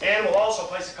 And we'll also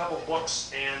place a couple of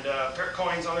books and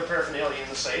coins, other paraphernalia in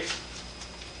the safe.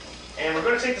 And we're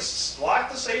going to take this,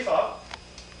 lock the safe up.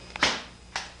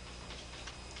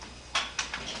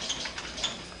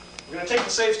 We're going to take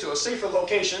the safe to a safer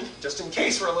location, just in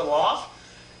case we're a little off.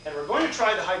 And we're going to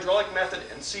try the hydraulic method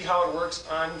and see how it works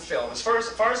on film. As far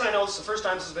as I know, it's the first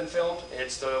time this has been filmed.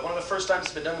 It's one of the first times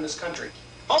it's been done in this country.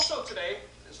 Also today,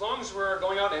 as long as we're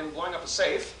going out and blowing up a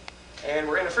safe, and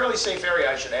we're in a fairly safe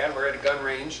area, I should add. We're at a gun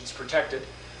range. It's protected.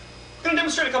 I'm going to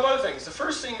demonstrate a couple other things. The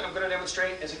first thing I'm going to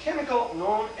demonstrate is a chemical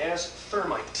known as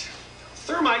thermite.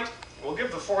 Thermite, we'll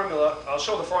give the formula. I'll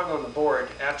show the formula on the board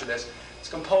after this. It's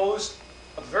composed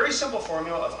of a very simple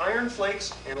formula of iron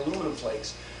flakes and aluminum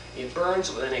flakes. It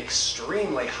burns with an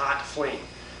extremely hot flame.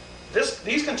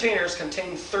 These containers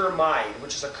contain thermite,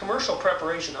 which is a commercial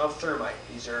preparation of thermite.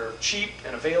 These are cheap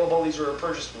and available. These were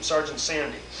purchased from Sergeant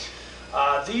Sandy.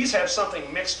 These have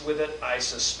something mixed with it, I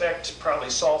suspect probably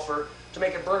sulfur, to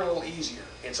make it burn a little easier.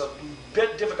 It's a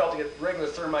bit difficult to get regular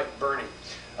thermite burning.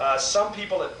 Some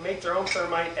people that make their own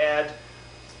thermite add,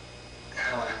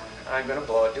 I'm going to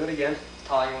blow it, do it again.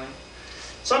 Toluene.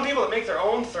 Some people that make their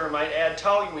own thermite add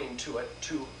toluene to it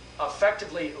to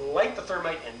effectively light the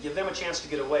thermite and give them a chance to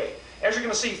get away. As you're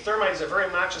going to see, thermite is a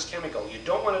very noxious chemical. You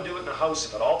don't want to do it in a house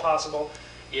if at all possible.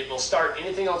 It will start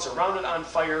anything else around it on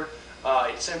fire.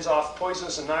 It sends off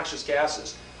poisonous and noxious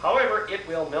gases. However, it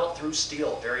will melt through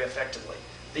steel very effectively.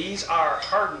 These are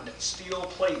hardened steel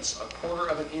plates, 1/4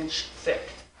 of an inch thick.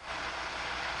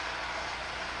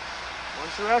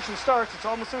 Once the reaction starts, it's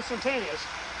almost instantaneous.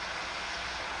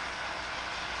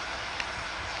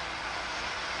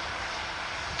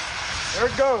 There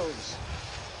it goes.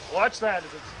 Watch that.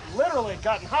 It's literally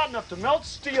gotten hot enough to melt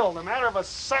steel in a matter of a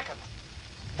second.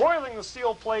 Boiling the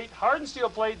steel plate, hardened steel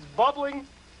plate, it's bubbling.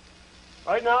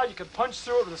 Right now, you can punch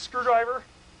through it with a screwdriver.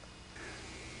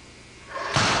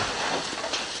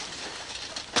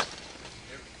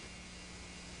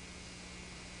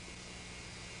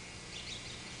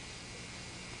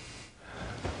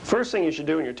 First thing you should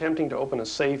do when you're attempting to open a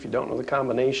safe you don't know the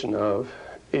combination of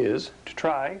is to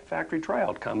try factory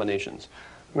tryout combinations.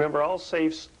 Remember, all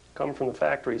safes come from the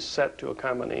factory set to a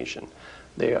combination.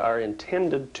 They are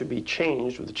intended to be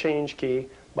changed with the change key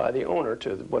by the owner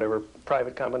to whatever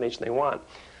private combination they want.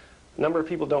 A number of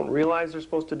people don't realize they're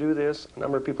supposed to do this. A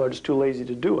number of people are just too lazy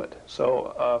to do it.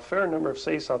 So a fair number of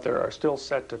safes out there are still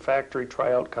set to factory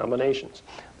tryout combinations.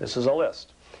 This is a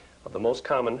list of the most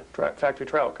common factory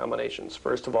tryout combinations.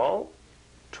 First of all,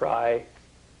 try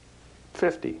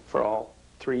 50 for all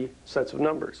 3 sets of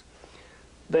numbers.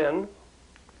 Then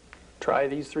try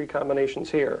these 3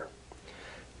 combinations here.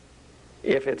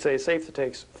 If it's a safe that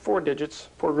takes 4 digits,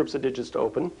 4 groups of digits to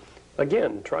open,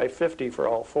 Again, try 50 for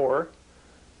all 4,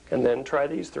 and then try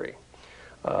these 3.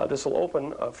 This will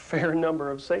open a fair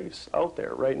number of safes out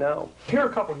there right now. Here are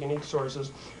a couple of unique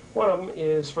sources. One of them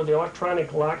is for the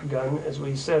electronic lock gun. As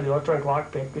we said, the electronic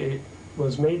lock pick, it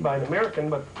was made by an American,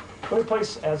 but the only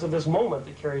place as of this moment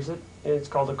that carries it, it's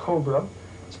called a Cobra.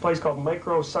 It's a place called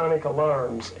Microsonic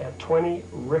Alarms at 20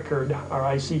 Rickard,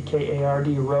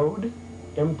 R-I-C-K-A-R-D Road,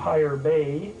 Empire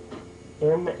Bay,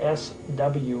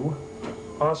 NSW,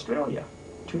 Australia,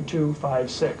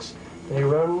 2256. They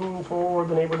run for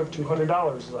the neighborhood of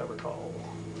 $200, as I recall.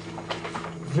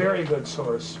 Very good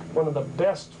source. One of the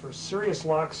best for serious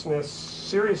locksmiths,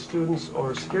 serious students,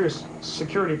 or serious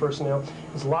security personnel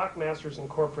is Lockmasters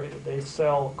Incorporated. They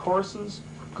sell courses,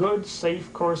 good,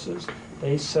 safe courses.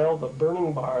 They sell the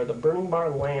burning bar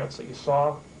lance that you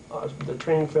saw, the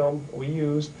training film we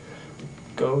used.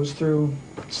 Goes through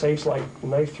safes like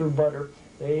knife through butter.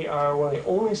 They are one of the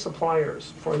only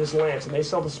suppliers for this lance, and they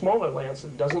sell the smaller lance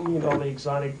that doesn't need all the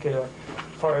exotic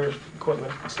fire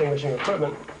equipment, extinguishing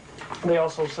equipment. They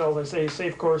also sell, they say,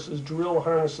 safe courses, drill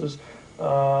harnesses,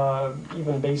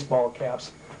 even baseball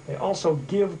caps. They also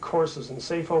give courses in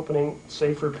safe opening,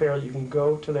 safe repair that you can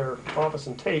go to their office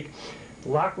and take.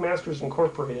 Lockmasters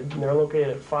Incorporated, and they're located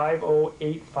at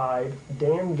 5085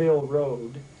 Danville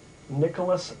Road,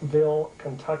 Nicholasville,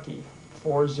 Kentucky,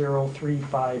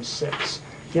 40356.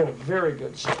 Again, a very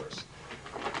good source.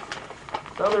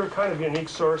 Another kind of unique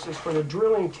source is for the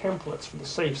drilling templates for the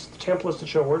safes. The templates to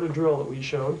show where to drill that we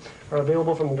showed are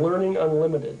available from Learning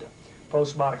Unlimited,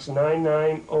 Post Box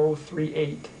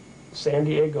 99038, San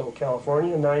Diego,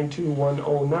 California,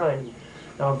 92109.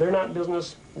 Now, if they're not in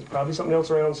business, there's probably something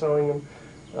else around selling them.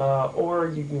 Or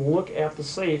you can look at the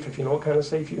safe. If you know what kind of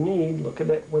safe you need, look at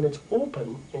it when it's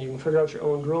open, and you can figure out your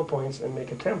own drill points and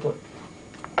make a template.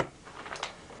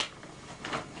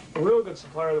 A real good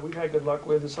supplier that we've had good luck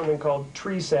with is something called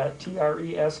Trescat,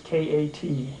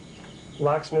 T-R-E-S-K-A-T,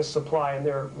 Locksmith Supply, and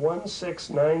they're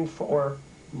 1694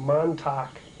 Montauk,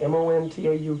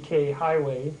 M-O-N-T-A-U-K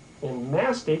Highway in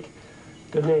Mastic,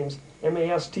 good names,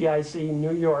 M-A-S-T-I-C,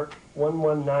 New York,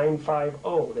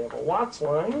 11950. They have a Watts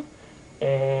line,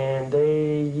 and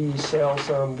they sell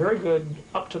some very good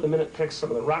up-to-the-minute picks,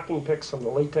 some of the rocking picks, some of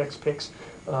the latex picks,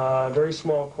 very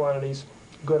small quantities,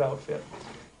 good outfit.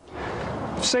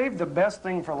 Saved the best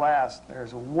thing for last.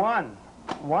 There's one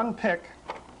pick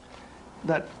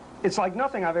that it's like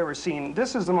nothing I've ever seen.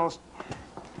 This is the most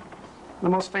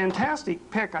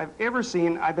fantastic pick I've ever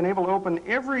seen. I've been able to open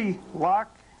every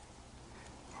lock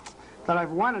that I've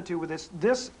wanted to with this.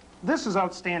 This is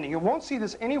outstanding. You won't see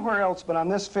this anywhere else but on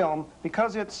this film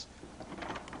because it's,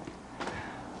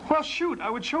 well, shoot, I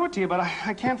would show it to you, but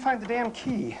I can't find the damn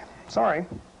key. Sorry.